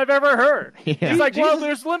dumbest thing I've ever heard. Yeah. He's like, well, Jesus-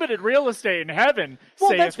 there's limited real estate in heaven. well,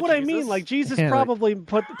 saith that's what I Jesus. mean. Like Jesus Yeah, like- probably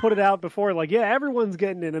put it out before, like, yeah, everyone's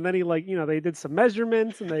getting in, and then he like, they did some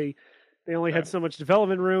measurements, and they only had so much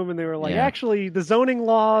development room, and they were like, Yeah. actually, the zoning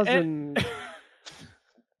laws And- and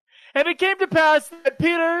And it came to pass that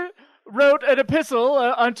Peter wrote an epistle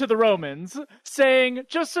unto the Romans, saying,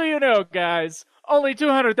 just so you know, guys, only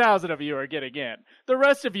 200,000 of you are getting in. The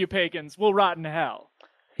rest of you pagans will rot in hell.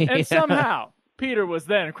 And Yeah. somehow, Peter was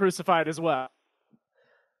then crucified as well.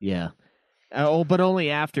 Yeah. But only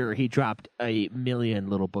after he dropped 1 million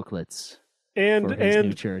little booklets and for his new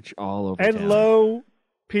and church all over and town. lo,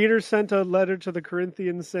 Peter sent a letter to the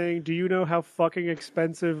Corinthians saying, "Do you know how fucking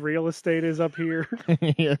expensive real estate is up here?"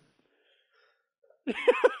 Yeah.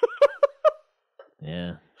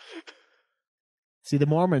 Yeah. See, the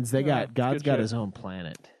Mormons, Yeah, God's it's got good shit. his own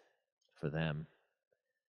planet for them.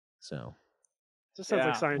 So, Just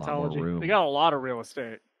sounds like Yeah. a lot more Scientology. room. They got a lot of real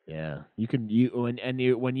estate. Yeah.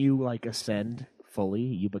 When you like ascend fully,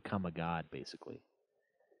 you become a god basically.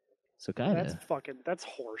 So kind That's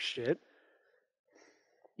horse shit.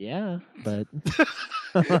 yeah, but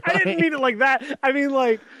I didn't mean it like that. I mean,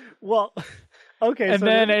 like, well, okay. And so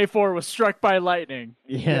then A4 was struck by lightning.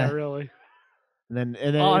 yeah, yeah. really. And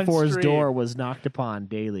then On A4's stream. door was knocked upon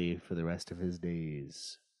daily for the rest of his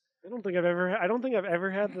days. I don't think I've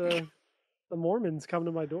ever had the the Mormons come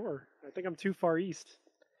to my door. I think I'm too far east.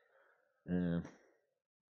 Yeah.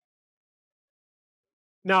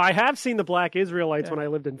 Now, I have seen the Black Israelites when I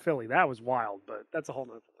lived in Philly. That was wild, but that's a whole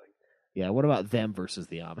nother thing. Yeah, what about them versus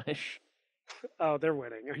the Amish? Oh, they're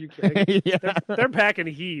winning. Are you kidding? Yeah. They're packing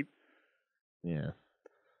heat. Yeah.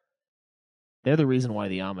 They're the reason why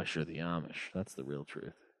the Amish are the Amish. That's the real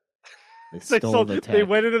truth. They stole the tech. They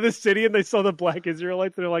went into the city and they saw the Black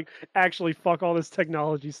Israelites and they're like, actually, fuck all this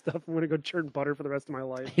technology stuff. I'm going to go churn butter for the rest of my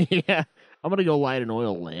life. Yeah. I'm going to go light an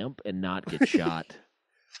oil lamp and not get shot.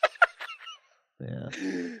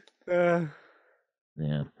 Yeah.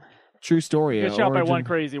 Yeah. True story. Get shot by one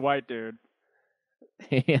crazy white dude.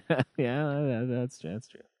 Yeah, that's true.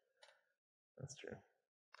 That's true.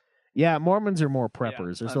 Yeah, Mormons are more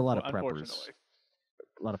preppers. There's a lot of preppers.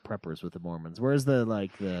 A lot of preppers with the Mormons. Where's the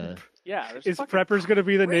Yeah, is preppers going to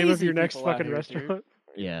be the name of your next fucking restaurant? Dude.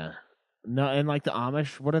 Yeah. No, and like the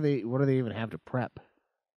Amish, what do they even have to prep?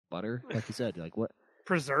 Butter, like you said. Like what?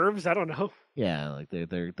 Preserves? I don't know. Yeah, like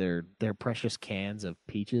they're precious cans of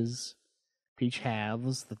peach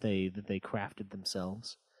halves that they crafted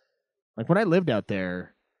themselves. Like when I lived out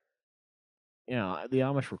there, you know, the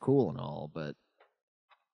Amish were cool and all, but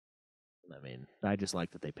I mean, I just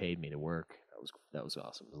liked that they paid me to work. That was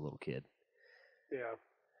awesome as a little kid. Yeah.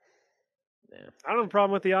 Yeah. I don't have a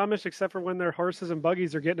problem with the Amish except for when their horses and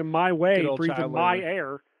buggies are getting in my way, breathing my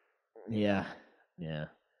air. Yeah. Yeah.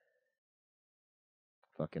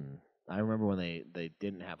 Fucking, I remember when they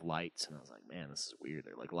didn't have lights, and I was like, man, this is weird.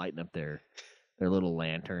 They're like lighting up their little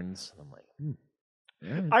lanterns. And I'm like, yeah.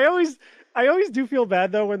 I always do feel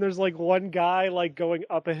bad though when there's like one guy like going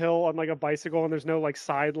up a hill on like a bicycle and there's no like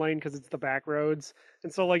side lane because it's the back roads,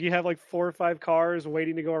 and so like you have like 4 or 5 cars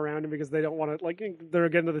waiting to go around him because they don't want to, like, they're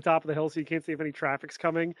getting to the top of the hill so you can't see if any traffic's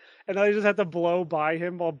coming, and then they just have to blow by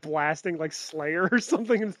him while blasting like Slayer or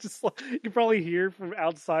something, and it's just like you can probably hear from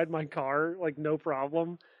outside my car like no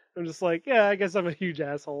problem. I'm just like, yeah, I guess I'm a huge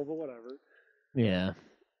asshole, but whatever. Yeah,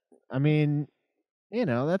 I mean, you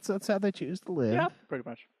know, that's how they choose to live. Yeah, pretty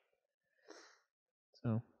much.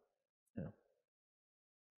 So,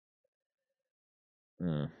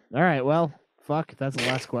 yeah. All right, well, fuck. That's the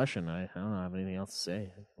last question. I don't have anything else to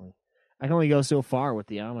say. I can only go so far with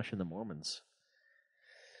the Amish and the Mormons.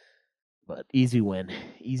 But easy win,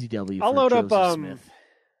 easy W. For Joseph Smith.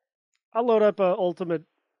 I'll load up Ultimate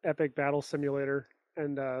Epic Battle Simulator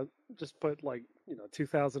and just put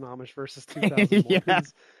 2,000 Amish versus 2,000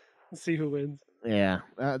 Mormons and see who wins. Yeah,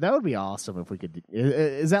 that would be awesome if we could.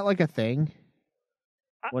 Is that like a thing?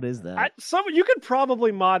 What is that? You could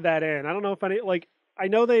probably mod that in. I don't know if I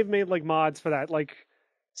know they've made mods for that,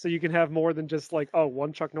 so you can have more than just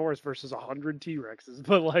one Chuck Norris versus 100 T-Rexes.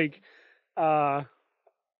 But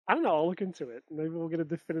I don't know. I'll look into it. Maybe we'll get a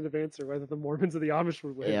definitive answer whether the Mormons or the Amish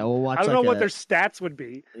would win. Yeah, we'll watch. I don't know what their stats would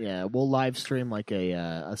be. Yeah, we'll live stream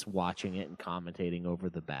us watching it and commentating over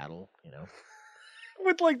the battle. You know.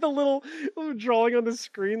 With the little drawing on the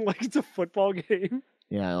screen like it's a football game.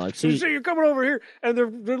 Yeah, so you're coming over here, and they're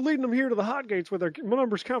leading them here to the hot gates where their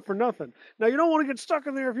numbers count for nothing. Now you don't want to get stuck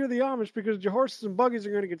in there if you're the Amish because your horses and buggies are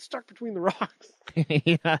going to get stuck between the rocks.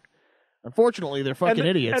 Yeah, unfortunately they're fucking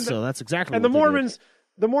idiots. So that's exactly. And the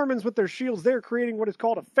Mormons with their shields, they're creating what is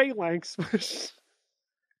called a phalanx.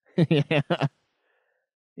 Yeah.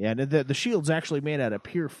 Yeah, the shield's actually made out of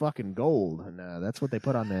pure fucking gold, and that's what they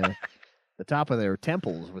put on the top of their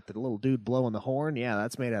temples with the little dude blowing the horn. Yeah,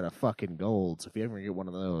 that's made out of fucking gold. So if you ever get one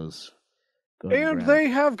of those, and they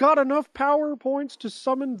have got enough power points to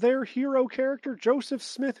summon their hero character, Joseph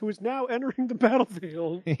Smith, who is now entering the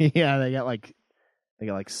battlefield. Yeah, they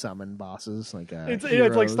got summon bosses.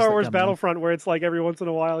 It's like Star Wars Battlefront, where it's every once in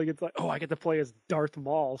a while he gets I get to play as Darth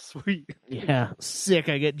Maul. Sweet. Yeah, sick.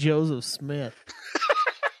 I get Joseph Smith.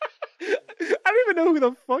 I don't even know who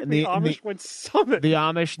the fuck the Amish would summon. The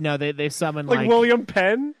Amish, no, they summon William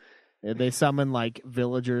Penn. They summon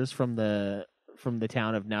villagers from the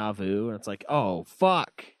town of Nauvoo, and it's oh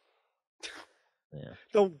fuck. Yeah.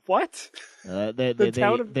 The what?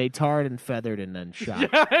 They tarred and feathered and then shot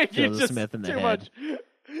Joseph Smith in the head.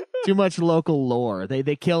 Too much local lore.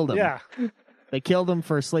 They killed him. Yeah. They killed him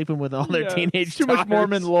for sleeping with all their teenage Too much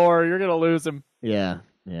Mormon lore. You're gonna lose him. Yeah.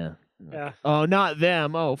 Oh, not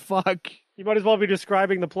them. Oh, fuck. You might as well be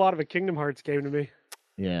describing the plot of a Kingdom Hearts game to me.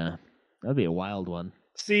 Yeah. That'd be a wild one.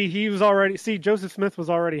 See, Joseph Smith was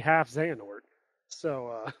already half Xehanort.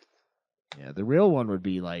 So, yeah, the real one would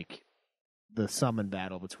be, the summon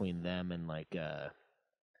battle between them and,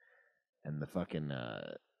 and the fucking,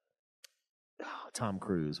 Tom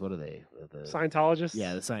Cruise. What are they? The Scientologists?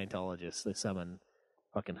 Yeah, the Scientologists. They summon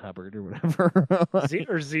fucking Hubbard or whatever. Or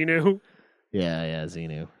Xenu. Yeah,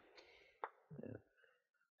 Xenu.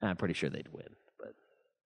 I'm pretty sure they'd win, but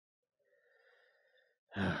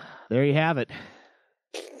there you have it.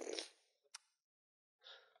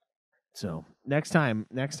 So next time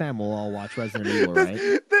we'll all watch Resident Evil,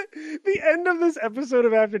 right? The end of this episode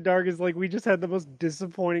of After Dark is like we just had the most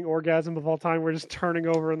disappointing orgasm of all time. We're just turning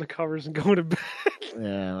over in the covers and going to bed.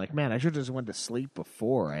 Yeah, like, man, I should have just went to sleep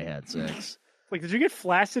before I had sex. Like, did you get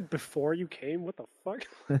flaccid before you came? What the fuck?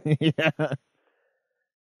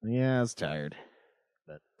 Yeah, I was tired.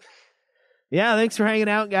 But yeah, thanks for hanging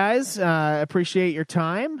out, guys. Appreciate your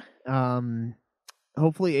time.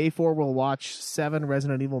 Hopefully A4 will watch 7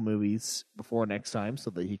 Resident Evil movies before next time so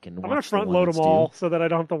that he can watch. I'm going to front load them all so that I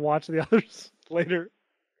don't have to watch the others later.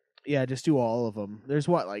 Yeah, just do all of them. There's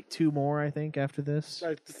what, like 2 more, I think, after this?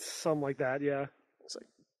 Something like that, yeah. It's like,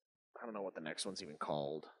 I don't know what the next one's even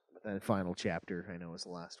called. But that final chapter, I know, is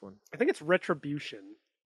the last one. I think it's Retribution.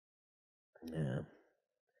 Yeah.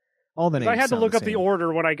 All the names I had to look the up the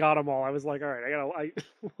order when I got them all. I was like, all right,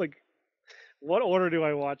 like, what order do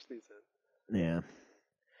I watch these in? Yeah.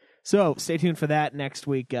 So stay tuned for that next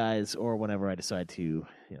week, guys, or whenever I decide to,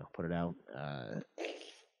 put it out.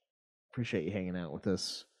 Appreciate you hanging out with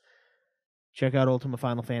us. Check out Ultima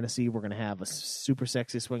Final Fantasy. We're going to have a super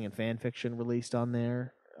sexy swinging fan fiction released on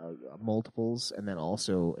there, multiples, and then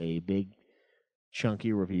also a big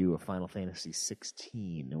chunky review of Final Fantasy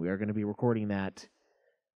 16. We are going to be recording that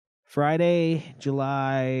Friday,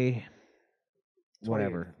 July,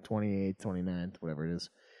 whatever, 28th, 29th, whatever it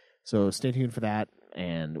is. So stay tuned for that,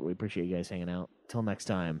 and we appreciate you guys hanging out. Till next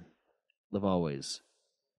time, live always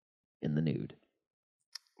in the nude.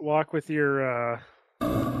 Walk with your...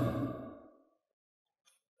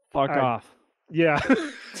 Fuck off. Yeah.